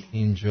دیگه هم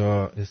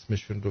اینجا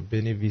اسمشون رو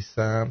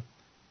بنویسم،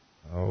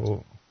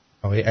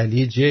 آقای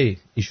علی جی،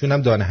 ایشون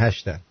هم دانه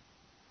 8.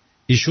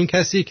 ایشون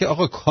کسی که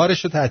آقا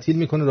کارشو تعطیل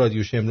میکنه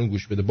رادیو شمرون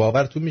گوش بده.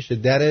 باورتون میشه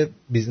در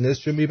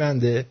بیزنسشو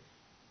میبنده.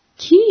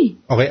 کی؟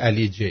 آقای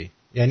علی جی.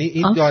 یعنی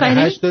این دانه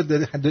 8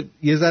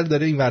 یه ذره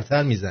داره این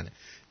ورتر میزنه.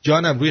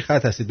 جانم روی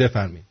خط هستید،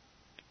 بفرمایید.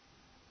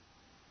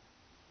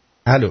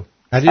 الو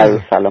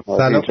سلام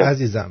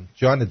عزیزم،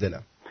 جان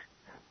دلم.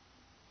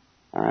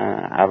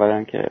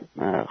 اولا که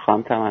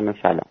خانم تمنا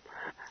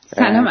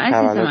سلام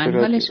عزیز من،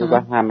 حال شما؟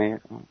 همه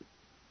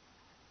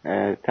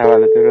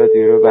تولد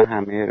رادیو رو به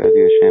همه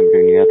رادیو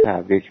شمرونیا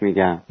تبریک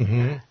میگم.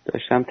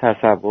 داشتم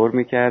تصور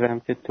میکردم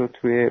که تو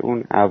توی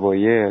اون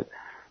اوایل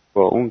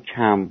با اون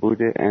کمبود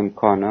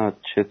امکانات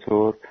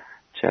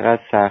چقدر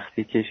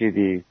سختی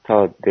کشیدی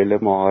تا دل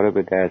ماها رو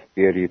به دست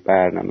بیاری،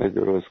 برنامه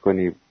درست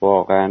کنی.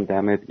 واقعا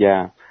دمت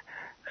گرم،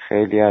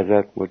 خیلی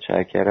ازت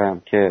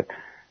متشکرم که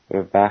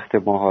وقت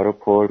ماها رو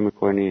پر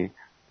میکنی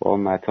با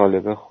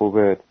مطالب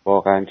خوبه،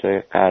 واقعا جای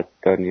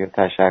قدردانی و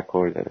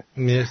تشکر داره.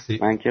 مرسی.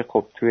 من که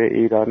خب توی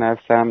ایران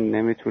هستم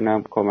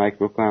نمیتونم کمک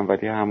بکنم،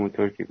 ولی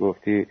همونطور که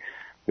گفتی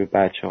به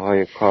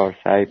بچه‌های کار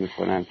سعی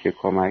میکنم که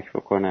کمک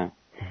بکنم.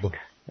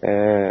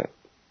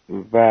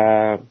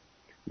 و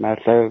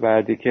مطلب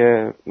بعدی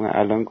که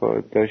الان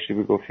داشتی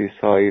میگفتی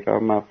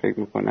سایران، من فکر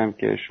میکنم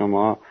که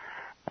شما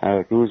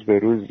روز به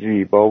روز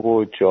زیبا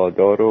و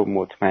جادار و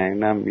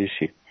مطمئنم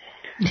میشی.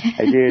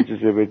 اگه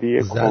اجازه بدی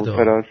یه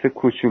کنفرانس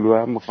کوچولو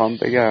هم میخوام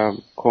بگم،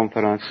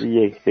 کنفرانس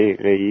 1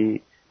 دقیقه‌ای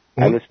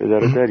البته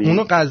داره داری.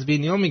 اونو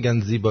قزوینی‌ها میگن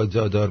زیبا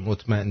جادار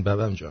مطمئن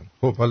بابام جان.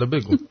 خب حالا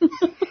بگو.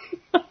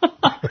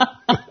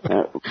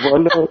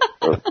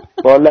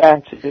 والا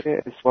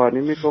لهجه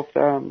اصفهانی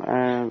میگفتم،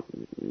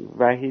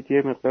 وحید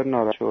یه مقدار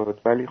ناراحت شد،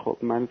 ولی خب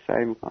من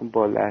سعی میکنم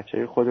با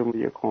لهجه خودمون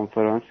یه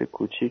کنفرانس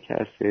کوچیک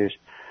هستش،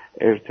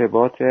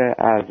 ارتباط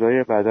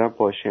اعضای بدن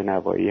با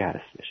شنوایی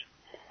هستش.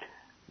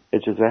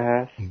 اجازه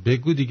هست؟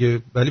 بگو دیگه.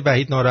 ولی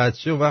وحید ناراحت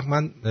شه و وقت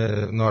من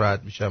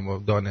ناراحت میشم. و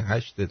دانه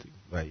 8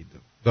 وحید.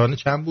 دانه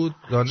چند بود؟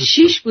 دانه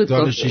 6 بود.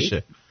 دانه 6.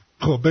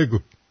 خب بگو.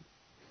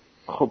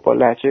 خب با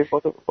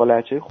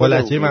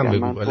لهجه من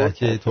بگو. با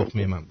لهجه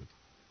تخمی من بگو.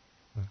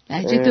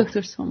 لهجه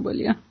دکتر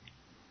سنبولیا.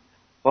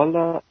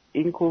 والا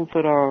این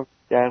کنفرانس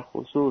در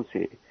خصوص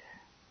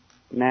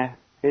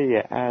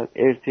نحوه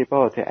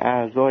ارتباط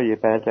اعضای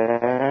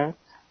بدن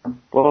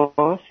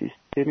با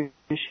سیستم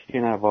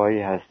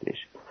شنوایی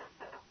هستش.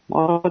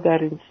 ما در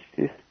این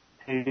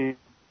سیستم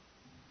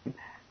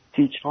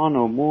تیچان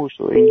و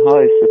موش و اینها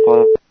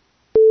استفاده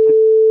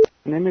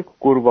نمی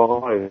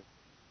گورباغه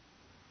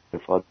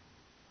استفاده.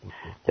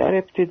 در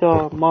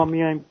ابتدا ما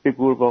میایم به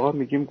گورباغه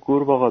میگیم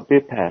گورباغه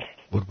بپر.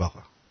 گورباغه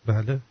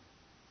بله.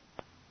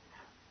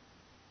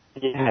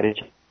 یه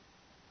حرکت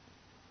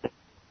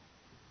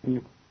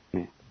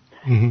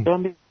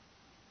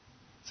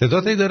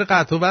صدات داره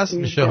قطع و وصل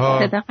میشه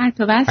ها. صدا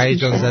قطع و وصل میشه.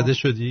 هیجان زده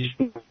شدی؟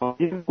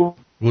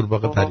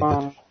 گورباغه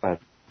پریده.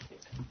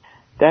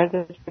 در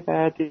درجه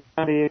بعدی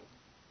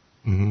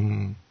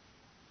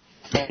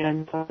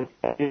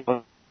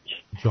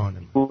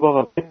جانم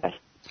گورباغه بپر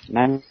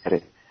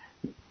نمیپره.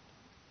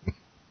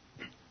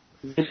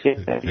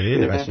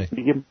 خیلی قشنگ.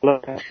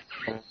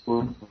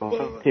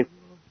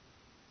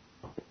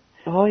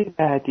 های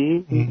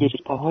بعدی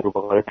یکی پاها رو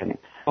بغاره کنیم.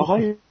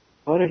 پاهای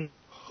بغاره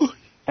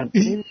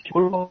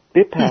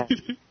بپر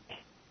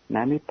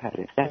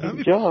نمیپره. در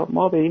اینجا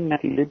ما به این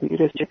نتیجه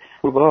میرسیم که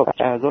گورباغه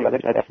اعضا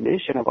بدن دست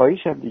شنواییش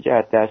هم دیگه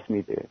از دست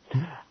میده.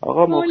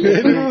 آقا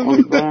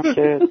امیدوارم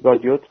که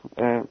رادیو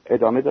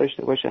ادامه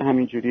داشته باشه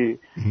همینجوری.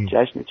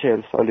 جشن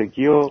 40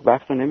 سالگی و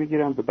وقت رو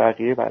نمیگیرم به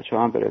بقیه بچه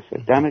هم برسه.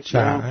 دمت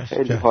گرم،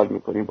 خیلی حال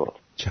میکنیم با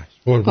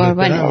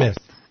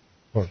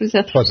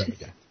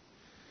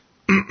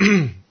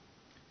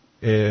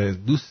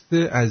دوست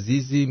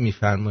عزیزی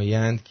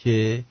میفرمایند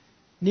که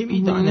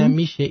نمیدانم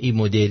میشه این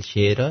مدل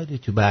شعرها رو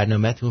تو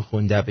برنامه‌تون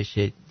خونده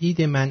بشه.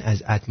 دید من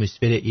از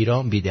اتمسفر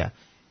ایران بیده،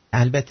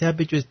 البته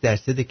به جز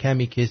درصد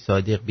کمی که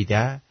صادق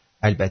بیده،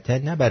 البته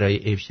نه برای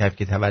امشب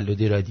که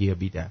تولد رادیو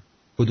بیده.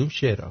 کدوم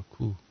شعرها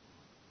کو؟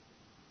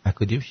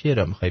 کدوم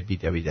شعرها میخوای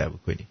بیده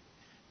بکنی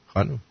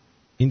خانم؟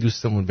 این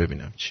دوستمون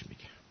ببینم چی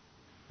میگه.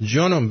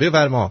 جانم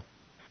بفرما.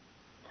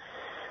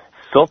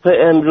 صبح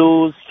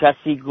امروز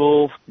کسی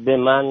گفت به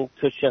من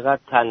تو چقدر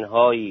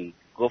تنهایی،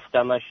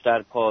 گفتمش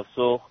در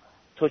پاسخ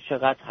تو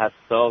چقدر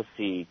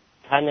حساسی.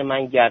 تن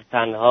من گر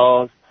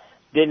تنهاست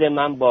دل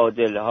من با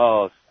دل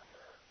هاست.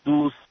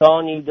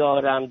 دوستانی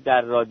دارم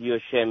در رادیو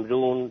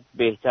شمرون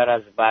بهتر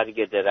از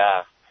برگ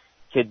درخت،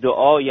 که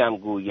دعایم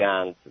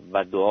گویند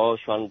و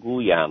دعاشان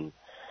گویم.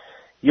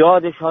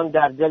 یادشان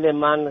در دل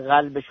من،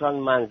 قلبشان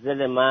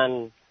منزل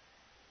من.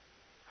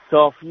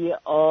 صافی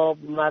آب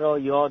مرا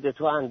یاد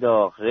تو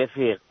انداخت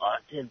رفیق.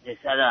 آتل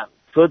پسرم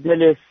تو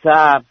دل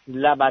سبز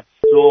لبت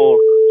سرخ،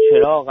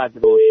 چراغت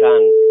روشن،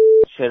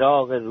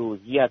 چراغ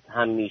روزیت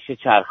همیشه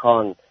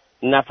چرخان.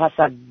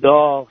 نفست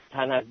داغ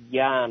تنت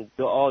گرم،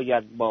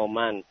 دعایت با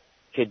من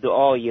که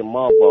دعای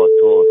ما با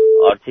توست.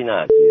 آرتین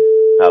عزیز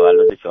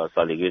تولد 4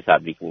 سالگی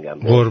تبریک میگم.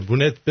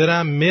 قربونت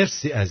برم.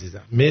 مرسی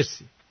عزیزم.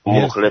 مرسی.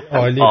 مخلص.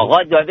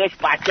 آقا داداش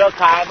بچه ها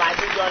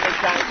کاربندی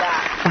دانشنده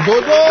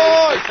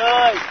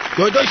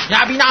داداش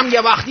نبینم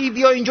یه وقتی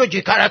بیا اینجا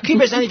جکرکی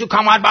بزنی تو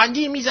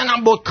کمربندی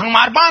میزنم با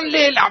کمربند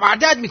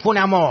لوردت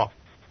میکنم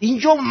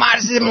اینجا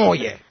مرز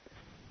مویه.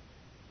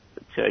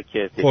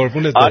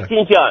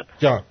 آرتین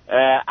جان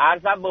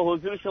عرضم به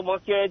حضور شما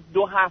که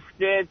 2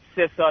 هفته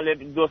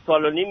 2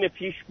 سال و نیم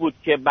پیش بود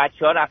که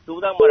بچه ها رفته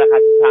بودن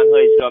مرخصی تنها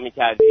اجرا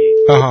میکردی.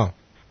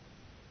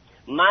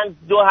 من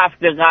 2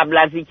 هفته قبل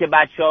از این که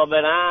بچه ها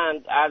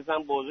برند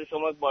عرضم به حضور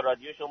شما با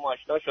رادیو شما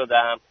آشنا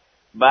شدم.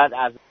 بعد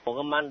از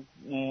موقع من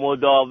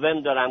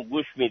مداوم دارم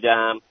گوش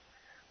میدم.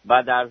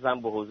 بعد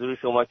عرضم به حضور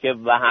شما که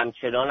و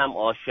همچنانم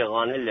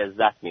عاشقانه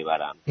لذت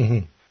میبرم.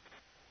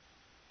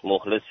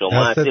 مخلص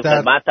شما هستی.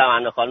 خدمت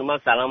تمنا خانومم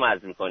سلام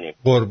عرض میکنیم.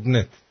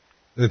 قربونت.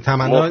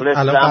 تمنا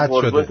الان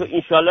قطع شده. تو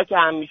انشالله که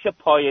همیشه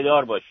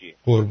پایدار باشی.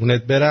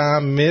 قربونت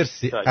برم.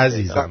 مرسی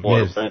عزیزم.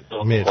 مرسی.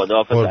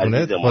 خداحافظ.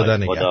 قربونت. خدا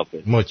نگهدار.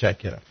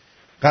 متشکرم.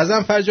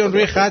 غضنفر جان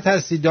روی خط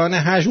هستی؟ دانه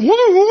 8.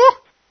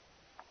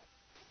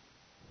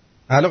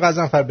 الو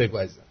غضنفر بگو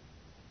عزیزم.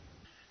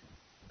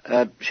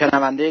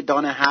 شنونده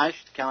دانه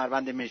 8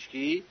 کمربند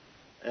مشکی،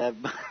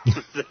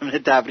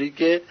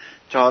 تبریک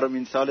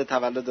 4مین سال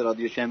تولد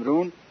رادیو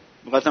شمرون.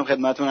 می‌خواستم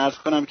خدمتتون عرض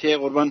کنم که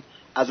قربان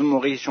از اون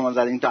موقعی شما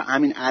زدین تا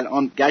همین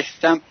الان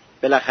گشتم،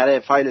 بالاخره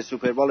فایل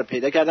سوپربال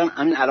پیدا کردم،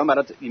 همین الان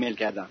برات ایمیل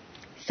کردم.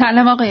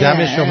 سلام آقای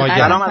دم شما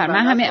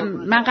گرم.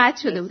 من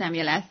قطع شده بودم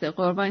یه لحظه،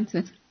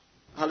 قربانتون.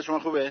 حال شما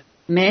خوبه؟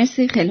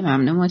 مرسی، خیلی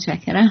ممنون،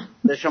 متشکرم.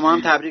 به شما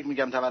هم تبریک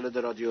میگم تولد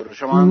رادیو رو.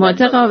 شما هم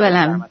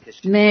متقابلم.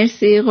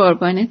 مرسی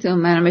قربانتون،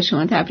 منم به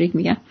شما تبریک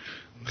میگم.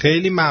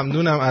 خیلی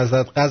ممنونم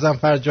ازت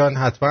غضنفر جان.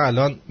 حتما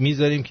الان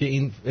میذاریم که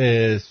این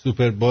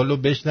سوپربال رو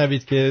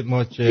بشنوید که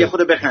ما چه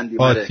خود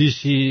بخندیم.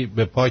 آتیشی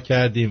به پا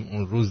کردیم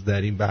اون روز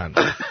در این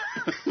برنامه.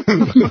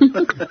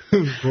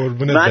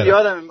 من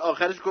یادم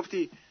آخرش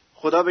گفتی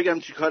خدا بگم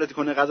چی کارت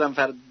کنه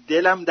غضنفر،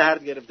 دلم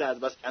درد گرفته از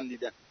بس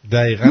خندیدم.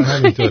 دقیقاً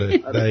همینطوره.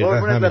 دقیقاً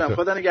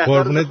همینطوره.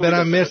 قربونت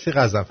برم. مرسی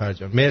غضنفر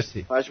جان.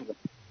 مرسی.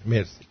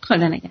 مرسی.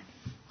 خدا نگهدار.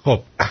 خب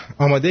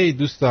آماده ای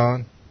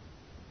دوستان؟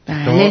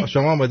 بله.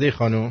 شما آماده ای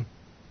خانم؟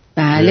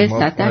 بله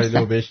 100%.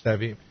 فایلو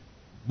بشنویم.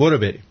 برو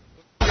بریم.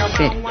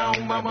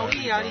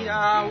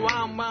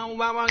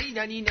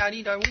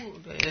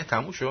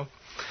 تموم شد.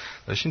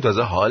 داشتیم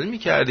تازه حال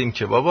میکردیم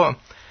که بابا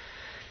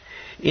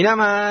اینم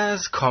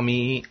از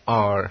کامی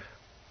آر.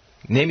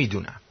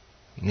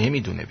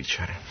 نمیدونه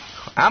بیچاره.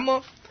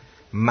 اما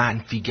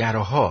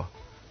منفیگراها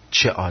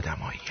چه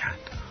آدمایی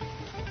هستند.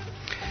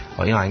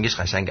 آیا آهنگش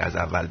قشنگ از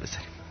اول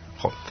بزنیم.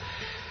 خب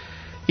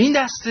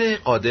این دسته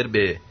قادر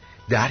به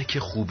درک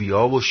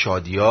خوبی‌ها و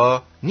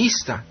شادی‌ها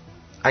نیستن.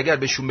 اگر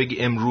بهشون بگی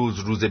امروز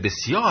روز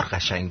بسیار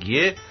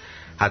قشنگیه،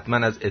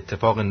 حتما از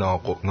اتفاق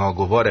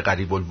ناگوار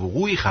قریب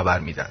الوقوعی خبر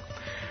میدن.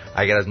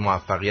 اگر از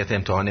موفقیت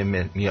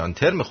امتحان میان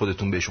ترم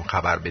خودتون بهشون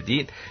خبر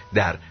بدید،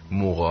 در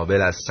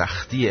مقابل از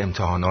سختی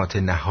امتحانات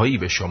نهایی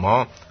به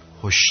شما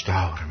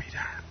هشدار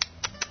میدن.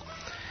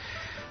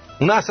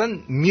 اونا اصلا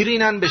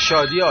میرینن به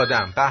شادی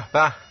آدم. به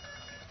به.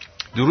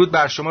 درود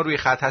بر شما، روی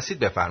خط هستید،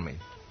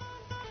 بفرمایید.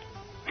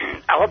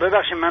 آقا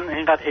ببخشید من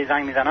اینقدر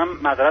هیزنگ میزنم،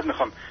 معذرت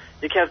میخوام.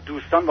 یکی از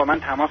دوستان با من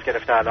تماس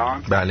گرفته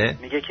الان. بله.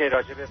 میگه که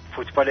راجع به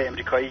فوتبال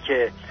امریکایی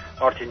که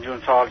آرتین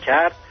جون سوال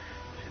کرد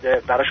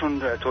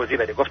براشون توضیح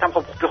بده. گفتم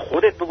خب به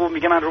خودت بگو.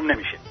 میگه من روم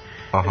نمیشه.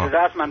 اجازه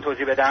است من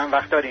توضیح بدم؟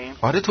 وقت داریم؟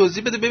 آره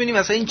توضیح بده ببینیم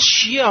اصلا این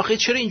چیه آخه،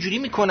 چرا اینجوری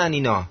میکنن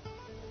اینا؟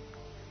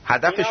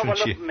 هدفشون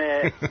چیه؟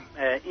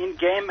 این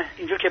گیم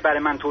اینجور که برای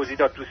من توضیح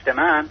داد دوست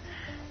من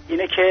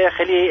اینه که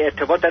خیلی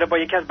ارتباط داره با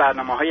یکی از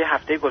برنامه‌های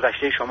هفته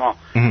گذشته شما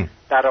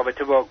در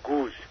رابطه با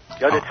گوز.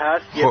 یادت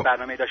هست یه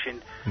برنامه داشتین؟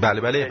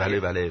 بله.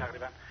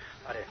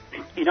 آره.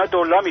 اینا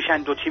دولا میشن،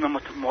 دو تیم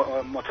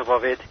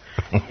متفاوت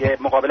یه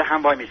مقابل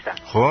هم وای میستن.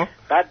 خب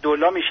بعد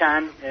دولا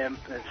میشن،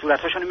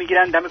 صورتاشونو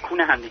میگیرن دم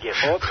کونه هم دیگه.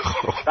 خب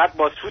بعد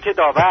با سوت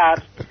داور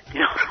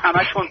اینا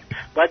همشون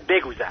باید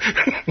بگوزن.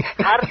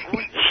 هر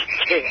گوزی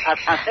که از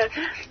همه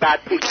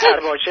بدبوتر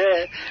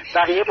باشه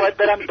بقیه باید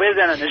برن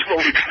بزننش با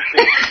اون.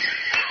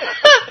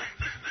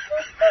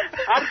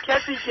 هر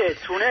کسی که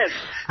تونست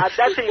از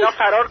دست اینا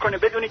فرار کنه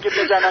بدونی که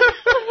بزنن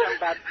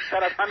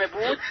بدتر از همه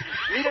بود،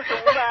 میرسه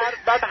اون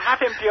بعد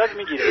 7 امتیاز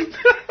میگیره.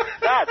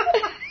 بعد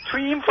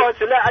توی این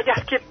فاصله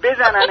اگر که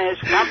بزننش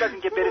قبل از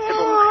اینکه برسه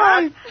به اون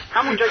خط،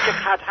 همون جایی که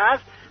خط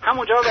هست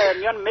همونجا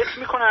میان مس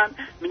میکنن،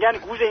 میگن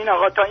گوز این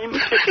آقا تا این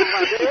میشه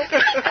اومده،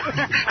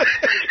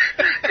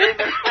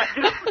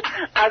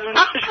 از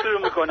اونجا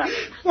شروع میکنن.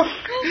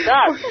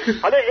 بعد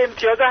حالا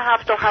امتیاز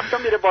 7 تا 7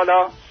 میره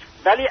بالا،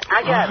 ولی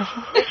اگر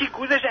یکی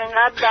گوزش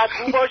انقدر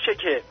بدبو باشه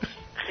که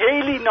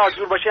خیلی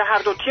ناجور باشه،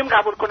 هر دو تیم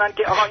قبول کنن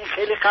که آقا این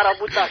خیلی خراب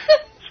بود،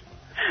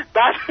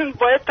 بعد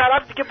باید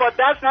طرف دیگه با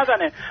دست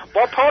نزنه،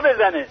 با پا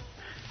بزنه.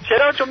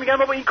 چرا؟ چون میگن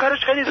بابا این کارش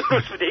خیلی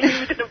درست بوده، این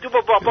میتونه تو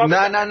با پا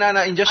نه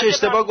اینجاش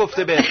اشتباه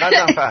گفته به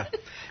غضنفر.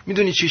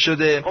 میدونی چی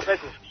شده؟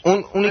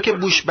 اونی که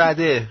بوش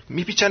بده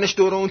میپیچنش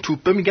دور اون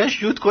توپه، میگن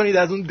شوت کنید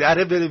از اون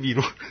دره بره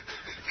بیرون.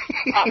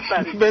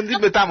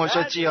 بندید به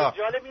تماشاچی‌ها.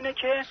 جالب اینه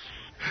که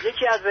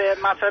یکی از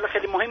مسائل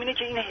خیلی مهم اینه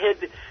که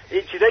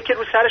این چیزایی که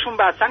رو سرشون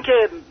بستن که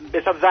به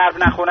حساب ضرب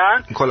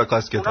نخورن،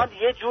 اونا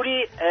یه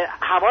جوری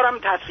هوا رو هم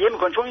تصفیه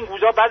میکنن، چون این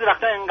گوزا بعضی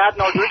وقتا انقدر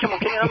نازوره که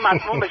ممکنه اینا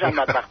مسموم بشن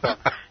بعد وقتا،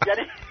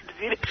 یعنی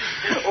زیر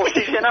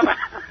اکسیژن هم.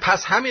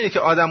 پس همینه که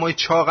آدمای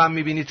چاقم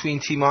میبینی تو این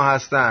تیم‌ها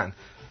هستن.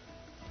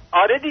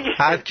 آره دیگه،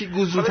 هر کی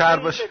گوزوتر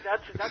باشه.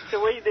 That's the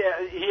way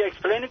he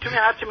explained it to me.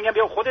 هر چی میگم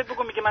بیا خودت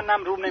بگو، میگه من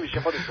نم روم نمیشه،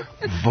 خودت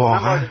بگو.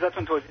 واقعا من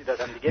ازتون توضیح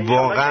دادم دیگه.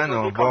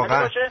 واقعا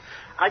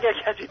اگر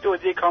کسی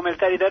توضیح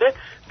کاملتری داره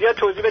بیا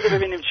توضیح بده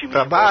ببینیم چی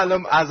میگه.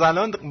 الان از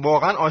الان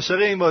واقعا عاشق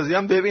این بازی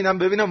هم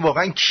ببینم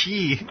واقعا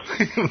کی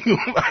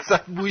اصلا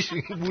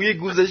بوی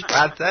گوزش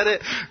بدتره.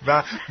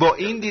 و با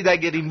این دید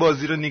اگر این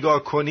بازی رو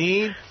نگاه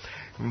کنید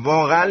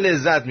واقعا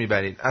لذت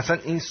میبرید. اصلا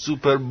این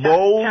سوپر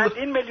بول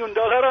چندین میلیون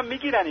دلار هم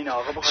میگیرن اینا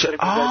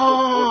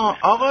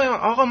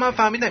آقا من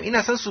فهمیدم این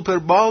اصلا سوپر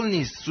بول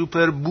نیست،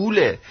 سوپر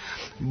بوله.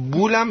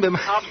 بولم به من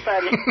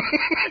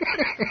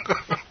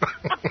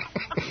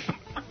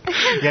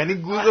یعنی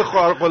گوز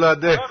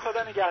خارق‌العاده.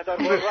 خدا نگهدار.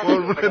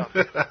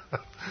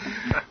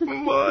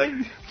 وای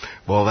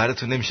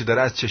باورتون نمیشه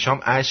داره از چشام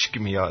اشک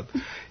میاد،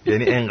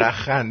 یعنی انقدر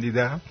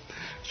خندیدم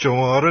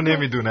شما رو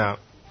نمیدونم،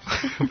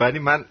 ولی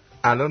من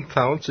الان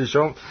تمام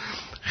چشام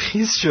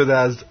خیس شده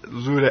از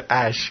زور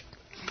اشک.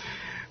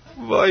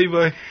 وای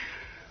وای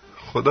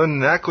خدا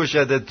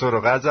نکشدت تو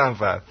رو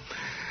غضنفر،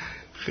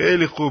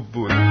 خیلی خوب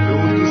بود. به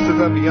اون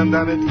دوستتم میگم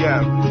دمت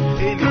گرم،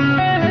 خیلی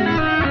خوب.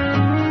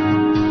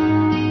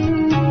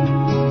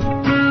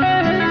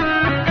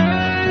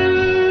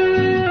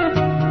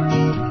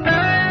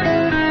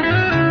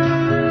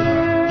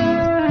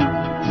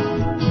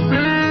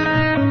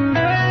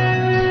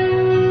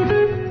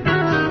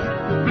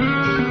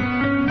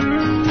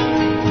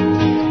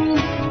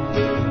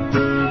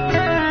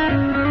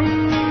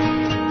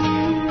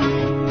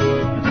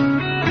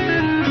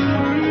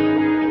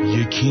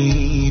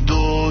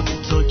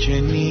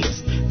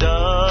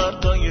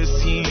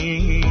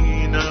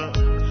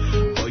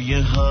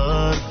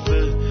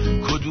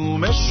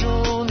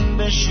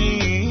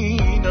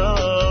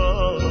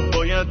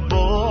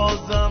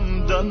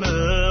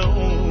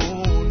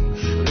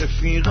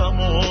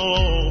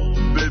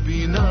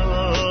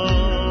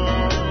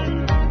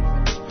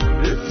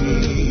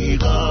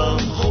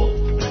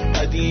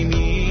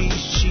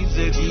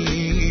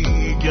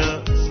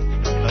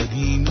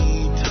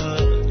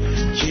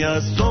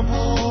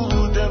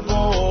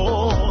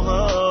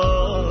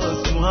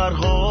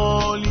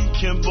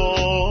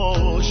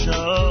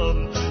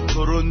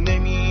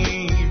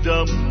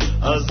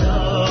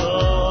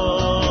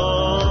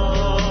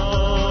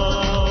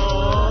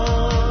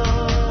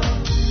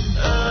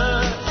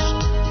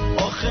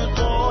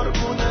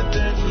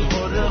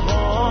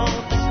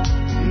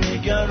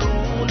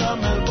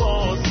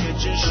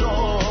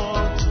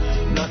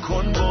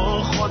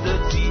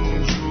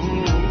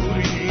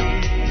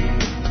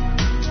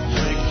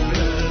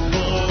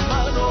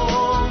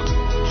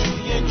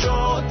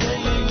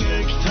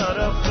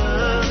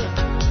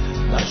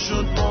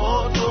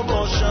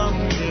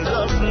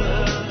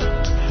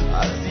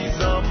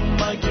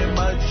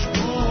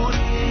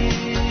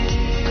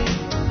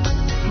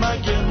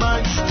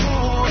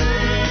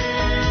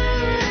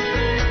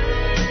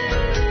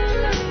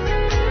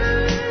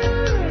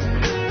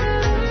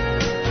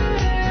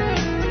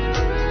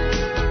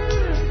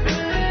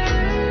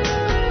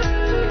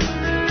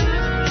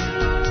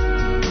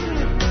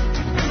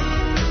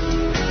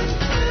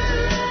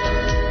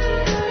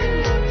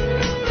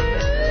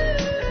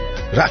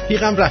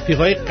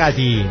 رفیقای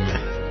قدیم،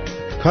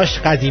 کاش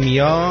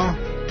قدیمیا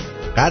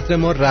قدر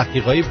ما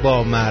رفیقای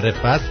با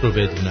معرفت رو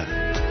بدونن.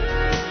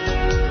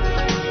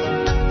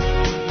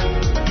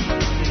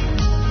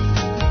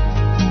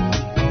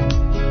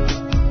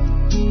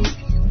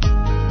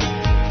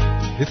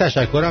 یه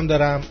تشکرم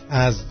دارم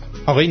از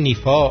آقای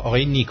نیفا،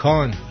 آقای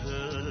نیکان،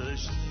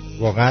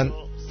 واقعا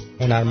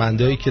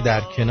هنرمندایی که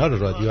در کنار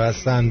رادیو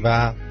هستن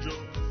و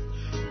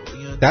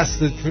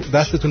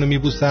دستتون رو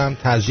میبوسم،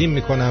 تعظیم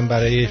میکنم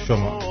برای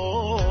شما.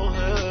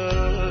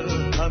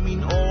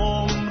 همین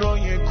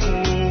عمرای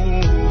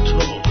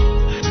کوتاه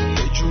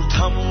یه جور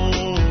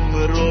تموم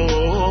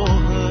راه،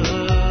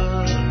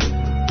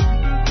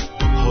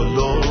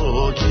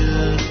 حالا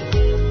که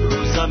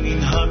رو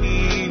زمین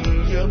همین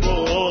یه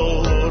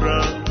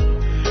بار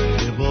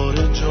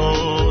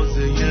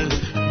اجازه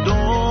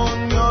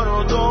دنیا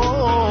رو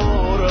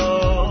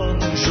دارم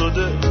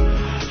شده.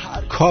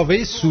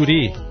 کاوه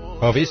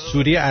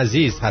سوری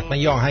عزیز، حتما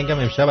یه آهنگم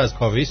امشب از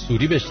کاوه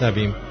سوری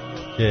بشنویم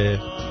که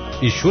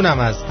ایشون هم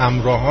از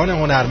همراهان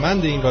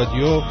هنرمند این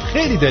رادیو.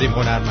 خیلی داریم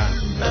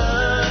هنرمند.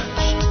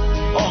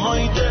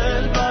 آهای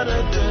دل بر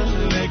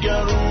دل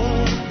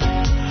نگرون،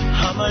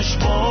 همش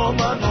با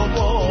من و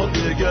با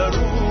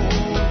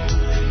دگرون،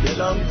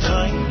 دلم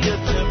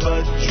تنگت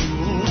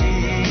بدجوری.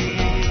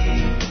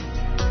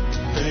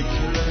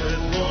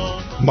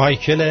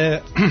 مایکل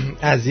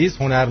عزیز،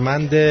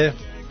 هنرمند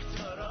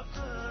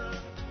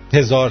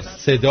هزار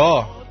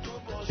صدا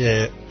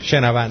که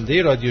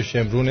شنونده رادیو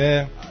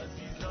شمرونه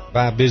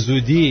و به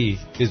زودی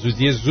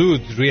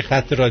زود روی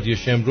خط رادیو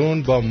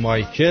شمرون با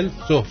مایکل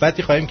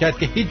صحبتی خواهیم کرد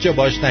که هیچ جا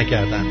باش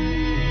نکردن.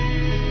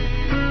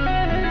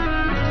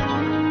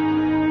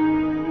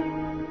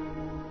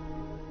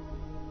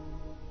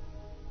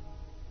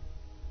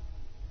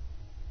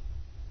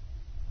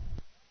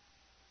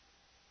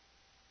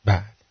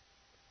 بعد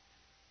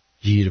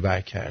گیر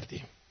بر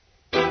کردیم.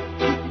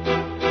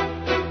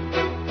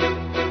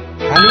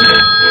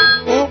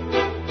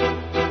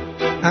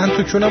 هم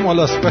تو چونم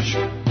آلاسکاش.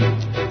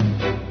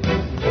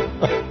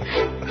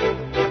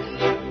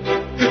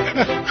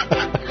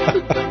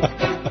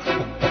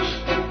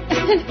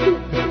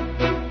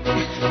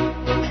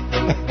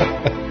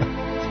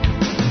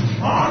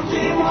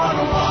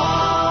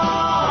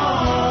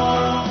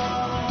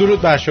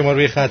 درود بر شما،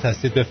 روی خط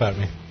هستید،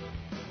 بفرمایید.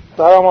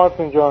 سلام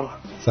آرتین جان.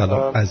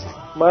 سلام عزیز.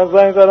 من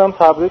زنگ زدم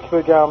تبریک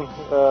بگم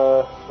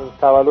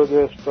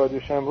تولد رادیو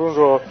شمرون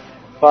رو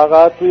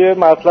فقط توی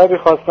مطلبی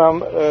خواستم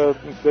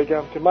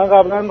بگم که من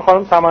قبلا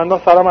خانم تمنا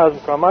سلام عرض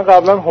میکنم. من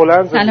قبلا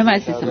هلند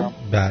زندگی کردم.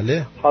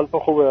 بله. حالتون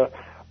خوبه؟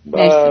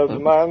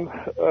 من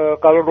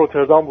قبلا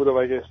روتردام بودم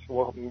اگه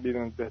شما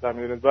بیرون بهتر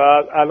میدونید و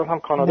الان هم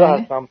کانادا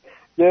هستم.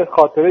 یه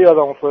خاطره یادم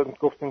افتاد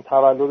گفتیم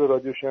تولد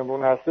رادیو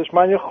شمرون هستش.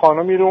 من یه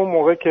خانمی رو اون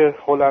موقع که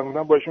هلند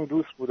بودم با ایشون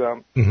دوست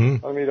بودم.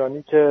 خانم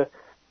ایرانی که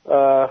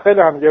خیلی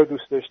همدیگه رو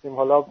دوست داشتیم.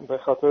 حالا به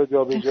خاطر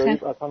جابجایی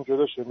اصلا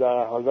جدا شدیم در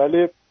هر حال،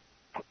 ولی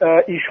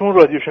ایشون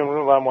رادیو شمرون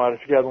رو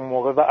معرفی کرد اون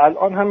موقع و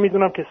الان هم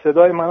میدونم که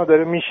صدای منو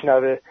داره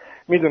میشنوه،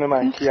 میدونه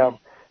من کیم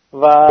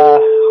و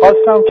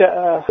خواستم که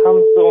هم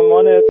به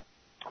عنوان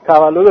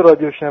تولد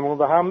رادیو شمرون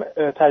و هم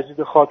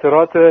تجدید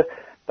خاطرات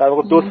در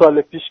واقع 2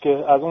 سال پیش که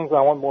از اون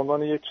زمان به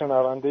عنوان یک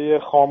شنونده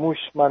خاموش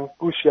من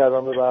گوش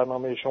کردم به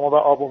برنامه شما و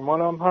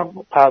آبونمانم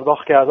هم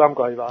پرداخت کردم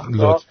گاهی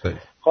وقتا،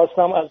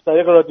 خواستم از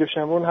طریق رادیو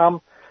شمرون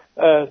هم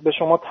به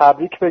شما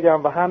تبریک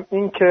بگم و هم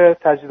این که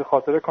تجدید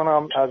خاطره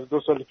کنم از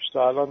 2 سال پیش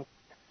تا الان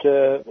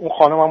که اون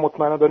خانم هم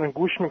مطمئنا دارن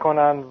گوش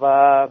میکنن و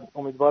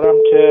امیدوارم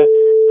که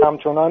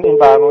همچنان این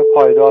برنامه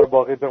پایدار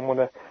باقی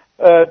بمونه.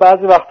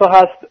 بعضی وقتا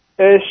هست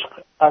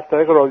عشق از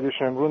طریق رادیو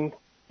شمرون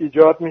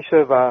ایجاد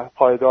میشه و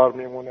پایدار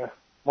میمونه.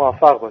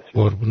 موفق باشید.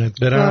 قربونت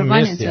برم.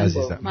 مرسی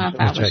عزیزم.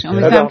 موفق باشید.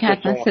 امیدوارم که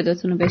حتما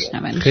صداتون رو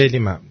بشنون. خیلی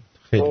ممنون.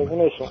 خیلی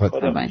ممنون.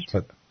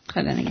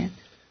 خدا نگهدار.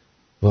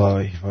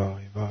 وای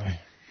وای وای.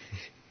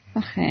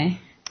 آخه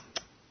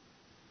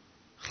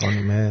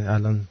خانم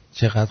الان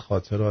چقدر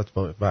خاطرات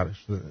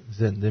برش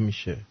زنده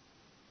میشه،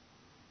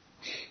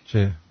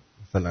 چه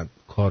مثلا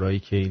کارهایی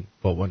که این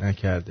بابا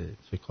نکرده،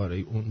 چه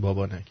کارهایی اون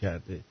بابا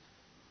نکرده،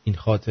 این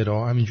خاطره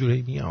ها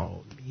همینجوری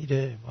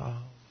میره. واو.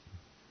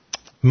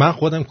 من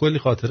خودم کلی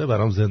خاطره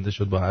برام زنده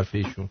شد با حرف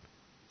ایشون.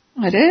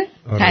 آره؟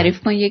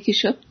 تعریف کن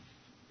یکیشو.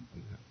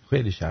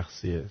 خیلی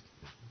شخصیه.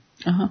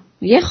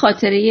 یه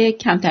خاطره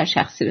کمتر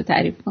شخصی رو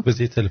تعریف کن.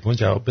 بذار یه تلفن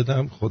جواب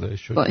بدم. خدای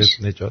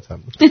شکر نجاتم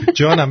بود.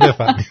 جانم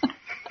بفرمایید.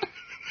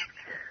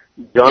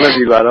 جان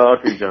بی‌برا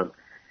آرتین جان،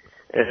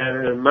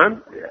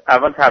 من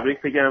اول تبریک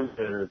بگم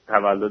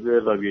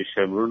تولد رادیو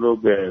شمرون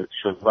رو به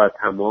شما و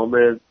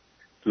تمام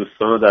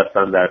دوستان و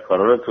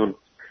دستاندرکارانتون.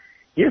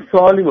 یه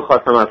سوالی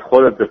میخواستم از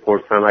خودت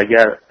بپرسم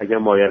اگر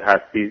مایل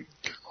هستی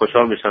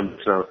خوشحال میشم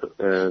بشنوم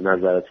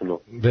نظرتون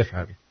رو.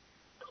 بفرمایید.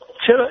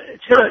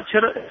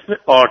 چرا اسم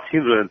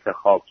آرتین رو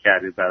انتخاب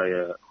کردید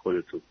برای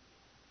خودتون؟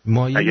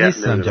 مایل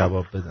نیستم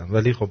جواب بدم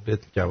ولی خب بهت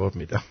جواب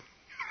میدم.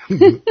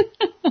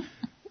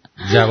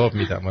 جواب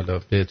میدم حالا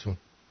بهتون.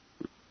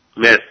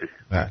 مرسی.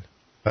 بله.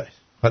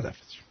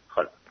 خداحافظ.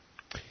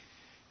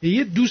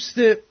 یه دوست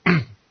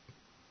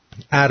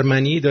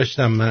ارمنی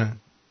داشتم من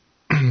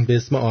به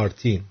اسم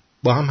آرتین،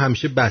 با هم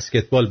همیشه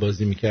بسکتبال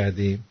بازی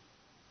میکردیم.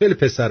 خیلی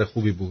پسر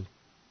خوبی بود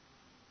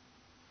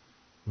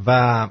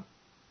و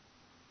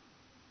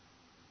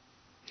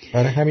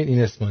برای همین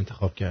این اسم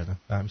انتخاب کردم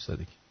به همین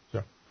سادگی.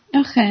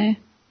 آخه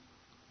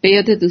به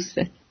یاد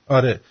دوسته.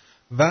 آره.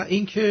 و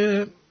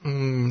اینکه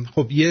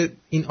خب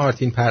این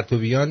آرتین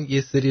پرتویان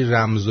یه سری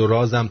رمز و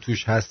رازم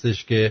توش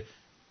هستش که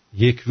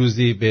یک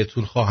روزی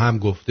بهتون خواهم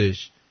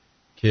گفتش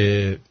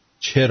که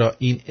چرا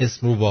این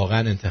اسم رو واقعا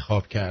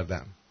انتخاب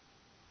کردم.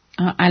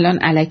 الان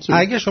الکی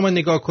اگه شما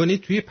نگاه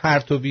کنید توی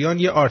پرتویان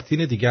یه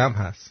آرتین دیگه هم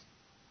هست.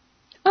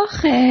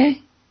 آخه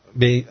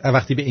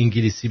وقتی به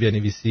انگلیسی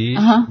بنویسی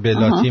به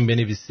لاتین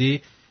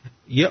بنویسی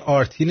یه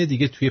آرتین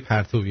دیگه توی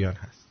پرتویان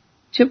هست.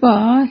 چه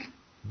بال.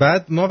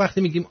 بعد ما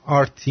وقتی میگیم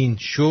آرتین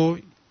شو،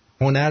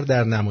 هنر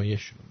در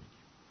نمایش رو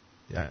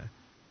میگیم.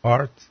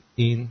 آرت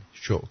این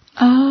شو.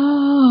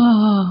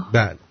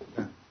 بله.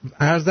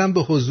 عرضم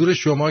به حضور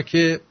شما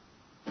که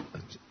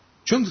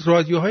چون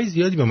رادیوهای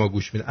زیادی به ما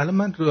گوش میدن، الان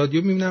من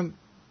رادیو میبینم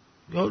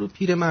یارو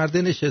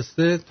پیرمرده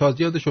نشسته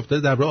تازه یادش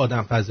افتاده درباره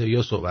آدم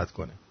فضایی‌ها صحبت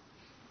کنه.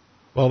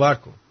 باور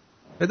کن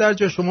پدر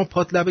جا شما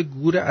پات لب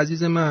گور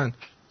عزیز من،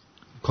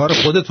 کار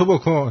خودتو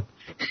بکن.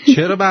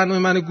 چرا برنامه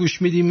منو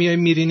گوش میدی میای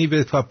میرینی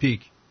به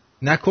تاپیک؟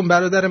 نکن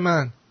برادر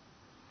من،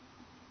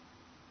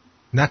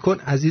 نکن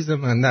عزیز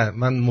من. نه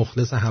من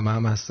مخلص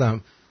هم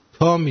هستم.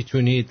 تا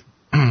میتونید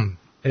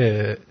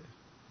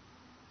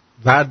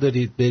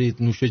وردارید برید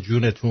نوش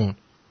جونتون،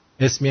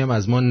 اسمی هم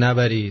از ما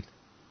نبرید.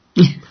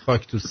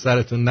 خاک تو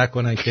سرتون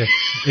نکنن که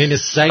این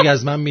سگ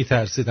از من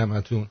میترسید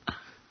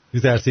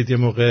یه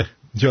موقع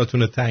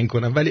جاتون رو تنگ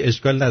کنم، ولی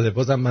اشکال نداره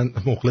بازم من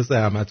مخلص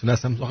همتون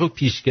هستم. آخه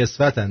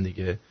پیشکسوتن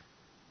دیگه،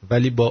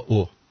 ولی با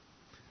او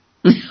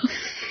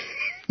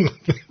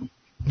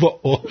با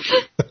او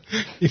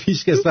این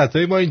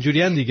پیشکسوت‌های ما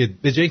اینجوری هن دیگه.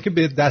 به جای اینکه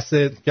به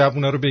دست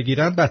جوونا رو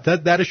بگیرن بدتر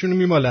درشون رو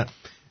میمالن،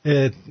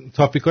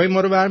 تاپیکای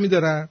ما رو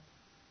برمیدارن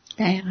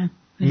دقیقاً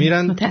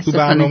میرن تو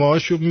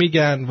برنامه‌هاشون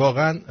میگن.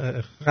 واقعا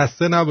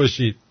خسته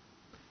نباشید.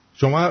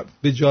 شما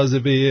به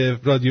جاذبه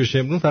رادیو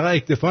شمرون فقط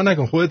اکتفا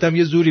نکن، خودت هم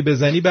یه زوری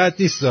بزنی بعد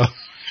نیستا.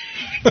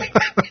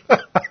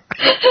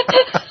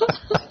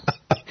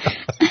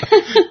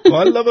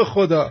 والله به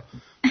خدا.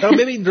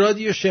 ببین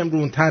رادیو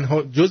شمرون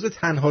جزء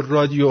تنها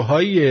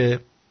رادیوهاییه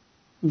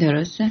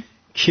درسته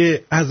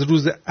که از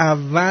روز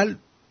اول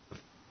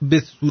به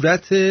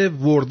صورت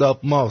ورد آف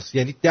ماوس،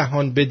 یعنی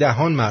دهان به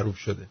دهان معروف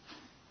شده.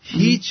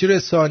 هیچ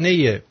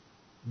رسانه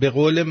به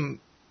قول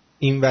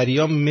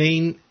اینوریا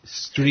مین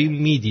استریم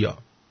میدیا،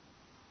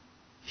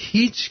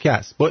 هیچ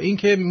کس با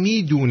اینکه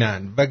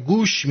میدونن و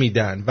گوش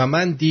میدن و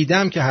من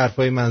دیدم که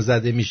حرفای من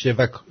زده میشه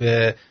و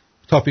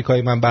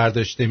تاپیکای من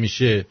برداشته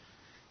میشه،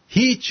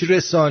 هیچ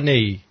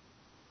رسانه‌ای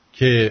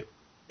که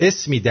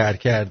اسمی در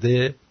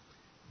کرده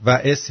و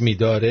اسمی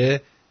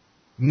داره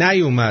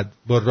نیومد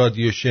با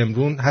رادیو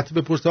شمرون حتی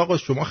بپرسه آقا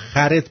شما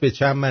خرت به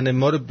چند منه،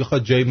 ما رو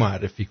بخواد جایی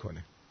معرفی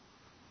کنه.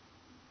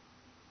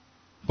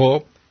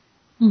 خب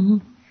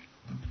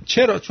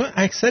چرا؟ چون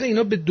اکثر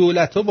اینا به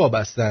دولت‌ها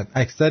وابستن.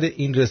 اکثر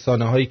این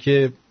رسانه‌هایی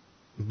که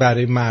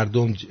برای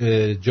مردم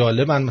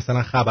جالبن،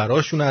 مثلا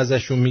خبراشون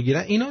ازشون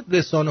میگیرن، اینا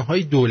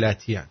رسانه‌های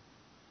دولتی هن.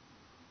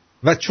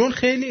 و چون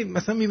خیلی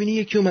مثلا میبینی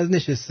یکی اومد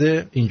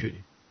نشسته اینجوری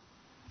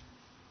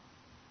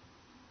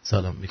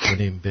سلام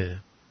میکنیم به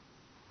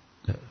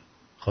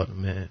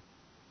خانم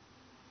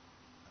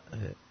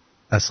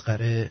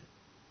اصغر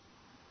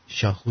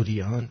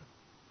شاخوریان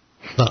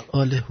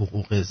فعال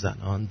حقوق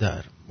زنان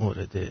در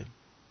مورد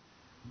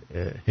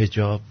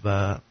حجاب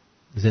و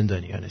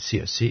زندانیان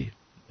سیاسی،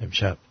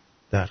 امشب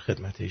در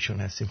خدمت ایشون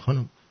هستیم.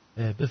 خانم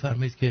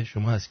بفرمایید که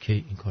شما از کی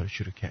این کار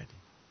شروع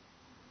کردید؟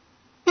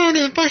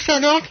 بله، با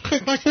سلام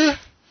خدمت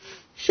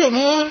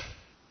شما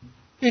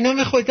به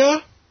نام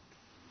خدا.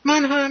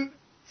 من هم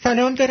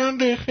سلام دارم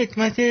به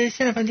خدمت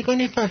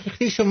شنوندگان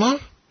فرهیخته شما.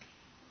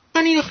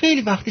 من اینو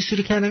خیلی وقت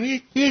شروع کردم،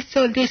 1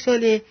 سال 2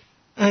 سال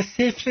از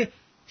صفر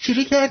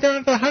شروع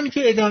کردم و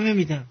همینجور ادامه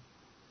میدم.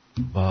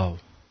 واو،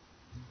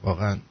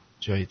 واقعا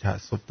جایی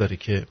تأسف داره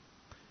که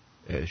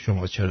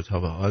شما چرا تا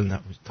به حال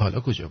نبود. تا حالا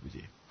کجا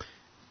بودی؟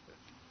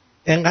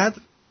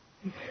 انقدر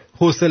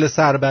حوصله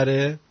سر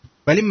بره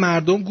ولی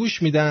مردم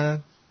گوش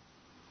میدن،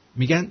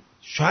 میگن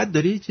شاید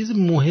داره یه چیز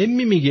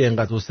مهمی میگه،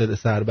 انقدر حوصله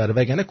سر بره،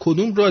 وگرنه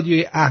کدوم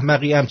رادیوی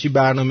احمقی همچی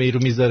برنامه‌ای رو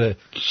میذاره.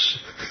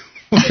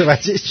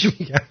 متوجه چی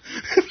میگم؟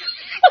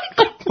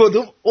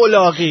 کدوم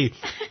الاغی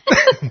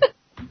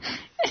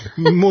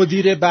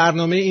مدیر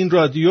برنامه این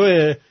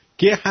رادیوه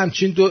که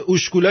همچین دو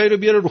اشکولایی رو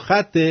بیاره رو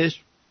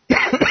خطش؟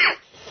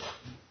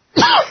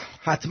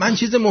 حتما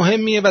چیز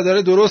مهمیه و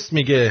داره درست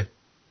میگه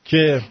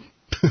که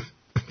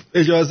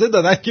اجازه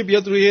دادن که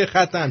بیاد روی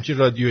خط همچین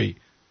رادیویی.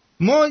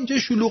 ما اینجا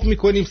شلوغ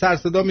میکنیم، سر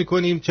صدا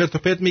میکنیم، چرت و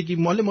پرت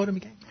میگیم، مال ما رو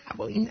میگن نه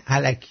با این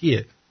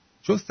الکیه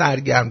چون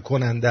سرگرم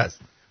کننده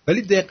است،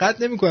 ولی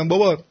دقت نمیکنن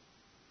بابا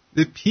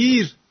به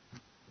پیر،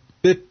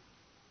 به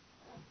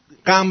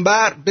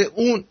قنبر، به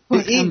اون،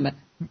 به این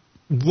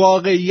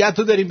واقعیت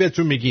رو داریم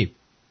بهتون میگیم،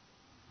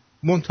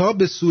 منتها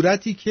به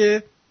صورتی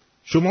که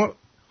شما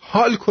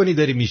حال کنی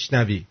داری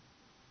میشنوی،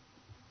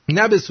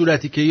 نه به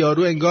صورتی که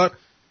یارو انگار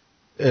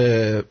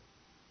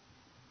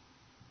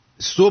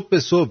صبح به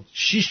صبح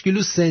 6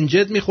 کیلو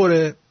سنجد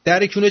میخوره،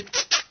 درکونه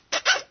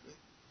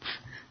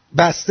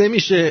بسته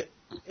میشه،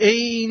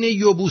 عین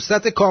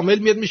یبوست کامل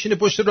میاد میشینه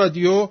پشت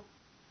رادیو.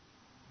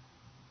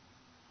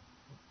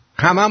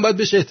 همه هم باید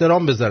بهش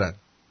احترام بذارن.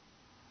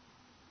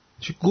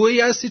 چه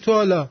گویی هستی تو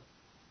حالا؟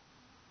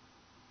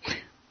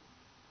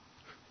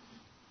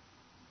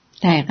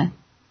 دقیقا،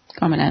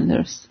 کاملا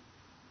درست.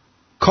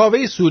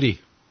 کاوه سوری.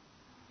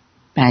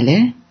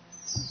 بله.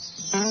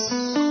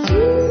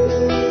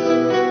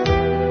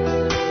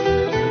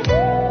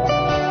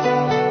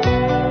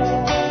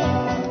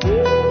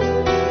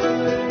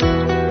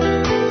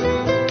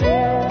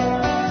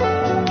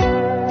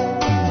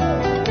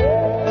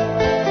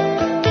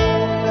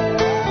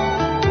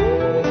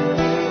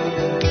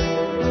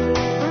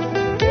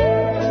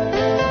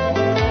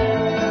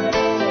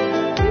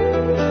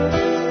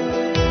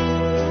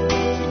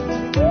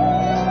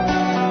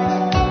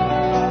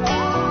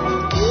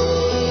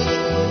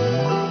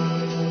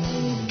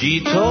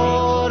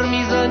 گیتار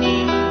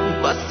میزنی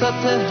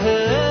وسط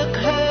حق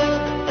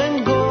حق،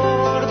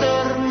 انگار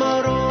در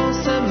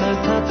مراسم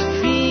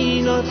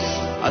تدفینت،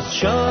 از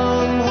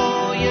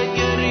شمعهای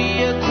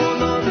گریه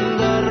کنان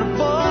در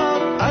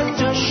باب، از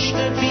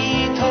جشن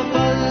بی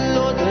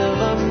تولد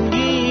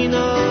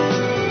غمگینت.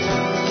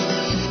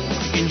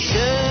 این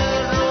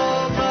شعر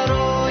را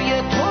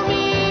برای تو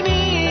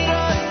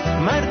میمیرد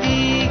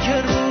مردی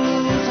که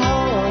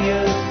روزهای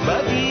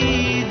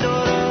بدی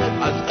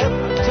دارد، از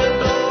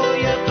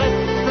ابتدای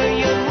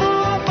قصه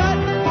ما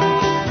بد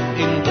بود،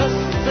 این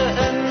قصه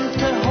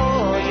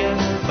انتهای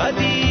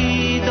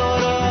بدی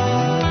دارد.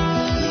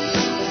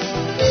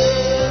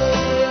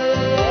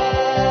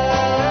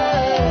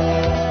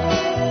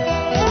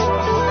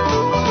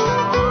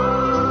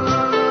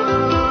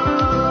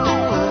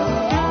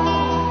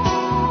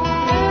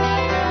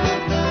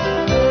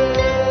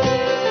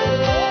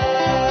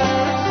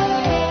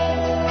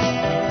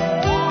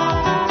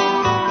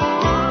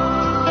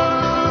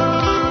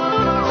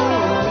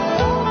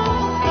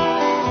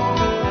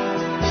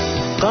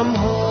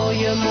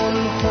 غمهای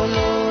من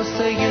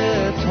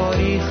خلاصه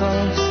تاریخ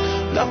است،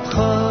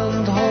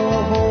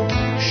 لبخندها و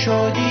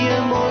شادی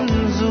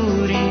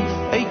منظوری،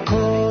 ای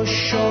کاش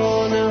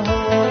شانه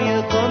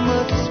های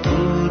غمت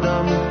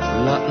بودم،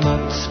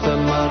 لعنت به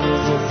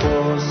مرز و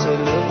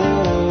فاصله و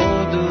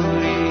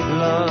دوری،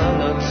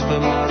 لعنت به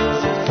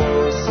مرز و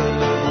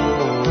فاصله و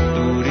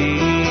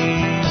دوری.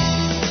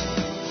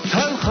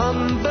 تلخم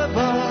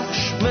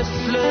ببخش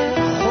مثل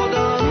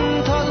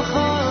خودم،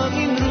 تلخم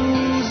این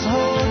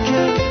روزها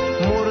که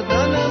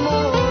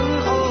مردنمان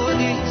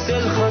عالی،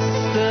 دل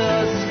خسته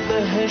از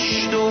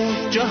بهشت و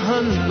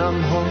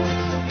جهنم ها،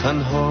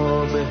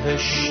 تنها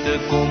بهشت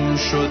گم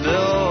شده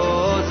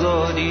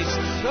آزادیست،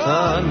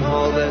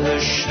 تنها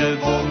بهشت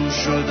گم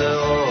شده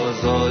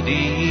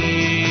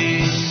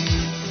آزادیست.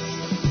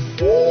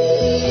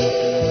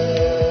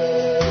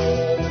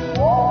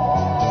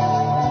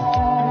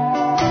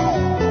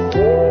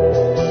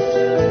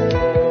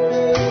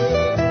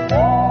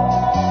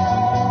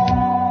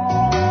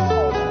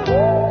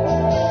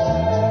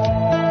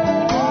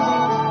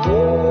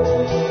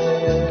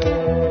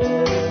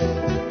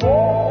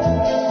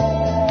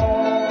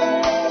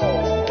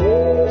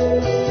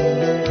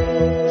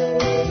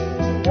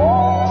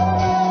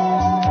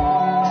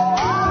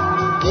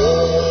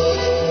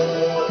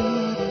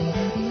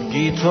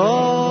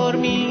 گیتار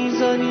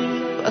میزنی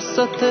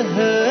وسط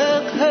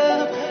حق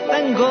حق،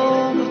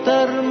 انگار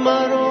در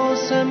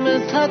مراسم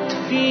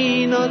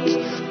تدفینات،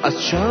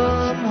 از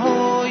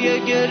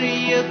شمعهای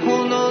گریه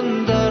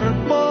کنان در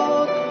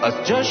باد، از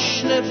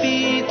جشن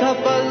بی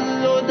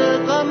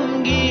تولد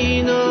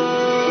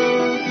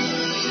غمگینات.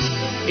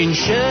 این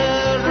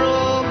شعر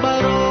را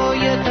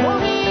برای تو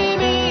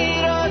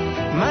میمیرد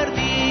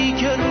مردی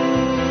که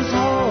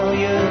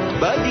روزهای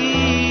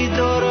بدی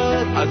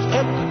دارد، از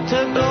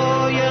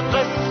ابتدای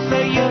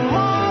قصه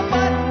ما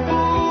بد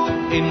بود،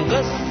 این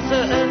قصه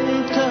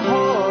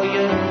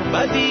انتهای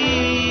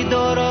بدی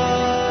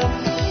دارد.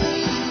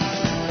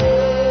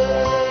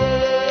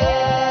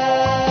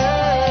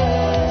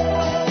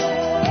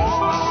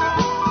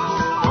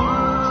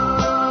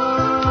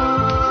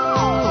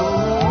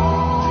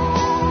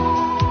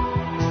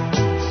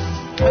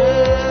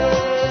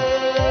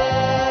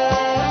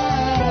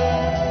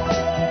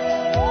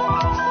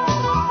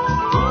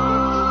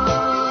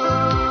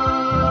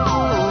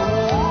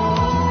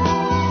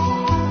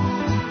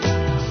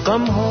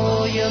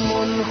 غمهای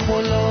من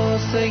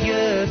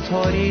خلاصه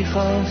تاریخ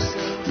است،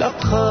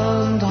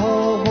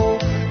 لبخندها و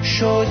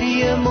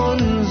شادی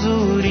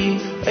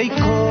منظوری، ای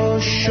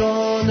کاش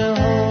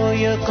شانه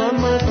های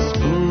غمت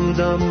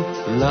بودم،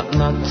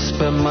 لعنت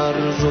به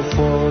مرز و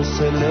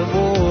فاصله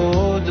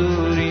و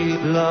دوری،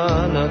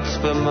 لعنت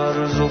به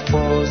مرز و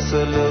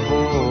فاصله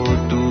و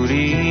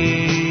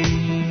دوری.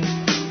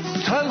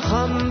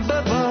 تلخم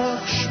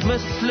ببخش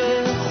مثل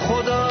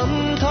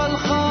خودم،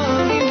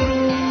 تلخم این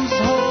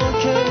روزها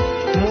که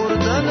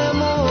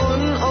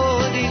مردنمان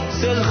عادی،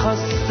 دل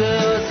خسته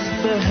از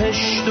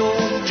بهشت و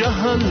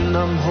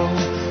جهنم ها،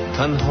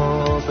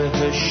 تنها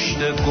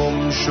بهشت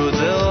گم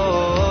شده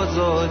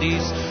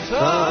آزادیست،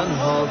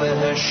 تنها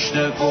بهشت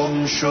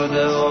گم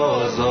شده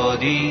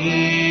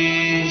آزادیست.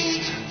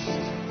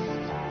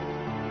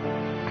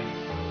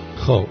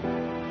 خب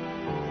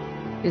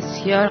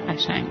بسیار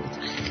قشنگ بود،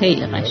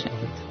 خیلی قشنگ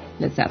بود،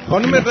 لذت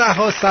خانم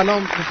رها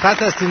سلام،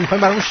 خط هستین،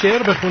 میخوایم برامون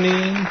شعر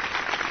بخونین؟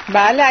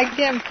 بله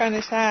اگه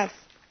امکانش هست.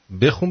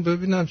 بخون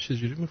ببینم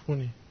چجوری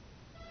میخونی.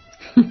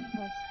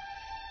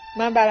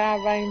 من برای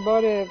اولین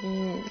بار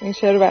این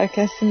شعر رو برای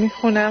کسی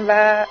میخونم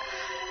و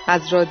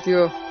از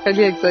رادیو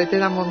خیلی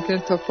اگزایتدم، ممکنه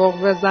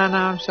توفق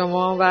بزنم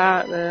شما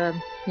و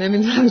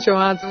نمیدونم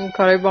شما از اون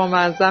کارهای با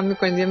منظم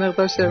میکنید، یه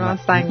مقدار شعر من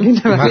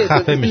سنگینه. من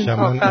خفه میشم،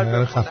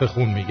 من خفه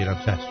خون میگیرم.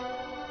 چشم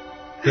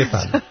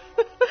بفرمایید.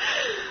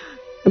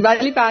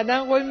 ولی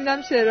بعداً قول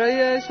میدم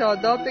شعرهای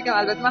شاداب بگم.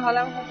 البته من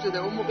حالم خوب شده،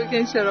 اون موقع که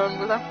این شعرها رو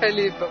میگفتم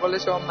خیلی به قول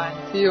شما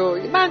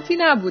منفی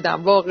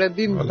نبودم،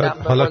 واقعی بودم.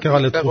 حالا که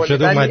حالت خوب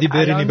شده اومدی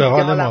برینی به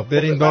حال ما،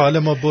 برین به حال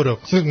ما، برو،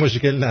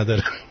 مشکل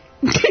نداره.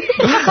 من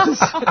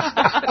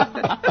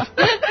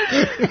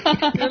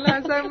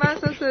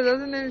اصلا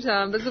صداتو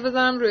نمیشم،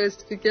 بذارم رو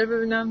اسپیکر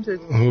ببینم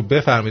چطور.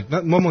 بفرمایید،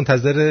 ما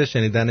منتظر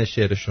شنیدن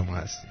شعر شما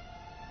هستیم.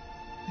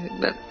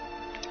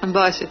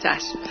 باشه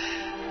چشم.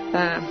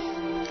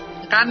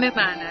 غم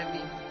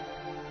معنوی.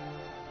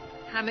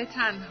 همه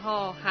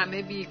تنها،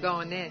 همه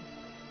بیگانه،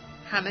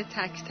 همه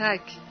تک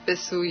تک به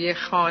سوی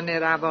خانه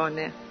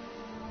روانه.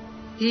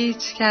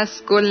 هیچ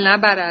کس گل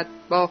نبرد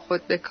با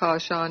خود به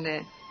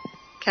کاشانه،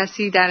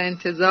 کسی در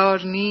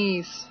انتظار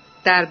نیست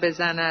در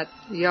بزند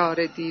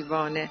یار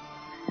دیوانه.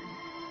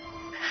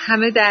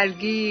 همه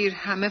درگیر،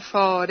 همه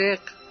فارغ،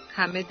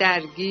 همه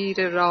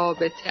درگیر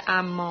رابطه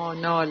اما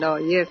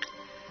نالایق،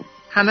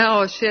 همه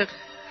عاشق،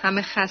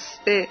 همه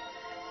خسته،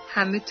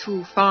 همه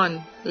طوفان،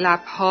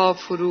 لبها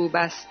فرو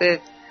بسته.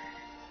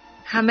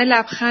 همه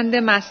لبخند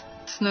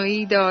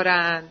مصنوعی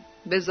دارند،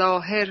 به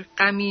ظاهر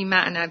غمی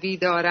معنوی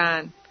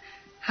دارند.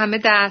 همه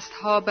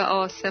دستها به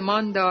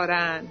آسمان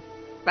دارند،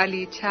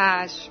 ولی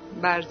چشم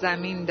بر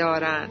زمین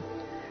دارند.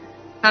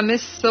 همه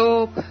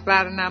صبح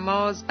بر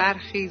نماز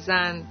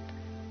برخیزند،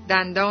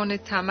 دندان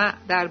طمع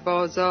در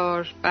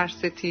بازار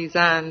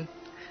برستیزند.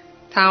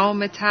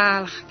 طعام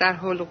تلخ در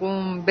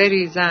حلقوم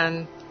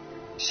بریزند،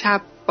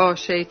 شب با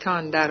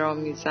شیطان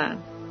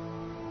درآمیزند.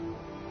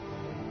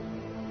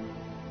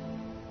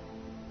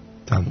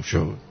 تموم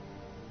شد.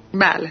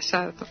 بله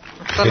شاید.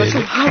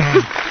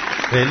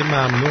 خیلی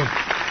ممنون.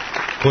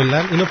 کلا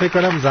اینو فکر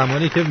کنم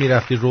زمانی که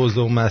میرفتی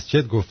روزه و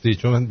مسجد گفتی،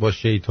 چون با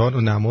شیطان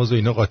و نماز و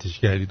اینا قاطیش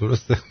کردی،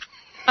 درسته؟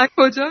 از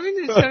کجا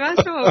میدونی؟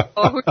 چقدر شما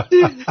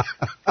آهوشی؟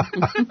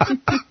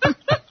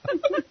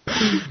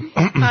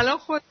 الان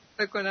خود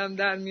بکنم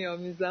در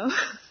میامیزم.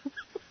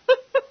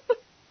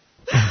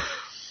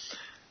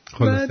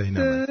 خلاصه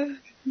اینم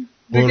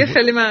دیگه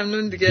خیلی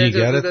ممنون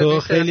دیگه تو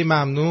خیلی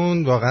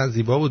ممنون، واقعا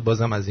زیبا بود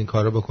بازم از این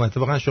کارا بکنید.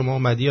 واقعا شما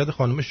اومدی یاد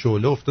خانم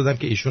شعله افتادم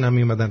که ایشون هم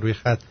میومدن روی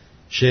خط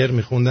شعر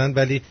میخوندن،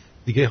 ولی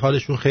دیگه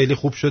حالشون خیلی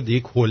خوب شد دیگه،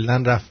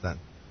 کلا رفتن.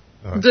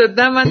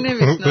 جدا من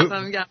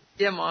نمیشناسم، میگم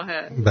یه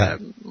ماهه.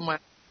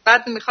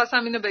 بعد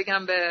میخواستم اینو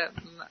بگم به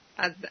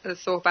از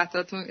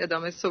صحبتاتون،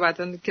 ادامه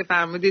صحبتاتون که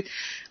فرمودید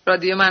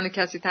رادیو منو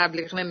کسی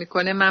تبلیغ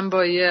نمیکنه. من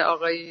با یه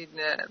آقای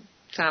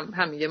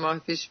هم یه ماه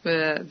پیش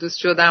دوست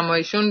شدم و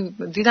ایشون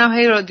دیدم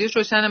هی رادیوش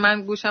روشنه،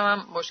 من گوشم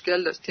هم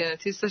مشکل داشت،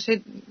 تینتیس داشت،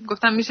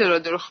 گفتم میشه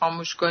رادیو رو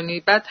خاموش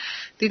کنی؟ بعد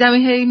دیدم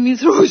این هی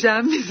میز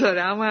روشن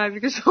میذاره اما حرفی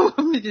که شما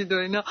میگید و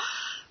اینا.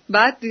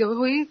 بعد دیگه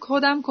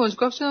خودم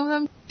کنجکاو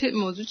شدم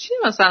موضوع چیه،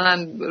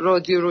 مثلا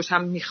رادیو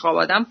روشن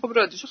میخوابادم، خب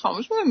رادیوشو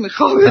خاموش کنم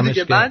میخوابه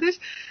دیگه. بعدش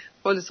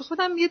خلاصه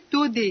خودم یه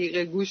 2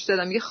 دقیقه گوش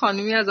دادم. یه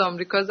خانومی از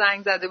آمریکا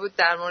زنگ زده بود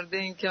در مورد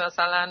این که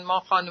مثلا ما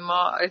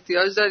خانوما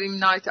احتیاج داریم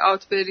نایت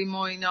آوت بریم و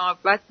اینا.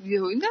 بعد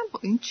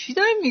این چی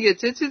داره میگه،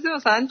 چه چیزی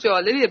مثلا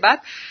جالبیه. بعد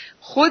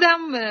خودم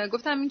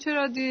گفتم این چه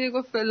رادیو؟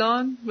 گفت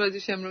فلان رادیو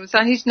شمرون،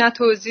 مثلا هیچ نه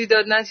توضیح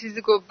داد نه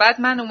چیزی گفت.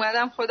 بعد من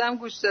اومدم خودم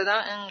گوش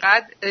دادم،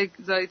 انقدر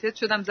اگزایتد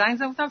شدم، زنگ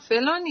زدم گفتم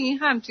فلانی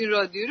همچین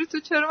رادیو رو تو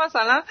چرا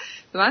مثلا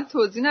به من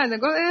توضیح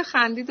ندادی؟ گفت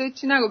خندید و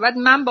چی نگو. بعد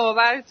من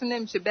باورتون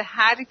نمیشه به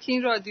هر کی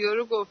این رادیو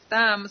رو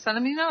گفتم مثلا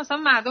میبینم مثلا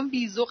مردم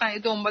بی‌ذوقن،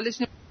 دنبالش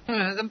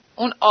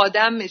اون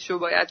آدمشو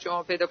باید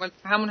شما پیدا کنید.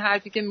 همون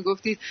حرفی که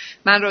میگفتید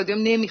من رادیوم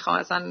نمیخوام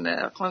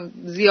مثلا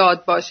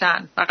زیاد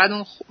باشن، فقط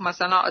اون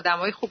مثلا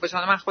آدمای خوب باشن.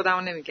 من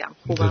خودمو نمیگم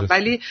خوبم،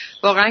 ولی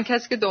واقعا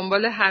کسی که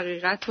دنبال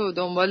حقیقت و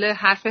دنبال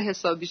حرف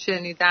حسابی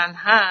شنیدن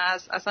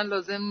هست اصلا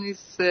لازم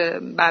نیست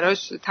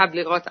براش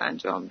تبلیغات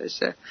انجام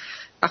بشه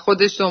و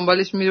خودش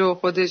دنبالش میره و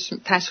خودش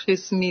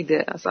تشخیص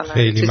میده اصلا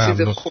چه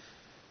چیز خوب.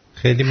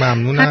 خیلی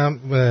ممنونم.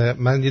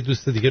 من یه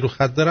دوست دیگه رو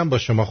خط دارم، با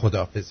شما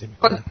خداحافظی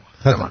میکنم.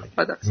 خدا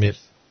نگهدار.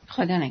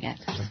 خدا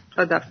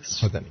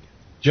نگهدار.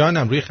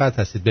 جانم روی خط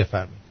هستید،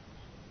 بفرمایید.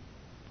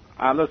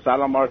 الو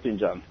سلام مارتین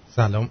جان.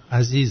 سلام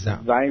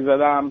عزیزم. زنگ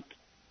زدم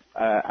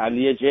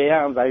علی جی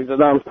هم زنگ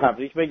زدم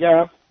تبریک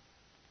بگم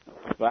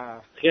و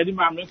خیلی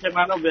ممنون که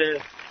منو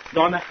به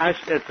دان 8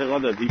 ارتقا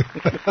دادی.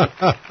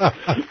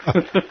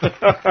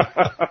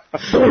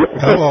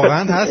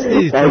 واقعا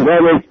هستی.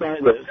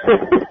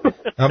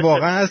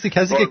 واقعا هستی.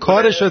 کسی که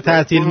کارش رو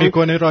تعطیل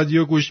میکنه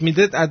رادیو گوش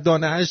میده از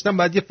دانه 8 هم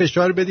باید یه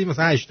فشار بدیم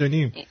مثلا 8.5.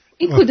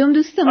 این کدوم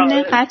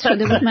دوستمونه قطع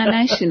شده بود من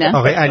نشیدم؟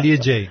 آقای علی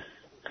جی.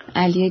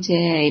 علی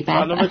جی.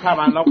 خانم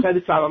تمنا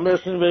خیلی سلام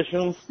برسونید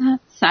بهشون.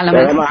 سلام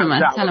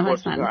عزیزم. سلام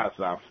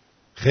عزیزم.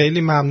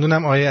 خیلی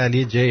ممنونم آقای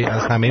علی جی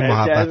از همه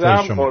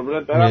محبت‌های شما.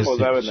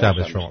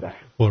 شب شما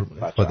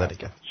خدا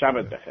نگهدار.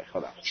 شبت بخیر.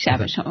 خدا.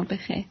 شب شما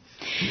بخیر.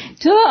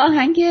 تو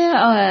آهنگ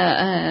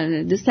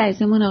دوست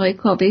عزیزمون آقای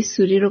کاوه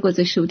سوری رو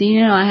گذاشته بودی،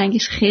 این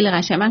آهنگش خیلی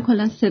قشنگه. من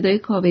کلا صدای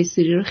کاوه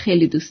سوری رو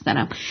خیلی دوست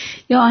دارم.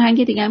 یا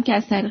آهنگ دیگه هم که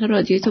از طریق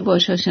رادیو تو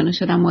باهاش آشنا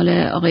شدم مال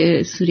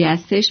آقای سوری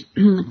هستش،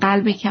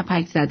 قلب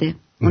کپک زده،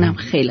 اونم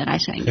خیلی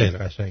قشنگه. خیلی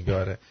قشنگه.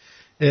 آره.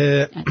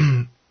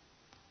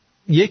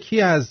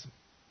 یکی از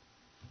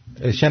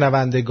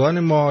شنوندگان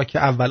ما که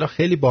اولا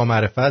خیلی با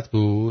معرفت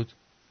بود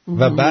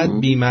و بعد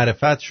بی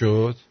معرفت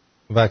شد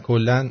و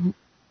کلا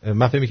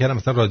من فکر می‌کردم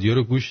مثلا رادیو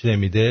رو گوش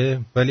نمیده،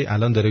 ولی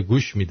الان داره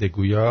گوش میده.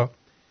 گویا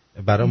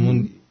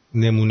برامون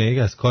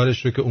نمونه از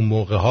کارش رو که اون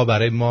موقع‌ها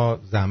برای ما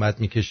زحمت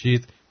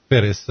میکشید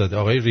فرستاده.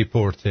 آقای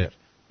ریپورتر،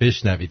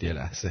 بشنوید یه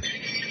لحظه.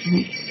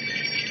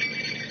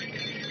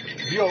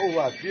 بیا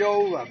اومد بیا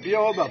اومد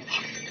بیا اومد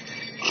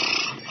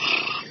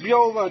بیا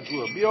اومد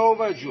جو بیا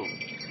اومد جو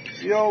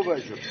بیا اومد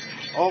جو.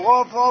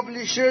 آقا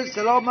پابلیشر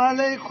سلام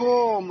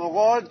علیکم.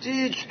 آقا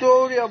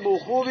چطوری؟ ابو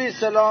خوبی؟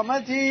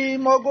 سلامتی؟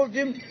 ما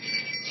گفتیم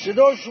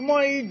صدا شما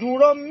این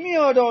دورا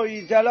میاد،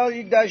 این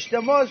تلایی دشت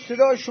ما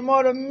صدا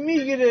شما رو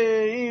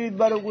میگیره. این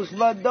برای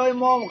گوسفندای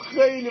ما هم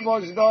خیلی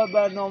واسطه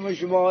برنامه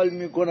شما حال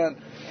میکنن.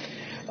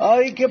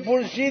 آیی که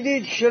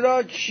پرسیدید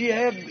چرا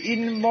چیه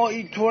این ما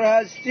اینطور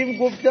هستیم،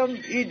 گفتم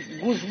این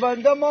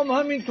گوسفندا ما هم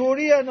همین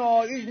طوری هستن،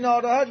 هیچ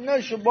ناراحت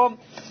نشو، با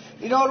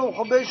اینا رو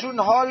خب بهشون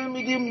حال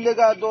میدیم،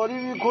 نگهداری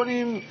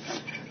میکنیم،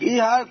 این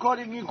هر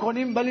کاری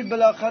میکنیم، ولی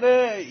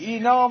بالاخره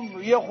اینا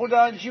یه خود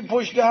هنچی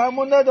پشت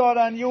همون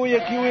ندارن،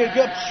 یکی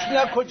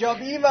نه کجا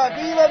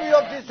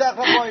بیافتی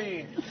سقف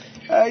پایین.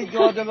 ای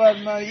داده بر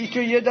من ای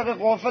که یه دقیقه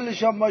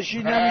غافلش هم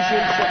ماشین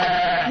نمیشه.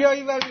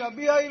 بیایی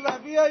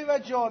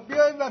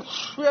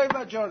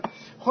و جان.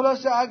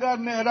 خلاصه اگر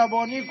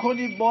مهربانی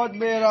کنی باد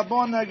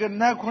مهربان، اگر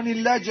نکنی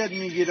لجت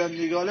میگیرن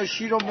دیگه. حالا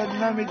شیر رو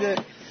نمیده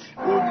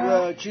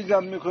اون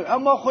چیزم میکنه،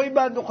 اما خوی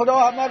بند خدا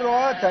همه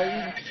راحت.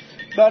 این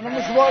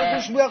برنامه شما رو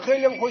گوش میدم،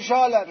 خیلی هم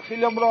خوشحالم،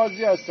 خیلی هم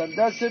راضی هستم.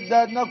 دست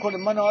درد نکنه.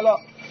 من حالا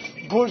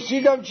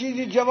پرسیدم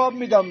چیزی جواب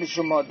میدم به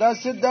شما،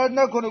 دست درد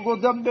نکنه.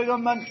 گفتم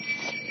بگم من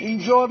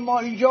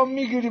اینجا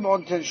میگیریم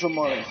آنتن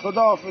شما رو.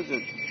 خدا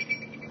حافظت.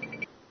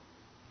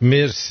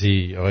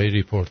 مرسی. آقای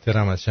ریپورتر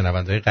هم از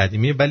شنونده‌های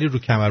قدیمی، ولی رو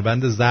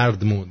کمربند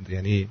زرد موند،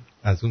 یعنی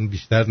از اون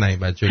بیشتر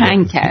نیومد جلو.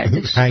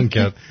 هنگ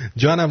کرد.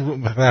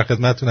 جانم در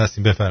خدمتتون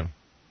هستیم،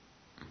 بفرمایید.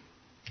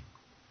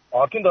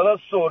 آرتین داداش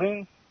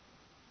سورین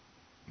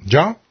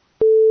جان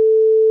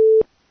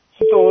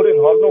سورین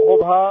حالتون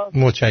خوب هست؟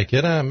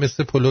 متشکرم،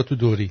 مثل پلو تو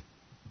دوری.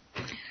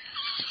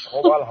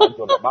 خب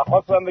الحمدلله. من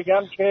خواستم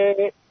بگم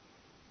که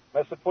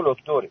مثل پلو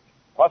تو دوری،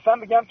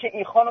 خواستم بگم که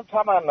این خانم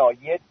تمنا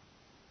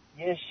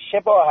یه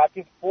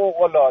شباهتی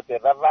فوق‌العاده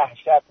و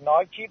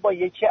وحشتناکی با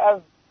یکی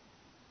از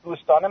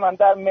دوستان من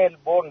در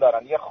ملبورن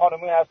دارن. یه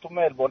خانمی هست تو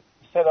ملبورن،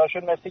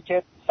 صداشون مثل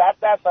که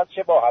 100%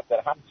 شباهت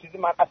داره. هم چیزی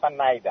من اصلا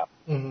ندیدم.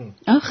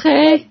 آخه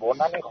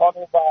ملبورن این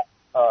خانم و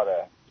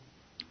آره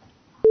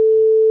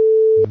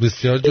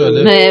بسیار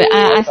جالب.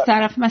 از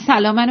طرف من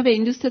سلام منو به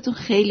این دوستتون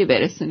خیلی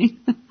برسونین.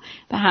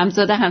 به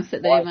همزاده هم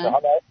صدای من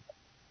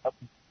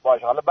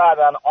باشه. حالا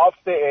بعدن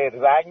آفت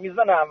رنگ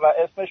میزنم و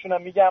اسمشونو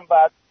میگم،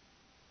 بعد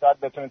شاید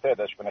بتونید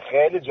پیداش کنید.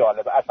 خیلی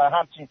جالبه. اصلا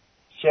همچین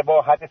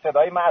شباهت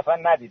صدایی من اصلا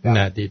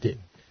ندیدم.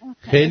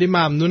 خیلی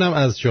ممنونم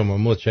از شما،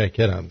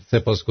 متشکرم،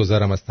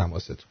 سپاسگزارم از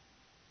تماستون.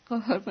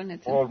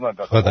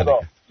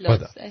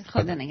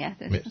 خدا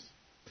نگهدار.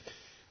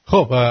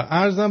 خب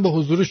عرضم به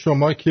حضور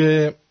شما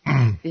که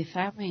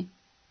بفرمایید.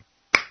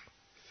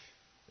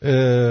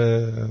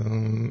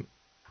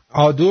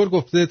 آدور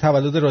گفته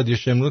تولد رادیو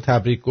شمرون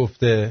تبریک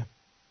گفته.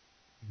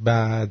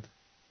 بعد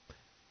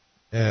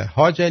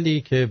حاج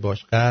علی که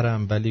باش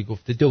قهرم ولی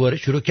گفته دوباره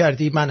شروع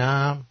کردی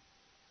منم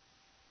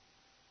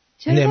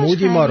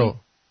نمودی ما رو.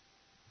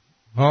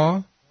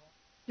 ها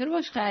چرا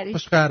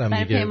باش قهرم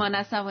برای دیگه. پیمان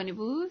عصبانی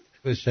بود.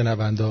 به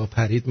شنونده ها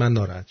پرید، من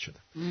ناراحت شدم.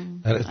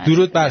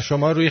 درود بر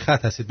شما، روی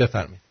خط هستید،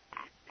 بفرمایید.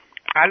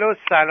 الو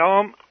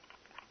سلام،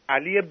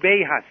 علی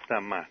بی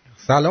هستم من.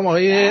 سلام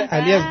آقای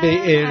علی از بی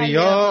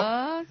ایریا.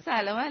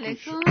 سلام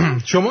علیکم.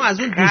 شما از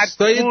اون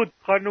دوستای بود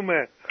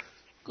خانومه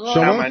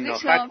شما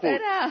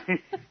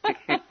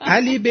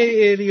علی بی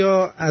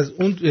ایریا از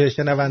اون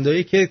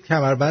شنوندهایی که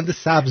کمربند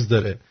سبز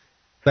داره.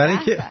 برای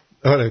اینکه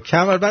آره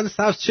کمربند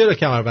سبز. چرا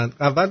کمربند؟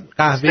 اول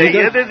قهوه‌ای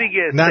داشت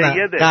دیگه.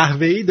 نه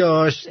قهوه‌ای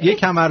داشت. یه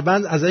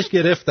کمربند ازش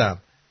گرفتم.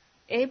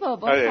 ای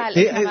بابا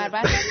خاله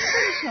کمربند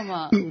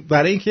شما.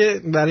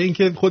 برای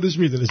اینکه خودش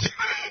میدونه.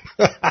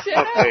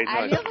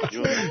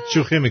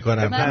 شوخی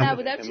میکنم. من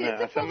نبودم چی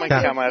اتفاقی من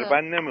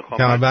کمربند نمیخوام.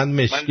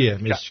 کمربند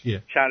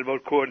مشکیه.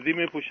 شلوار کردی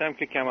میپوشم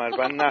که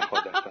کمربند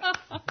نخواد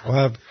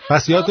اصلا.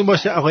 پس یادتون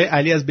باشه آقای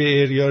علی از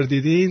بیریار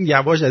دیدین،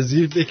 یواش از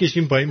زیر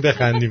بکشیم پایین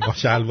بخندیم با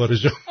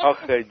شلوارشو.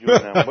 آخه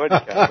جونم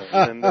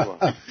زنده با.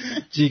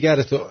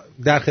 جیگر تو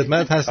در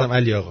خدمت هستم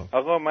علی آقا.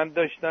 آقا من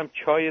داشتم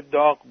چای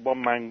داغ با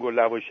منگو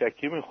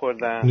لواشکی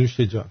میخوردم. نوش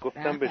جان.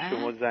 گفتم به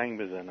شما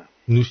زنگ بزنم.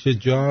 نوش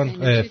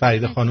جان.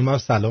 فرید خانم هم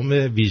سلام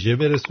ویژه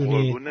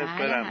برسونی. قربونت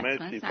برم.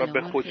 مرسی.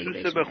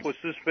 به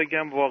خصوص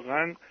بگم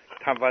واقعا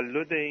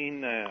تولد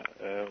این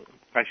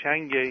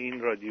قشنگ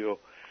این رادیو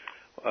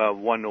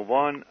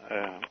 101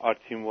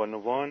 آرتیم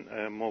 101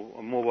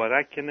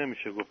 مبارک که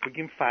نمیشه گفت،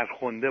 بگیم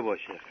فرخنده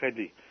باشه.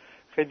 خیلی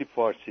خیلی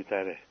فارسی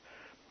تره.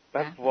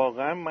 بعد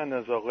واقعا من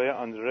از آقای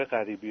آندره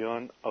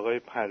غریبیان، آقای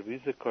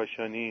پرویز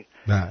کاشانی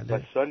و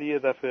سال یه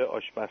دفعه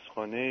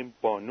آشپزخانه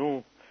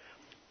بانو،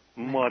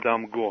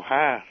 مادام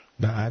گوهر،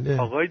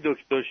 آقای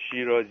دکتر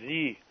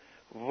شیرازی،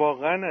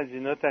 واقعا از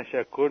اینا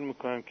تشکر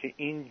میکنم که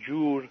این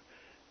جور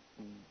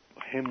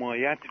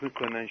حمایت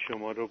میکنن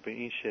شما رو به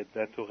این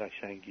شدت و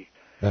قشنگی.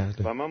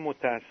 و من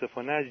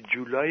متاسفانه از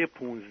جولای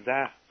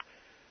 15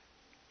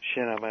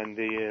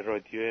 شنونده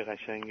رادیوی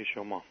قشنگ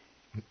شما.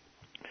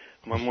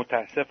 من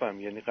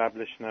متاسفم، یعنی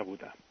قبلش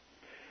نبودم.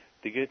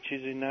 دیگه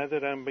چیزی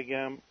ندارم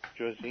بگم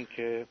جز این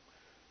که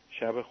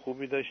شب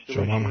خوبی داشته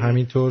باشید. شما هم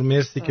همینطور.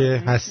 مرسی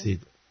که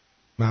هستید.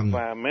 ممنون.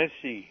 و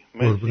مرسی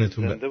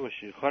زنده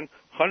باشید.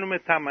 خانم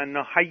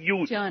تمنا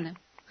حیوت جانم.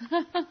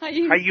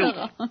 حیوت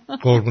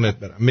قربونت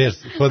برم.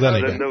 مرسی. خدا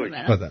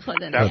نگهدار.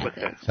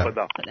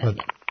 خدا.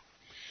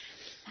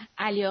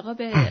 علی آقا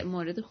به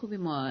مورد خوبی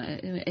ما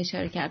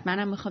اشاره کرد.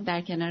 منم میخوام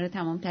در کنار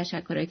تمام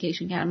تشکرایی که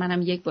ایشون کردن،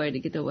 منم یک بار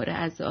دیگه دوباره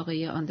از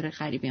آقای آندره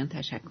غریبیان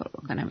تشکر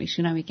بکنم.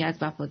 ایشون هم یکی از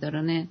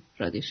وفاداران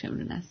رادیو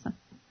شمرون هستن.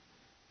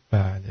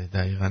 بله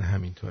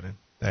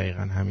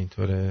دقیقاً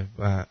همینطوره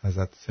و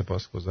ازت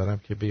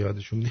سپاسگزارم که به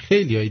یادشون.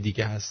 خیلی های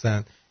دیگه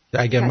هستن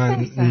که اگر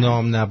من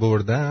نام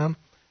نبردم،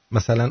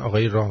 مثلا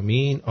آقای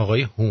رامین،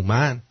 آقای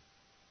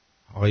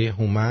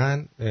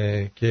هومن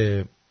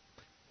که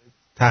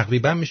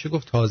تقریبا میشه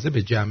گفت تازه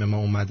به جمع ما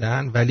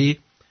اومدن ولی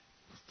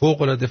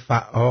فوق‌العاده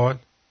فعال.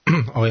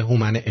 آقای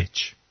هومن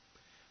اچ،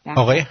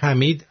 آقای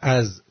حمید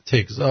از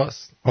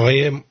تگزاس،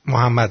 آقای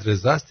محمد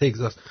رضا از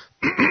تگزاس.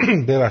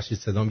 ببخشید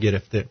صدام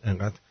گرفته،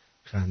 انقدر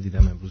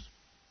خندیدم امروز.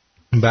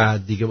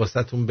 بعد دیگه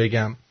واسهتون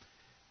بگم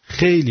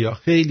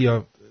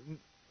خیلیا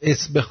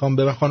اسم بخوام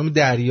ببر، خانم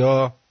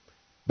دریا،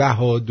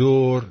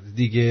 بهادر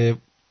دیگه،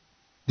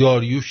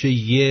 داریوش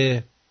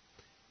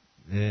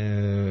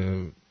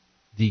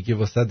دیگه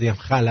واسه دیگه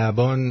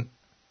خلبان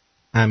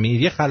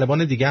امیر، یه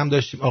خلبان دیگه هم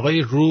داشتیم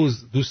آقای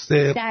روز، دوست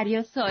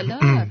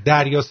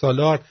دریا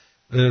سالار.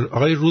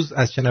 آقای روز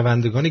از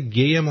شنوندگان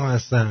گی ما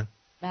هستن.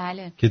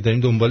 بله. که داریم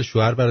دنبال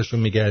شوهر براشون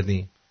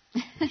میگردیم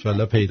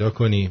انشالله پیدا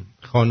کنیم.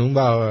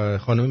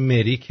 خانم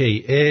مری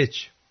کی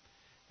اچ،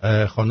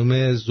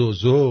 خانم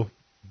زوزو،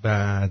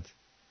 بعد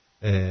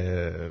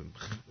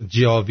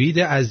جاوید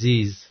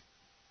عزیز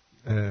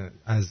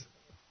از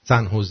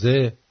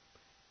سن‌حوزه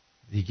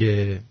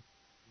دیگه،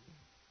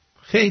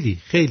 خیلی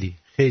خیلی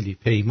خیلی،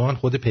 پیمان،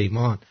 خود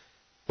پیمان،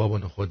 بابا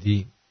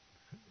نخودی،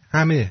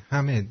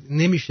 همه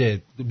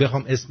نمیشه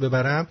بخوام اسم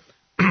ببرم.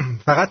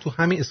 فقط تو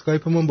همین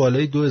اسکایپمون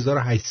بالای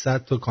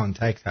 2800 تا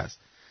کانتکت هست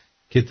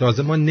که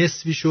تازه ما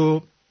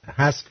نصفیشو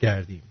حذف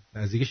کردیم،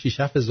 نزدیک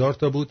 6-7 هزار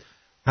تا بود،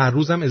 هر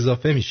روزم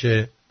اضافه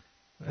میشه.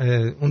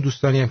 اون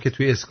دوستانی هم که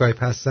توی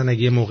اسکایپ هستن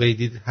اگه یه موقعی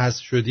دید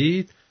حذف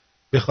شدید،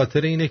 به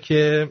خاطر اینه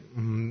که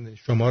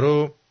شما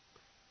رو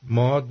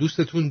ما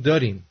دوستتون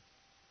داریم،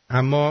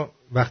 اما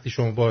وقتی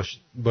شما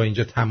با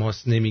اینجا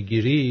تماس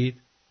نمیگیرید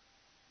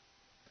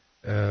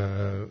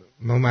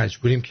ما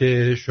مجبوریم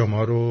که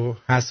شما رو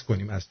حذف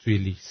کنیم از توی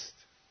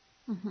لیست.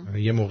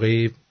 یه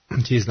موقعی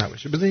چیز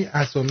نباشه. بذارید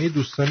اسامی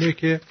دوستانی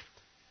که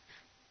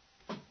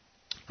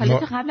حالا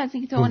تو قبل از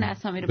اینکه تو اون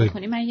اسامی رو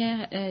بخونی، من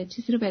یه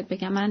چیزی رو بهت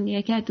بگم. من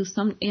یکی از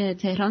دوستام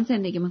تهران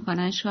زندگی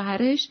میکنن،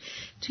 شوهرش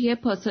توی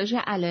پاساژ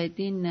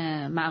علایالدین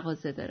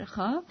مغازه داره.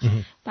 خب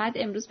بعد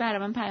امروز برای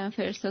من پیام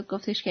فرستاد،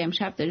 گفتش که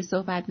امشب داری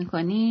صحبت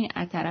میکنی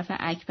از طرف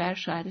اکبر،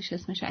 شوهرش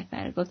اسمش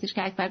اکبره، گفتش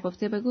که اکبر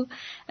گفته بگو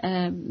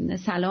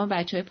سلام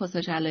بچهای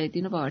پاساژ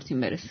علایالدین رو با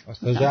آرتین برسون.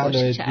 پاساژ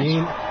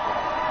علایالدین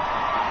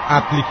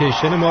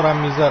اپلیکیشن ما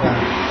رو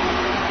میذارن.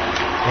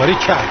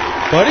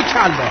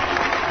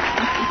 باریکلا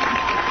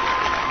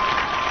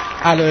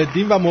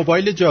علایالدین و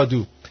موبایل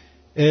جادو.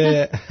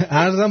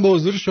 عرضم به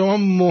حضور شما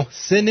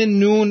محسن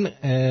نون،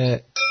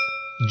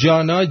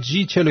 جانا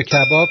جی چلو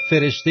کباب،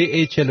 فرشته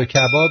ای چلو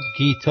کباب،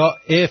 گیتا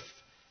اف،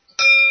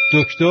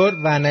 دکتر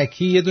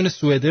ونکی یه دونه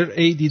سویدر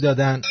ایدی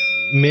دادن،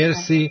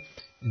 مرسی.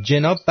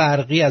 جناب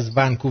برقی از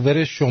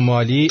ونکوور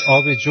شمالی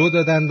آب جو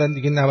دادن. من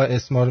دیگه نه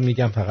اسما رو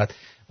میگم، فقط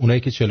اونایی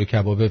که چلو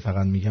کبابه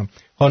فقط میگم.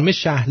 خانم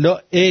شهلا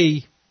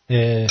ای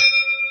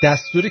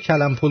دستور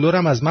کلم پلو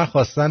هم از من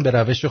خواستن، به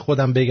روش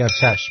خودم بگم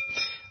چشم.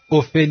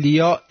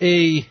 اوفلیا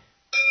ای،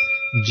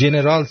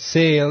 جنرال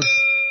سیلز،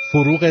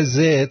 فروغ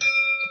زد،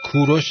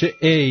 کوروش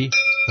ای،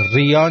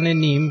 ریان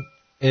نیم،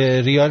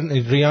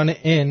 ریان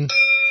ان،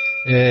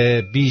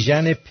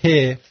 بیژن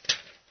پ،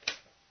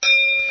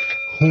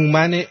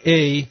 هومن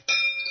ای،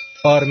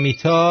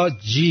 آرمیتا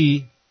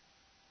جی،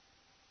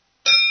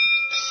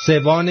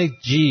 سوان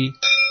جی،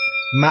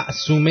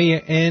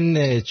 معصومه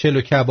ان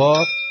چلو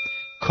کباب،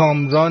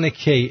 کامران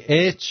کی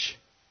اچ،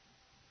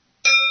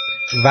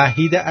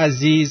 وحید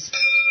عزیز،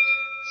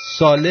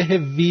 صالح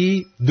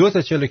وی 2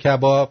 تا چلو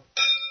کباب،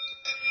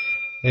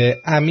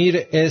 امیر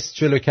اس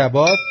چلو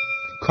کباب،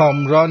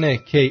 کامران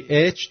کی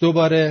اچ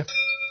دوباره،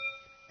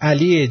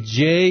 علی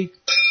جی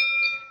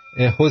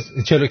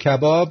چلو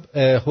کباب،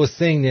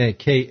 حسین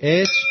کی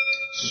اچ،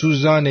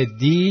 سوزان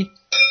دی،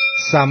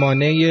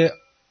 سمانه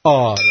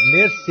آر.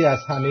 مرسی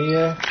از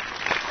همه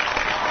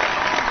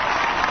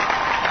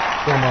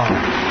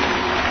شما.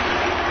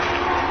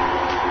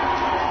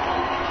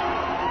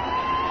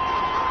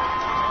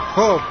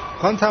 خب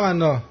خانم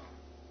تمنا،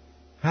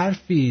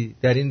 حرفی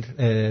در این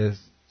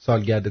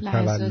سالگرد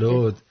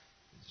تولد،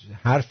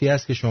 حرفی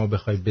هست که شما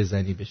بخوای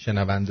بزنی به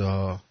شنونده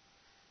ها،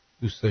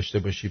 دوست داشته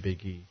باشی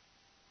بگی؟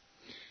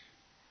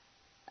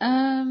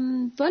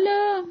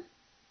 والا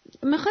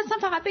میخواستم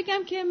فقط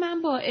بگم که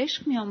من با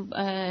عشق میام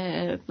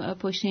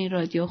پشت این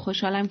رادیو.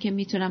 خوشحالم که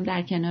میتونم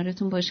در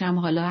کنارتون باشم،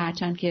 حالا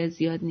هرچند که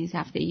زیاد نیست،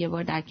 هفته یه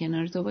بار در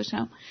کنارتون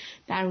باشم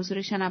در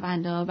حضور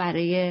شنونده ها.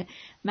 برای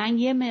من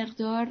یه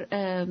مقدار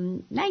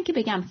نه اینکه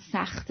بگم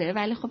سخته،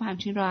 ولی خب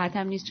همچین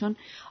راحتم نیست، چون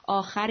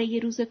آخر یه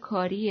روز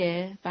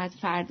کاریه، بعد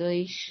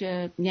فردایش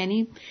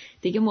یعنی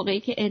دیگه موقعی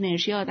که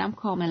انرژی آدم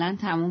کاملا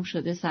تموم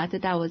شده، ساعت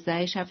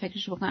 12 شب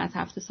فکرش بکن از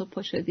 7 صبح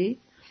پا شدی،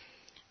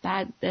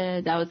 بعد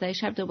 12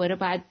 شب دوباره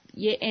بعد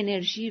یه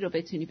انرژی رو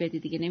بتونی بدی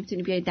دیگه،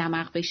 نمیتونی بیای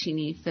دماغ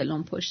بشینی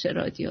فلان پشت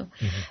رادیو.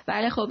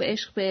 ولی خب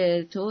عشق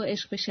به تو،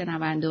 عشق به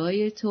شنونده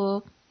های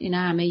تو، اینا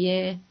همه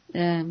یه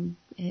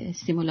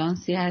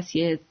استیمولانسی هست،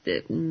 یه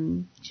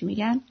چی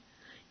میگن،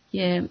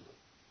 یه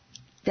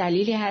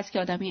دلیلی هست که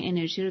آدم یه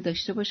انرژی رو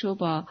داشته باشه و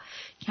با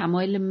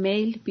کمال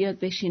میل بیاد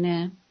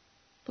بشینه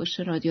پشت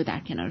رادیو در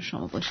کنار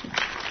شما باشه.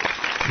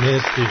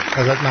 مرسی،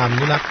 ازت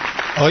ممنونم.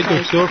 آقای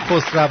دکتر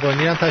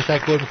خسروانی هم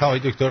تشکر میکنم، آقای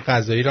دکتر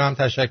قضایی رو هم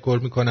تشکر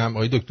میکنم،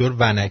 آقای دکتر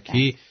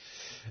ونکی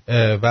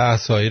و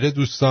سایر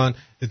دوستان.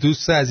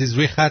 دوست عزیز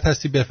روی خط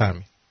هستی،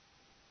 بفرمایید.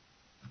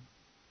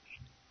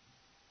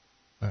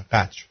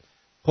 قطع شد.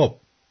 خب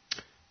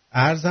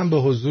عرضم به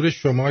حضور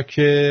شما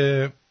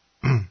که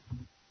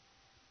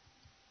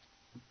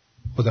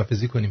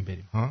خداحافظی کنیم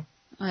بریم ها.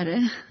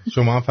 آره.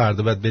 شما هم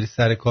فردا باید بری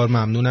سر کار.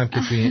 ممنونم که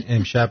توی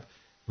امشب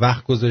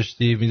وقت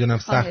گذاشتی. میدونم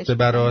سخته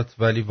برات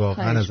ولی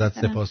واقعا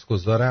ازت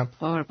سپاسگزارم.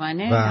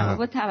 قربانه.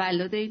 بابا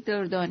تولد این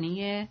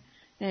دردانی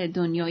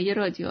دنیای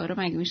رادیو رو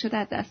مگه میشد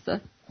از دست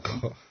داد؟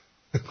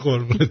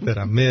 قربونت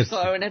برم. مرسی.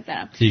 قربونت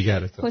برم.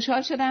 دیگرتون.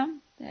 خوشحال شدم.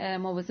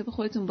 مواظب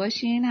خودتون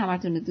باشین.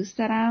 همتون رو دوست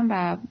دارم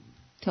و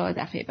تا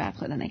دفعه بعد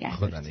خدا نگهدارت.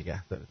 خدا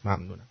نگهدارت.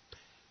 ممنونم.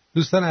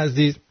 دوستان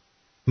عزیز،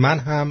 من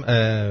هم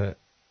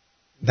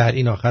در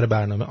این آخر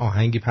برنامه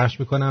آهنگی پخش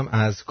میکنم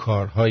از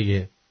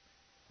کارهای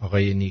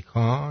آقای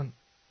نیکان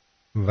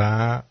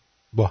و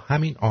با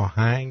همین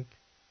آهنگ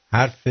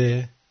حرف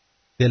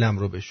دلم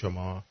رو به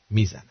شما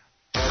میزنم.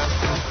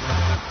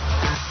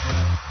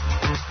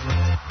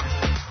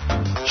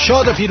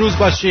 شاد و پیروز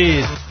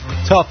باشید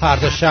تا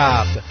فردا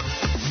شب.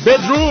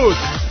 بدرود.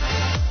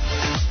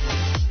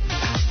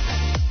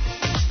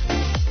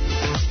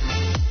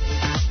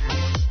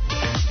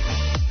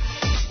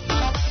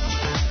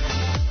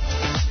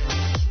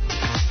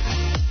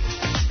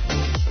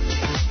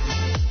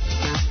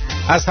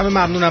 از همه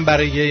ممنونم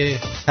برای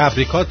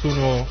تبریکاتون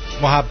و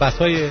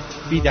محبت‌های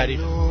بی‌دریغ.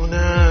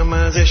 ممنونم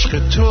از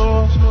عشق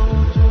تو،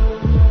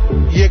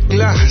 یک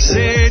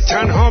لحظه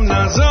تنهام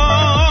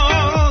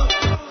نذار.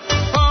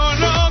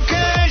 حالا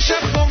که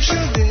شب گم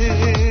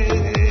شده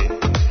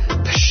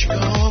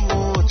اشکام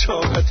و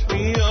طاقت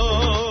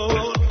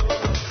میاد.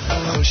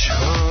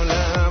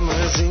 خوشحالم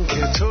از این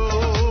که تو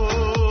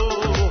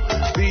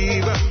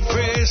بی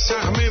وقت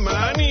سهم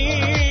منی.